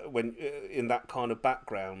in that kind of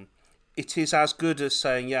background, it is as good as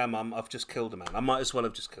saying, "Yeah, Mum, I've just killed a man. I might as well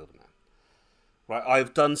have just killed a man." Right?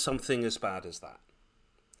 I've done something as bad as that.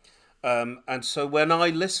 And so when I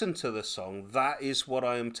listen to the song, that is what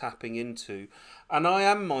I am tapping into, and I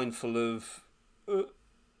am mindful of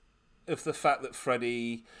the fact that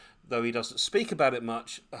Freddie, though he doesn't speak about it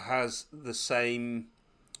much, has the same.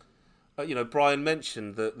 Brian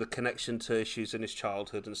mentioned the connection to issues in his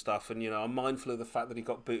childhood and stuff, and I'm mindful of the fact that he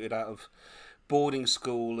got booted out of boarding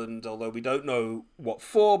school, and although we don't know what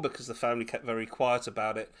for because the family kept very quiet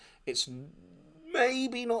about it, it's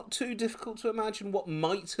maybe not too difficult to imagine what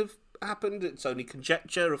might have happened. It's only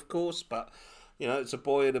conjecture, of course, but it's a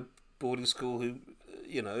boy at a boarding school who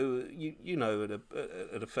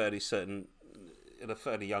at a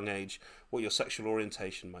fairly young age what your sexual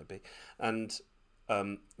orientation might be, and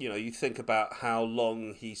you think about how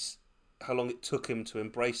long it took him to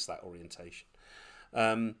embrace that orientation,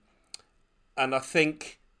 and I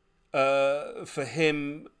think for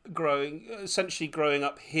him essentially growing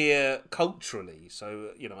up here culturally,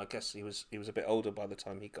 so I guess he was a bit older by the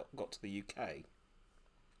time he got to the UK.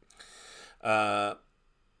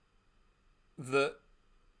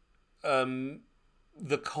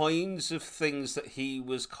 The kinds of things that he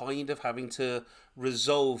was kind of having to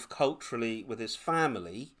resolve culturally with his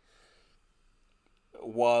family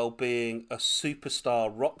while being a superstar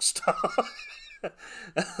rock star.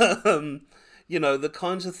 The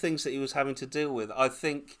kinds of things that he was having to deal with, I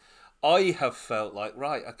think I have felt like,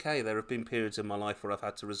 right, okay, there have been periods in my life where I've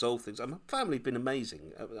had to resolve things. And my family have been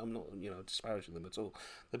amazing. I'm not, disparaging them at all.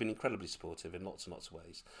 They've been incredibly supportive in lots and lots of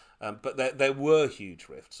ways. But there were huge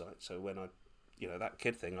rifts, right? So when I, that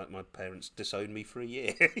kid thing, like my parents disowned me for a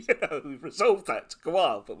year. We resolved that. It took a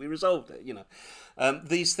while, but we resolved it,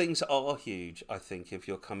 These things are huge, I think, if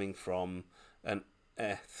you're coming from an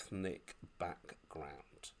ethnic background.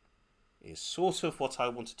 Is sort of what I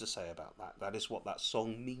wanted to say about that. That is what that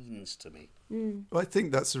song means to me. I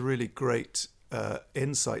think that's a really great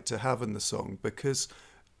insight to have in the song, because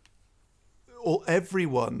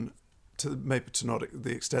everyone, maybe to not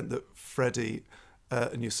the extent that Freddie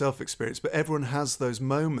and yourself experienced, but everyone has those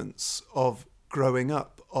moments of growing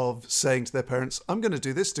up, of saying to their parents, "I'm going to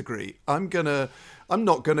do this degree. I'm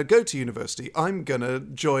not going to go to university. I'm going to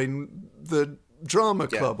join the drama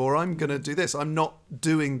club, or I'm going to do this. I'm not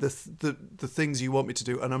doing the things you want me to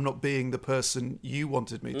do, and I'm not being the person you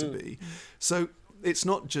wanted me to be." So it's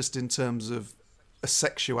not just in terms of a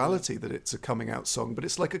sexuality that it's a coming out song, but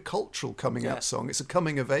it's like a cultural coming out song. It's a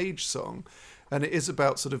coming of age song, and it is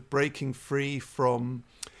about sort of breaking free from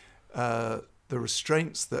the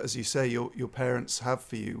restraints that, as you say, your parents have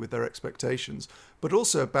for you with their expectations, but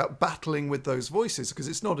also about battling with those voices, because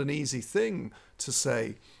it's not an easy thing to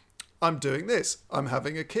say, "I'm doing this, I'm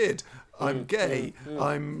having a kid, I'm gay,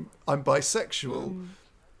 I'm bisexual."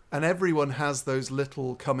 And everyone has those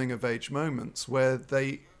little coming of age moments where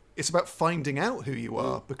they it's about finding out who you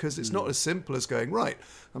are, because it's not as simple as going, right,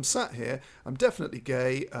 I'm sat here, I'm definitely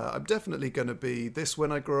gay, I'm definitely going to be this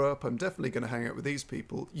when I grow up, I'm definitely going to hang out with these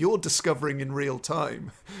people. You're discovering in real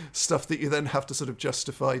time stuff that you then have to sort of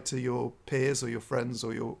justify to your peers or your friends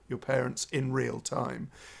or your parents in real time.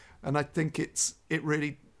 And I think it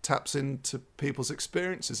really taps into people's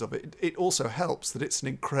experiences of it. It also helps that it's an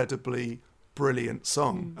incredibly brilliant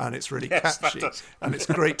song, and it's really catchy, and it's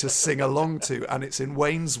great to sing along to, and it's in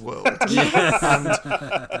Wayne's World.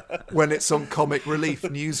 And when it's on Comic Relief,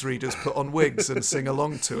 newsreaders put on wigs and sing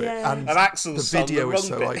along to it, and Axel's the video is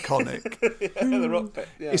so bit. iconic. The rock bit.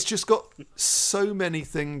 Yeah. It's just got so many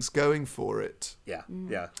things going for it. Yeah.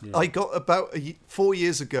 I got about 4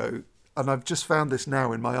 years ago, and I've just found this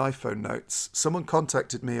now in my iPhone notes, someone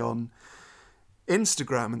contacted me on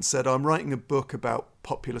Instagram and said, I'm writing a book about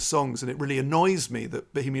popular songs, and it really annoys me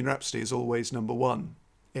that Bohemian Rhapsody is always number one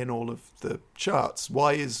in all of the charts.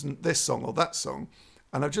 Why isn't this song or that song?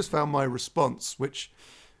 And I've just found my response, which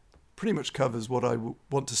pretty much covers what I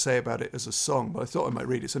want to say about it as a song, but I thought I might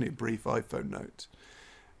read it. It's only a brief iPhone note.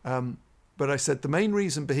 But I said, the main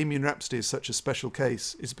reason Bohemian Rhapsody is such a special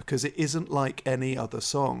case is because it isn't like any other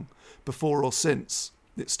song, before or since.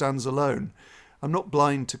 It stands alone. I'm not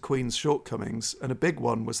blind to Queen's shortcomings, and a big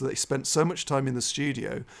one was that they spent so much time in the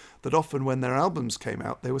studio that often when their albums came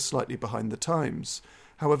out, they were slightly behind the times.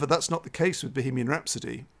 However, that's not the case with Bohemian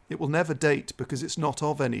Rhapsody. It will never date because it's not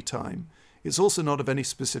of any time. It's also not of any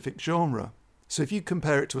specific genre. So if you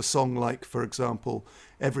compare it to a song like, for example,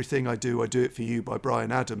 Everything I Do It For You by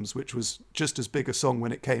Bryan Adams, which was just as big a song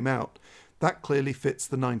when it came out, that clearly fits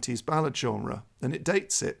the 90s ballad genre, and it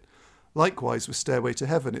dates it. Likewise with Stairway to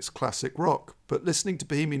Heaven, it's classic rock, but listening to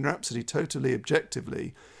Bohemian Rhapsody totally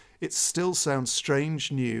objectively, it still sounds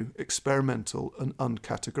strange, new, experimental and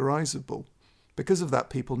uncategorizable. Because of that,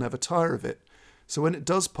 people never tire of it. So when it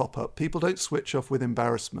does pop up, people don't switch off with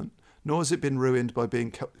embarrassment, nor has it been ruined by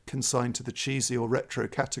being consigned to the cheesy or retro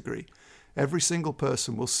category. Every single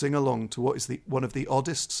person will sing along to what is one of the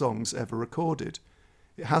oddest songs ever recorded.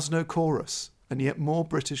 It has no chorus, and yet more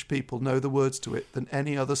British people know the words to it than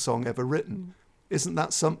any other song ever written. Isn't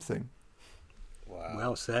that something? Wow.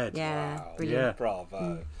 Well said. Yeah, wow. brilliant. Yeah.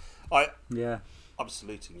 Bravo. I'm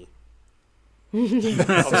saluting you. I'm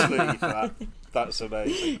saluting you for that. That's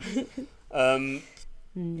amazing.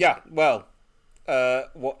 Well,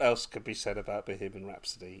 what else could be said about Bohemian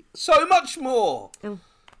Rhapsody? So much more! Oh.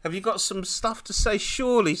 Have you got some stuff to say?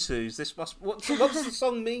 Surely, Suze, what's the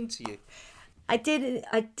song mean to you? I did.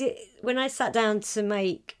 When I sat down to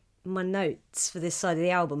make my notes for this side of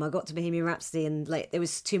the album, I got to Bohemian Rhapsody and there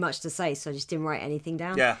was too much to say, so I just didn't write anything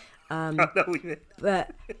down. Yeah. I know what you mean.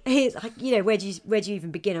 But where do you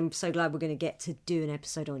even begin? I'm so glad we're going to get to do an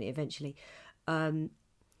episode on it eventually. The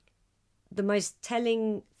most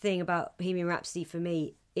telling thing about Bohemian Rhapsody for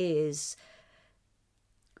me is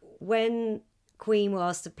when Queen were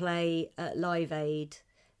asked to play at Live Aid.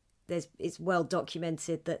 It's well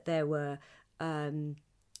documented that there were kind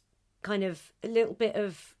of a little bit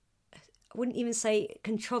of, I wouldn't even say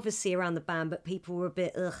controversy around the band, but people were a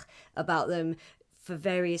bit about them for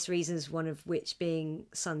various reasons, one of which being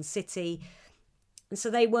Sun City. And so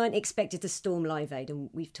they weren't expected to storm Live Aid, and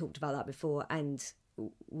we've talked about that before, and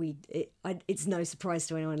it's no surprise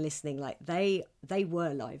to anyone listening, like they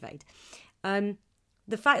were Live Aid.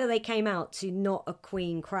 The fact that they came out to not a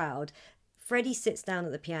Queen crowd, Freddie sits down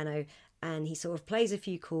at the piano and he sort of plays a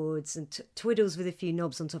few chords and twiddles with a few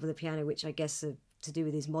knobs on top of the piano, which I guess are to do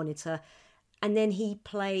with his monitor. And then he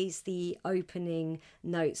plays the opening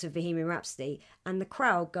notes of Bohemian Rhapsody and the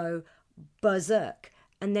crowd go berserk,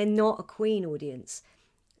 and they're not a Queen audience.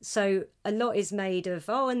 So a lot is made of,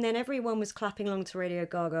 and then everyone was clapping along to Radio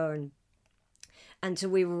Gaga and to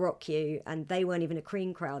We Will Rock You, and they weren't even a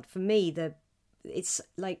Queen crowd. For me, it's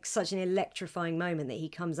like such an electrifying moment that he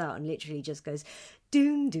comes out and literally just goes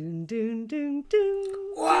doom doom doom doom doom.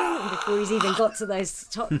 Wow. And before he's even got to those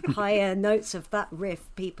top higher notes of that riff,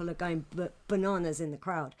 people are going bananas in the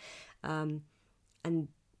crowd, and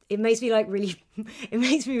it makes me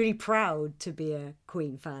really proud to be a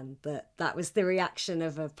Queen fan. That was the reaction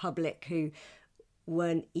of a public who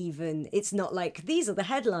weren't even, it's not like these are the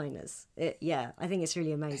headliners. I think it's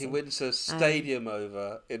really amazing. He wins a stadium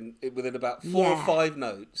over within about 4 or 5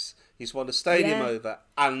 notes. He's won a stadium over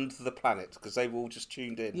and the planet, because they've all just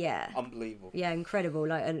tuned in. Unbelievable. Yeah, incredible.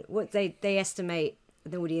 Like, and what they estimate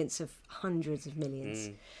the audience of hundreds of millions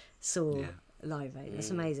saw Live Aid.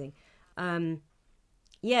 That's amazing. And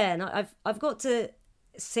I've got to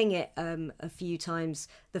sing it a few times.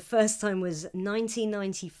 The first time was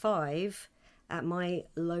 1995 at my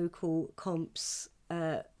local comps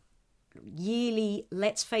yearly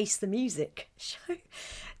Let's Face the Music show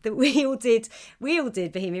that we all did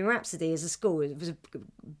Bohemian Rhapsody as a school. It was a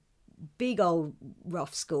big old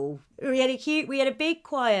rough school. We had a big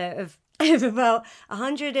choir of about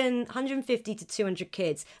 150 to 200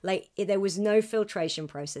 kids. Like, there was no filtration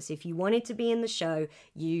process. If you wanted to be in the show,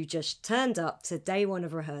 you just turned up to day one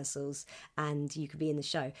of rehearsals and you could be in the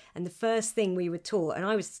show. And the first thing we were taught, and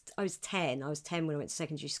I was 10 when I went to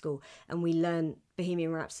secondary school, and we learned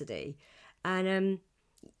Bohemian Rhapsody. And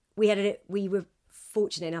we were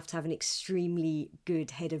fortunate enough to have an extremely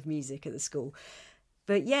good head of music at the school.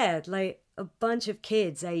 But yeah, like a bunch of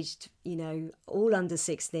kids aged, all under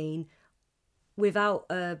 16, without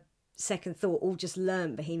a second thought, all just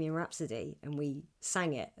learned Bohemian Rhapsody, and we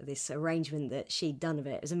sang it, this arrangement that she'd done of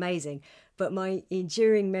it. It was amazing. But my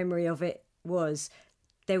enduring memory of it was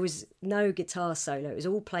there was no guitar solo. It was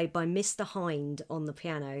all played by Mr. Hind on the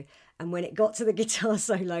piano. And when it got to the guitar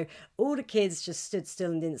solo, all the kids just stood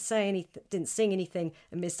still and didn't sing anything.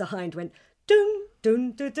 And Mr. Hind went, dun,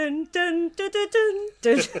 dun, dun, dun, dun, dun, dun,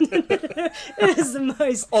 dun. It was the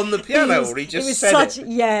most... On the piano, or he just said it?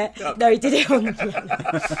 Yeah, no, he did it on the piano.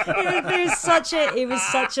 It was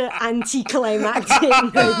such an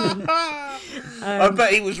anticlimactic moment. I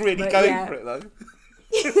bet he was really going for it, though.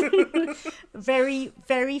 Very,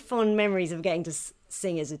 very fond memories of getting to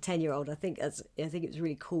sing as a 10-year-old. I think it was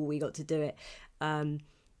really cool we got to do it. But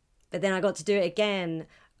then I got to do it again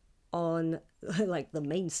on like the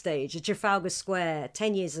main stage at Trafalgar Square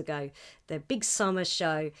 10 years ago, the big summer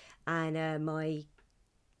show, and my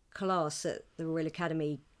class at the Royal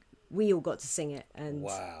Academy, we all got to sing it, and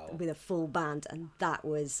with a full band, and that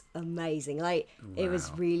was amazing. Like it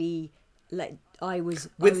was really like I was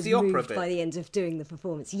moved by the end of doing the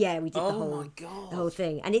performance. Yeah, we did the whole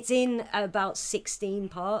thing, and it's in about 16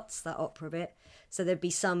 parts, that opera bit. So there'd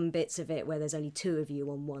be some bits of it where there's only two of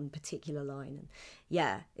you on one particular line,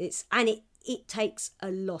 and it takes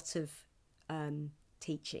a lot of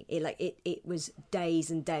teaching. It was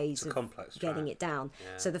days and days of getting it down.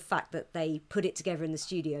 Yeah. So the fact that they put it together in the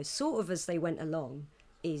studio, sort of as they went along,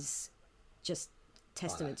 is just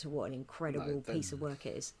testament to what an incredible piece of work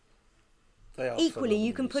it is. Equally,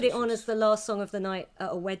 you can put it on as the last song of the night at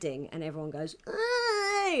a wedding, and everyone goes,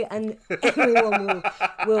 "Hey!" and everyone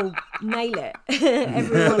will nail it.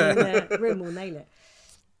 Everyone in the room will nail it.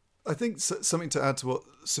 I think something to add to what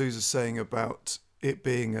Suze saying about it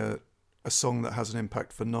being a song that has an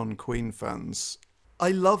impact for non-Queen fans.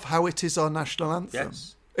 I love how it is our national anthem.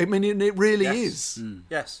 Yes. I mean, it really is. Mm.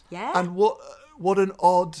 Yes. Yeah. And what an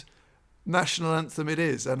odd national anthem it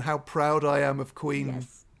is, and how proud I am of Queen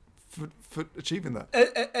for achieving that.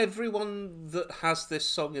 Everyone that has this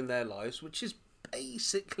song in their lives, which is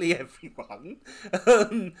basically everyone,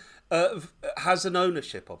 has an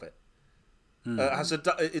ownership of it.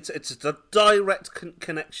 It's a direct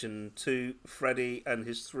connection to Freddie and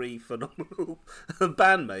his three phenomenal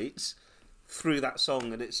bandmates through that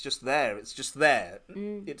song, and it's just there. It's just there.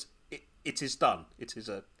 It is done. It is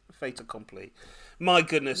a fait accompli. My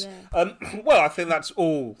goodness. Yeah. Well, I think that's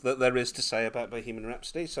all that there is to say about Bohemian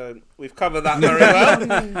Rhapsody, so we've covered that very well.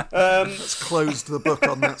 Let's close the book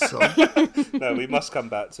on that song. No, we must come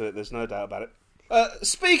back to it. There's no doubt about it.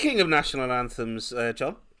 Speaking of national anthems,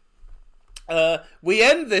 John, we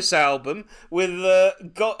end this album with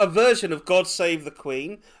a version of God Save the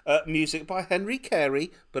Queen, music by Henry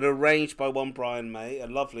Carey, but arranged by one Brian May, a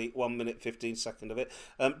lovely 1 minute 15 second of it.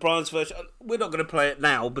 Brian's version, we're not going to play it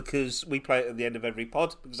now because we play it at the end of every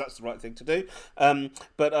pod, because that's the right thing to do.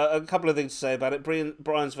 But a couple of things to say about it.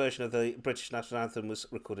 Brian's version of the British national anthem was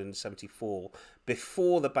recorded in 1974,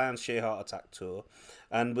 before the band's Sheer Heart Attack tour,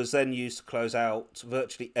 and was then used to close out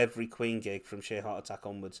virtually every Queen gig from Sheer Heart Attack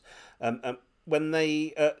onwards. When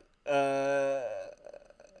they were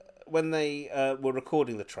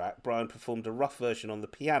recording the track, Brian performed a rough version on the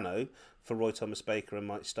piano for Roy Thomas Baker and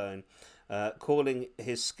Mike Stone, calling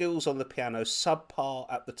his skills on the piano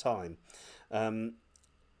subpar at the time. And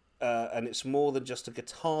it's more than just a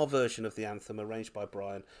guitar version of the anthem arranged by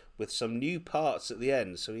Brian with some new parts at the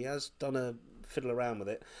end, so he has done a fiddle around with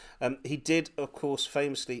it. He did, of course,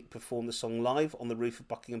 famously perform the song live on the roof of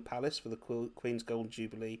Buckingham Palace for the Queen's Golden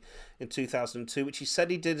Jubilee in 2002, which he said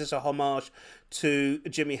he did as a homage to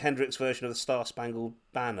Jimi Hendrix's version of the Star Spangled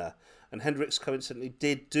Banner. And Hendrix coincidentally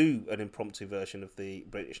did do an impromptu version of the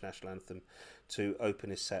British national anthem to open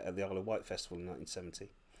his set at the Isle of Wight Festival in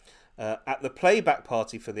 1970. At the playback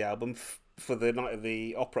party for the album, for the night of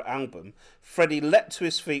the opera album, Freddie leapt to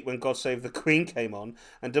his feet when God Save the Queen came on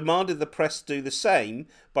and demanded the press do the same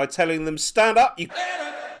by telling them, "Stand up, you..."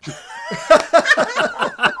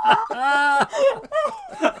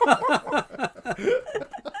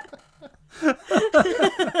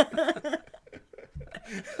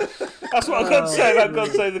 That's what I've got to say about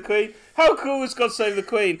God Save the Queen. How cool is God Save the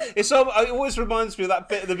Queen? It always reminds me of that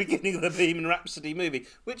bit at the beginning of the Bohemian Rhapsody movie,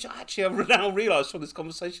 which actually I've now realised from this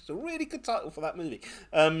conversation is a really good title for that movie.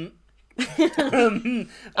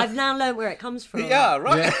 I've now learned where it comes from. Yeah,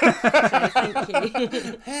 right. So thank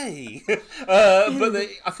you. Hey, but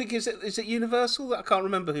I think is it Universal? I can't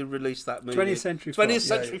remember who released that movie. 20th Century Fox. 20th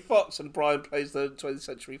Century Fox, and Brian plays the 20th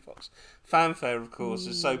Century Fox. Fanfare, of course,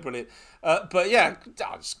 is so brilliant. But yeah,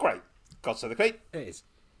 it's great. God Save the Queen. It is.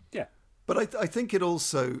 Yeah. But I think it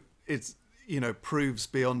also proves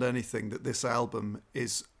beyond anything that this album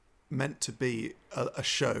is meant to be a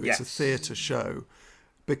show. Yes. It's a theatre show.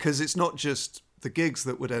 Because it's not just the gigs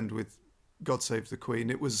that would end with God Save the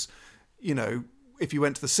Queen. It was, if you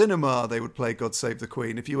went to the cinema, they would play God Save the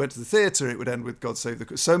Queen. If you went to the theatre, it would end with God Save the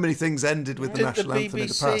Queen. So many things ended with the national anthem in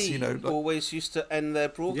the past. BBC always used to end their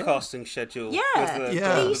broadcasting schedule. Yeah.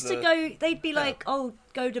 They used to go, they'd be like, oh,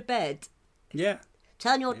 go to bed. Yeah.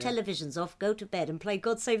 Turn your televisions off, go to bed and play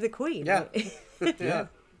God Save the Queen. Yeah. Yeah.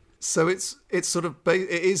 So it's sort of,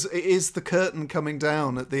 it is the curtain coming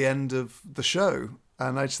down at the end of the show.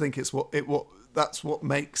 And I just think that's what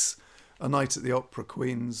makes A Night at the Opera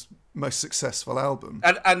Queen's most successful album.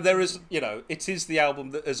 And there is, it is the album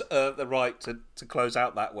that has earned the right to close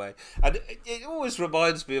out that way. And it always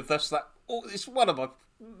reminds me of it's one of my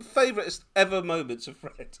favourite ever moments of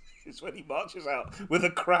Fred is when he marches out with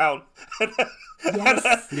a crown and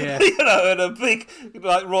a big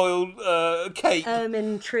royal cape,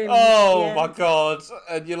 ermine trim. Oh my God!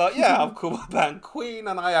 And you're like, yeah, I've called my band Queen,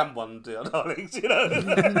 and I am one, dear darlings.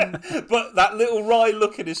 But that little wry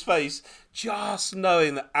look in his face, just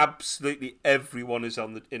knowing that absolutely everyone is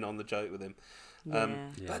on the joke with him. But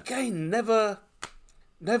again, never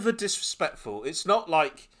disrespectful. It's not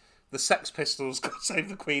like the Sex Pistols God Save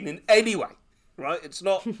the Queen in any way, right? It's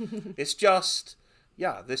not. It's just,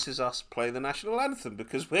 this is us playing the national anthem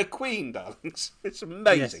because we're Queen, darlings. It's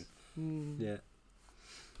amazing. Yes. Yeah,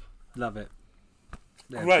 love it.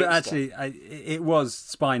 Yeah. Great but actually, it was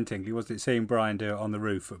spine-tingling, wasn't it? Seeing Brian do it on the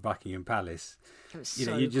roof at Buckingham Palace. It was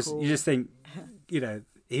you cool. just think,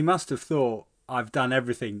 he must have thought, I've done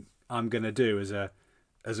everything I'm going to do as a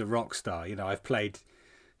rock star. I've played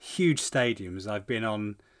huge stadiums. I've been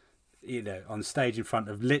on stage in front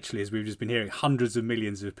of, literally, as we've just been hearing, hundreds of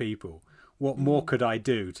millions of people. What more could I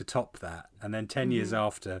do to top that? And then 10 years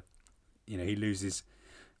after, he loses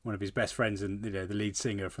one of his best friends and the lead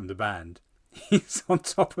singer from the band. He's on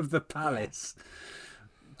top of the palace,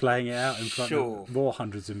 playing it out in front of more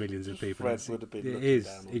hundreds of millions of people. Fred would have been looking it is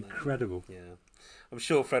down on incredible. That. Yeah, I'm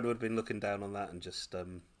sure Fred would have been looking down on that and just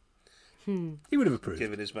he would have approved,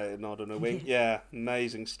 giving his mate a nod and a wink. Yeah,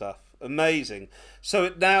 amazing stuff. Amazing. So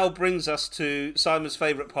it now brings us to Simon's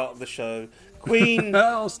favourite part of the show, Queen.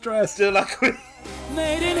 Oh, stress. De la Queen.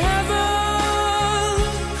 Made in heaven,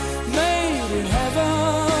 made in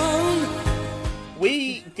heaven.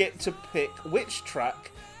 We get to pick which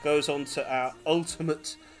track goes onto our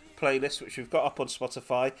ultimate playlist, which we've got up on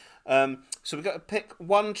Spotify. So we've got to pick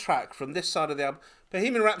one track from this side of the album.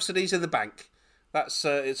 Bohemian Rhapsody's in the bank. That's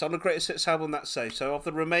it's on the Greatest Hits album, that's safe. So of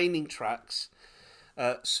the remaining tracks,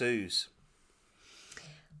 Suze.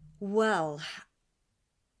 Well,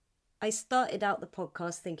 I started out the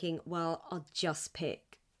podcast thinking, well, I'll just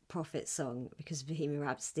pick Prophet Song because Bohemian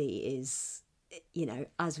Rhapsody is,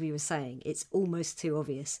 as we were saying, it's almost too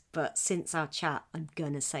obvious. But since our chat, I'm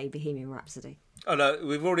going to say Bohemian Rhapsody. Oh, no,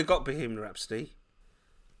 we've already got Bohemian Rhapsody.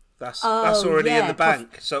 That's already in the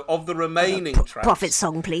bank. So of the remaining tracks... Prophet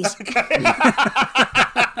Song, please. Okay,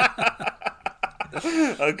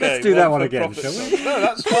 let's do that one again, shall we? No,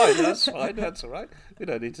 that's fine. That's all right. We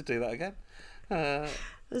don't need to do that again. It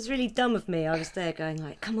was really dumb of me. I was there going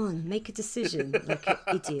like, come on, make a decision, like an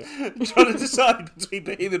idiot. Trying to decide between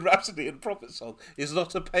Bohemian Rhapsody and Prophet Song is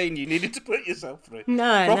not a pain you needed to put yourself through.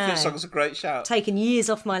 Prophet Song's a great shout. Taken years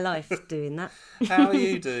off my life doing that. How are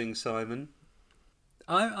you doing, Simon?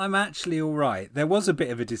 I'm actually all right. There was a bit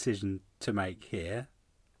of a decision to make here,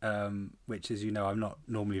 which, as you know, I'm not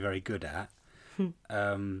normally very good at.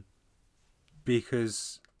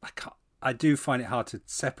 Because I do find it hard to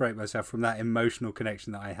separate myself from that emotional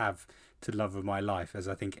connection that I have to Love of My Life, as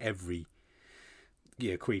I think every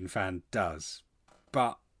Queen fan does.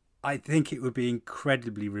 But I think it would be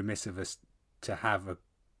incredibly remiss of us to have a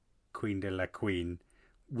Queen de la Queen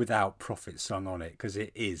without Prophet Song on it, because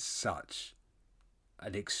it is such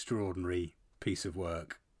an extraordinary piece of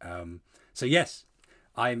work. So yes,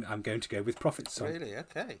 I'm going to go with Prophet Song. Really?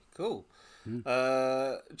 Okay, cool.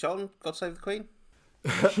 John, God Save the Queen?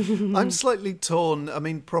 I'm slightly torn. I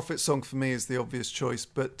mean, Prophet Song for me is the obvious choice,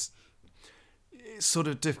 but it's sort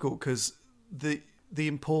of difficult because the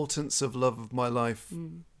importance of Love of My Life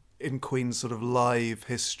in Queen's sort of live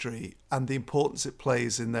history and the importance it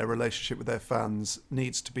plays in their relationship with their fans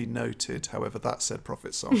needs to be noted. However, that said,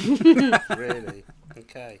 Prophet Song. Really?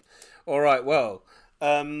 Okay. All right. Well,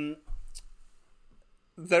 there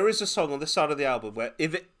is a song on this side of the album where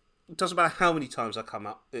if it doesn't matter how many times it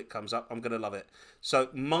comes up, I'm going to love it. So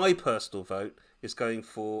my personal vote is going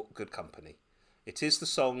for Good Company. It is the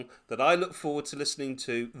song that I look forward to listening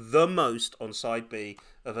to the most on side B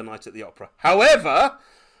of A Night at the Opera. However,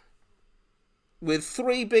 with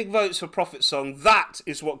 3 big votes for Prophet Song, that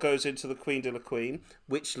is what goes into the Queen de la Queen,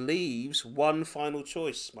 which leaves one final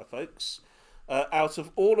choice, my folks. Out of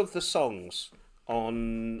all of the songs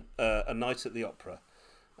on A Night at the Opera,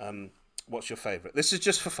 what's your favourite? This is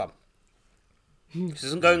just for fun. This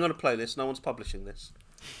isn't going on a playlist. No one's publishing this.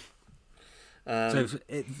 So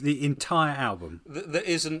the entire album. There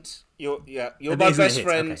isn't. You're my best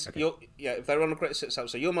friend. Okay. If they're on a great hits album,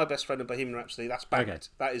 so You're My Best Friend and Bohemian Rhapsody. That's banked. Okay.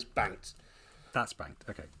 That is banked. That's banked.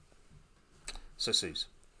 Okay. So Suze.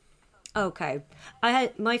 Okay, I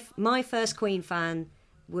had my first Queen fan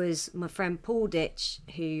was my friend Paul Ditch,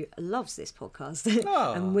 who loves this podcast.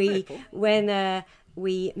 Oh, and when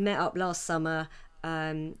we met up last summer,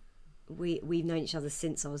 we've known each other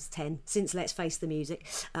since I was 10, since Let's Face the Music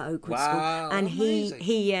at Oakwood School. And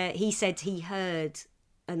he said he heard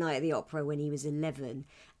A Night at the Opera when he was 11,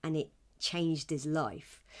 and it changed his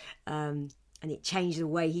life, and it changed the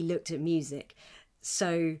way he looked at music.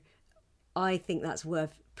 So I think that's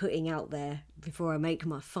worth putting out there before I make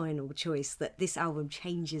my final choice, that this album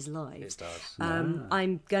changes lives. It does.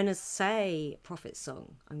 I'm gonna say Prophet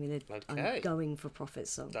Song. I'm going for Prophet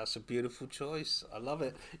Song. That's a beautiful choice. I love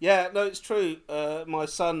it. Yeah, no, it's true. My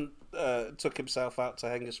son took himself out to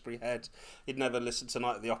Hengistbury Head. He'd never listened to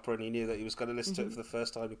Night at the Opera, and he knew that he was going to listen to it for the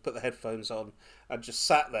first time. He put the headphones on and just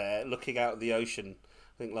sat there looking out at the ocean,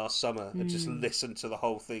 I think last summer, and just listened to the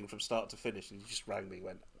whole thing from start to finish. And he just rang me and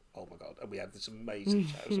went, oh my God. And we had this amazing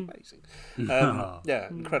chat. It was amazing. Yeah,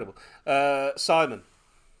 incredible. Simon.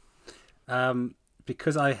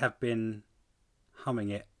 Because I have been humming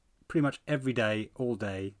it pretty much every day, all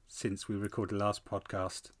day, since we recorded the last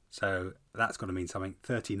podcast. So that's got to mean something.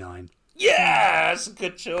 39. Yeah, that's a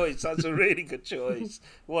good choice. That's a really good choice.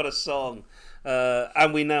 What a song.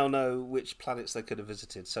 And we now know which planets they could have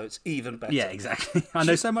visited, so it's even better. Yeah, exactly. I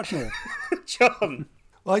know so much more. John.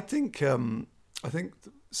 I think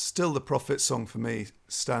still the Prophet Song for me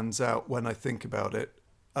stands out when I think about it.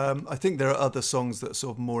 I think there are other songs that are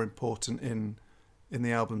sort of more important in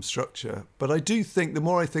the album structure, but I do think the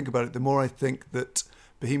more I think about it, the more I think that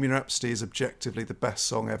Bohemian Rhapsody is objectively the best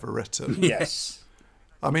song ever written. Yes.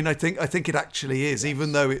 I mean, I think it actually is,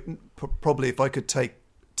 even though it probably, if I could take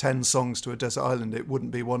 10 songs to a desert island, it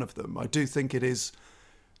wouldn't be one of them. I do think it is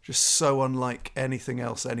just so unlike anything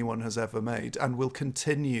else anyone has ever made, and will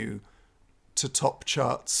continue to top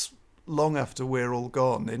charts long after we're all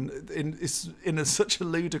gone in such a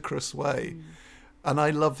ludicrous way. And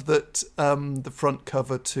I love that the front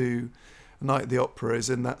cover to Night at the Opera is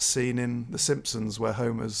in that scene in The Simpsons where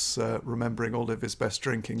Homer's remembering all of his best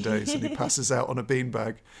drinking days, and he passes out on a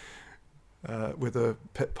beanbag with a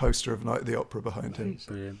poster of Night at the Opera behind him.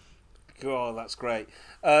 Brilliant. Oh, that's great.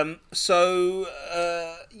 Like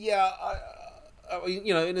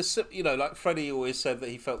Freddie always said that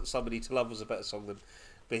he felt that Somebody to Love was a better song than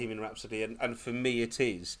Bohemian Rhapsody, and for me it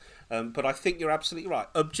is. But I think you're absolutely right.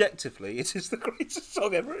 Objectively, it is the greatest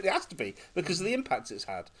song ever. It has to be, because of the impact it's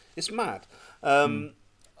had. It's mad. But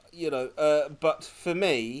for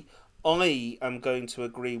me, I am going to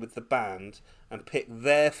agree with the band and pick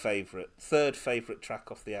their third favourite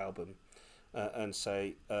track off the album, and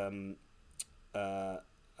say, I'm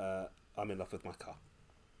in love with my car.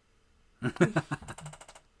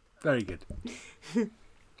 Very good.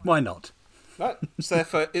 Why not? Right,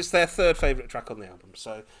 it's their third favourite track on the album.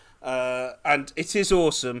 So, and it is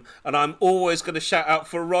awesome. And I'm always going to shout out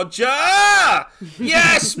for Roger.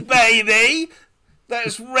 Yes, baby.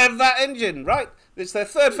 Let's rev that engine. Right, it's their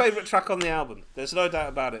third favourite track on the album. There's no doubt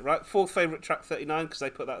about it. Right, fourth favourite track, 39, because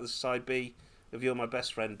they put that as side B of You're My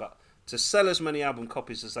Best Friend. But to sell as many album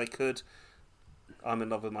copies as they could, I'm in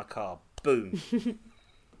love with my car. Boom.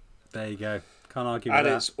 There you go. Can't argue with that.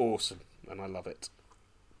 And it's awesome, and I love it.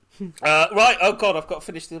 Right, oh God, I've got to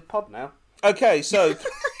finish the pod now. Okay, so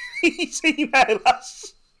please email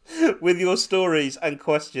us with your stories and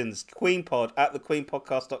questions.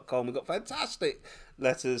 QueenPod@theQueenPodcast.com. We've got fantastic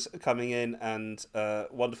letters coming in and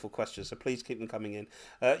wonderful questions, so please keep them coming in.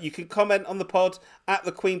 You can comment on the pod at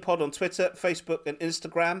the Queen Pod on Twitter, Facebook and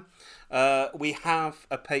Instagram. We have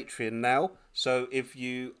a Patreon now, so if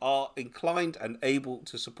you are inclined and able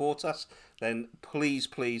to support us, then please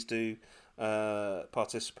do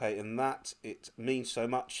participate in that. It means so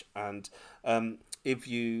much. And if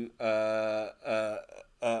you are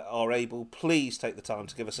able, please take the time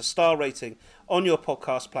to give us a star rating on your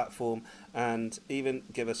podcast platform and even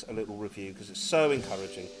give us a little review, because it's so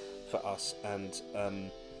encouraging for us. And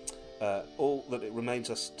all that it remains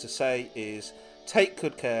us to say is take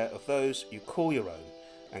good care of those you call your own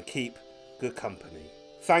and keep good company.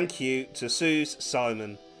 Thank you to Suze,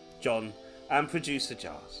 Simon, John and producer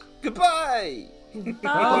Jars. Goodbye!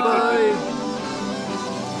 Bye.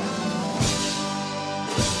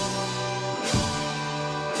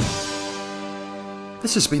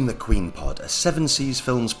 This has been The Queen Pod, a Seven Seas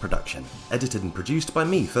Films production, edited and produced by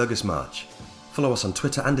me, Fergus March. Follow us on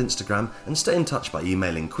Twitter and Instagram, and stay in touch by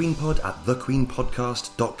emailing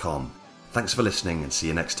queenpod@thequeenpodcast.com. Thanks for listening, and see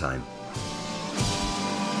you next time.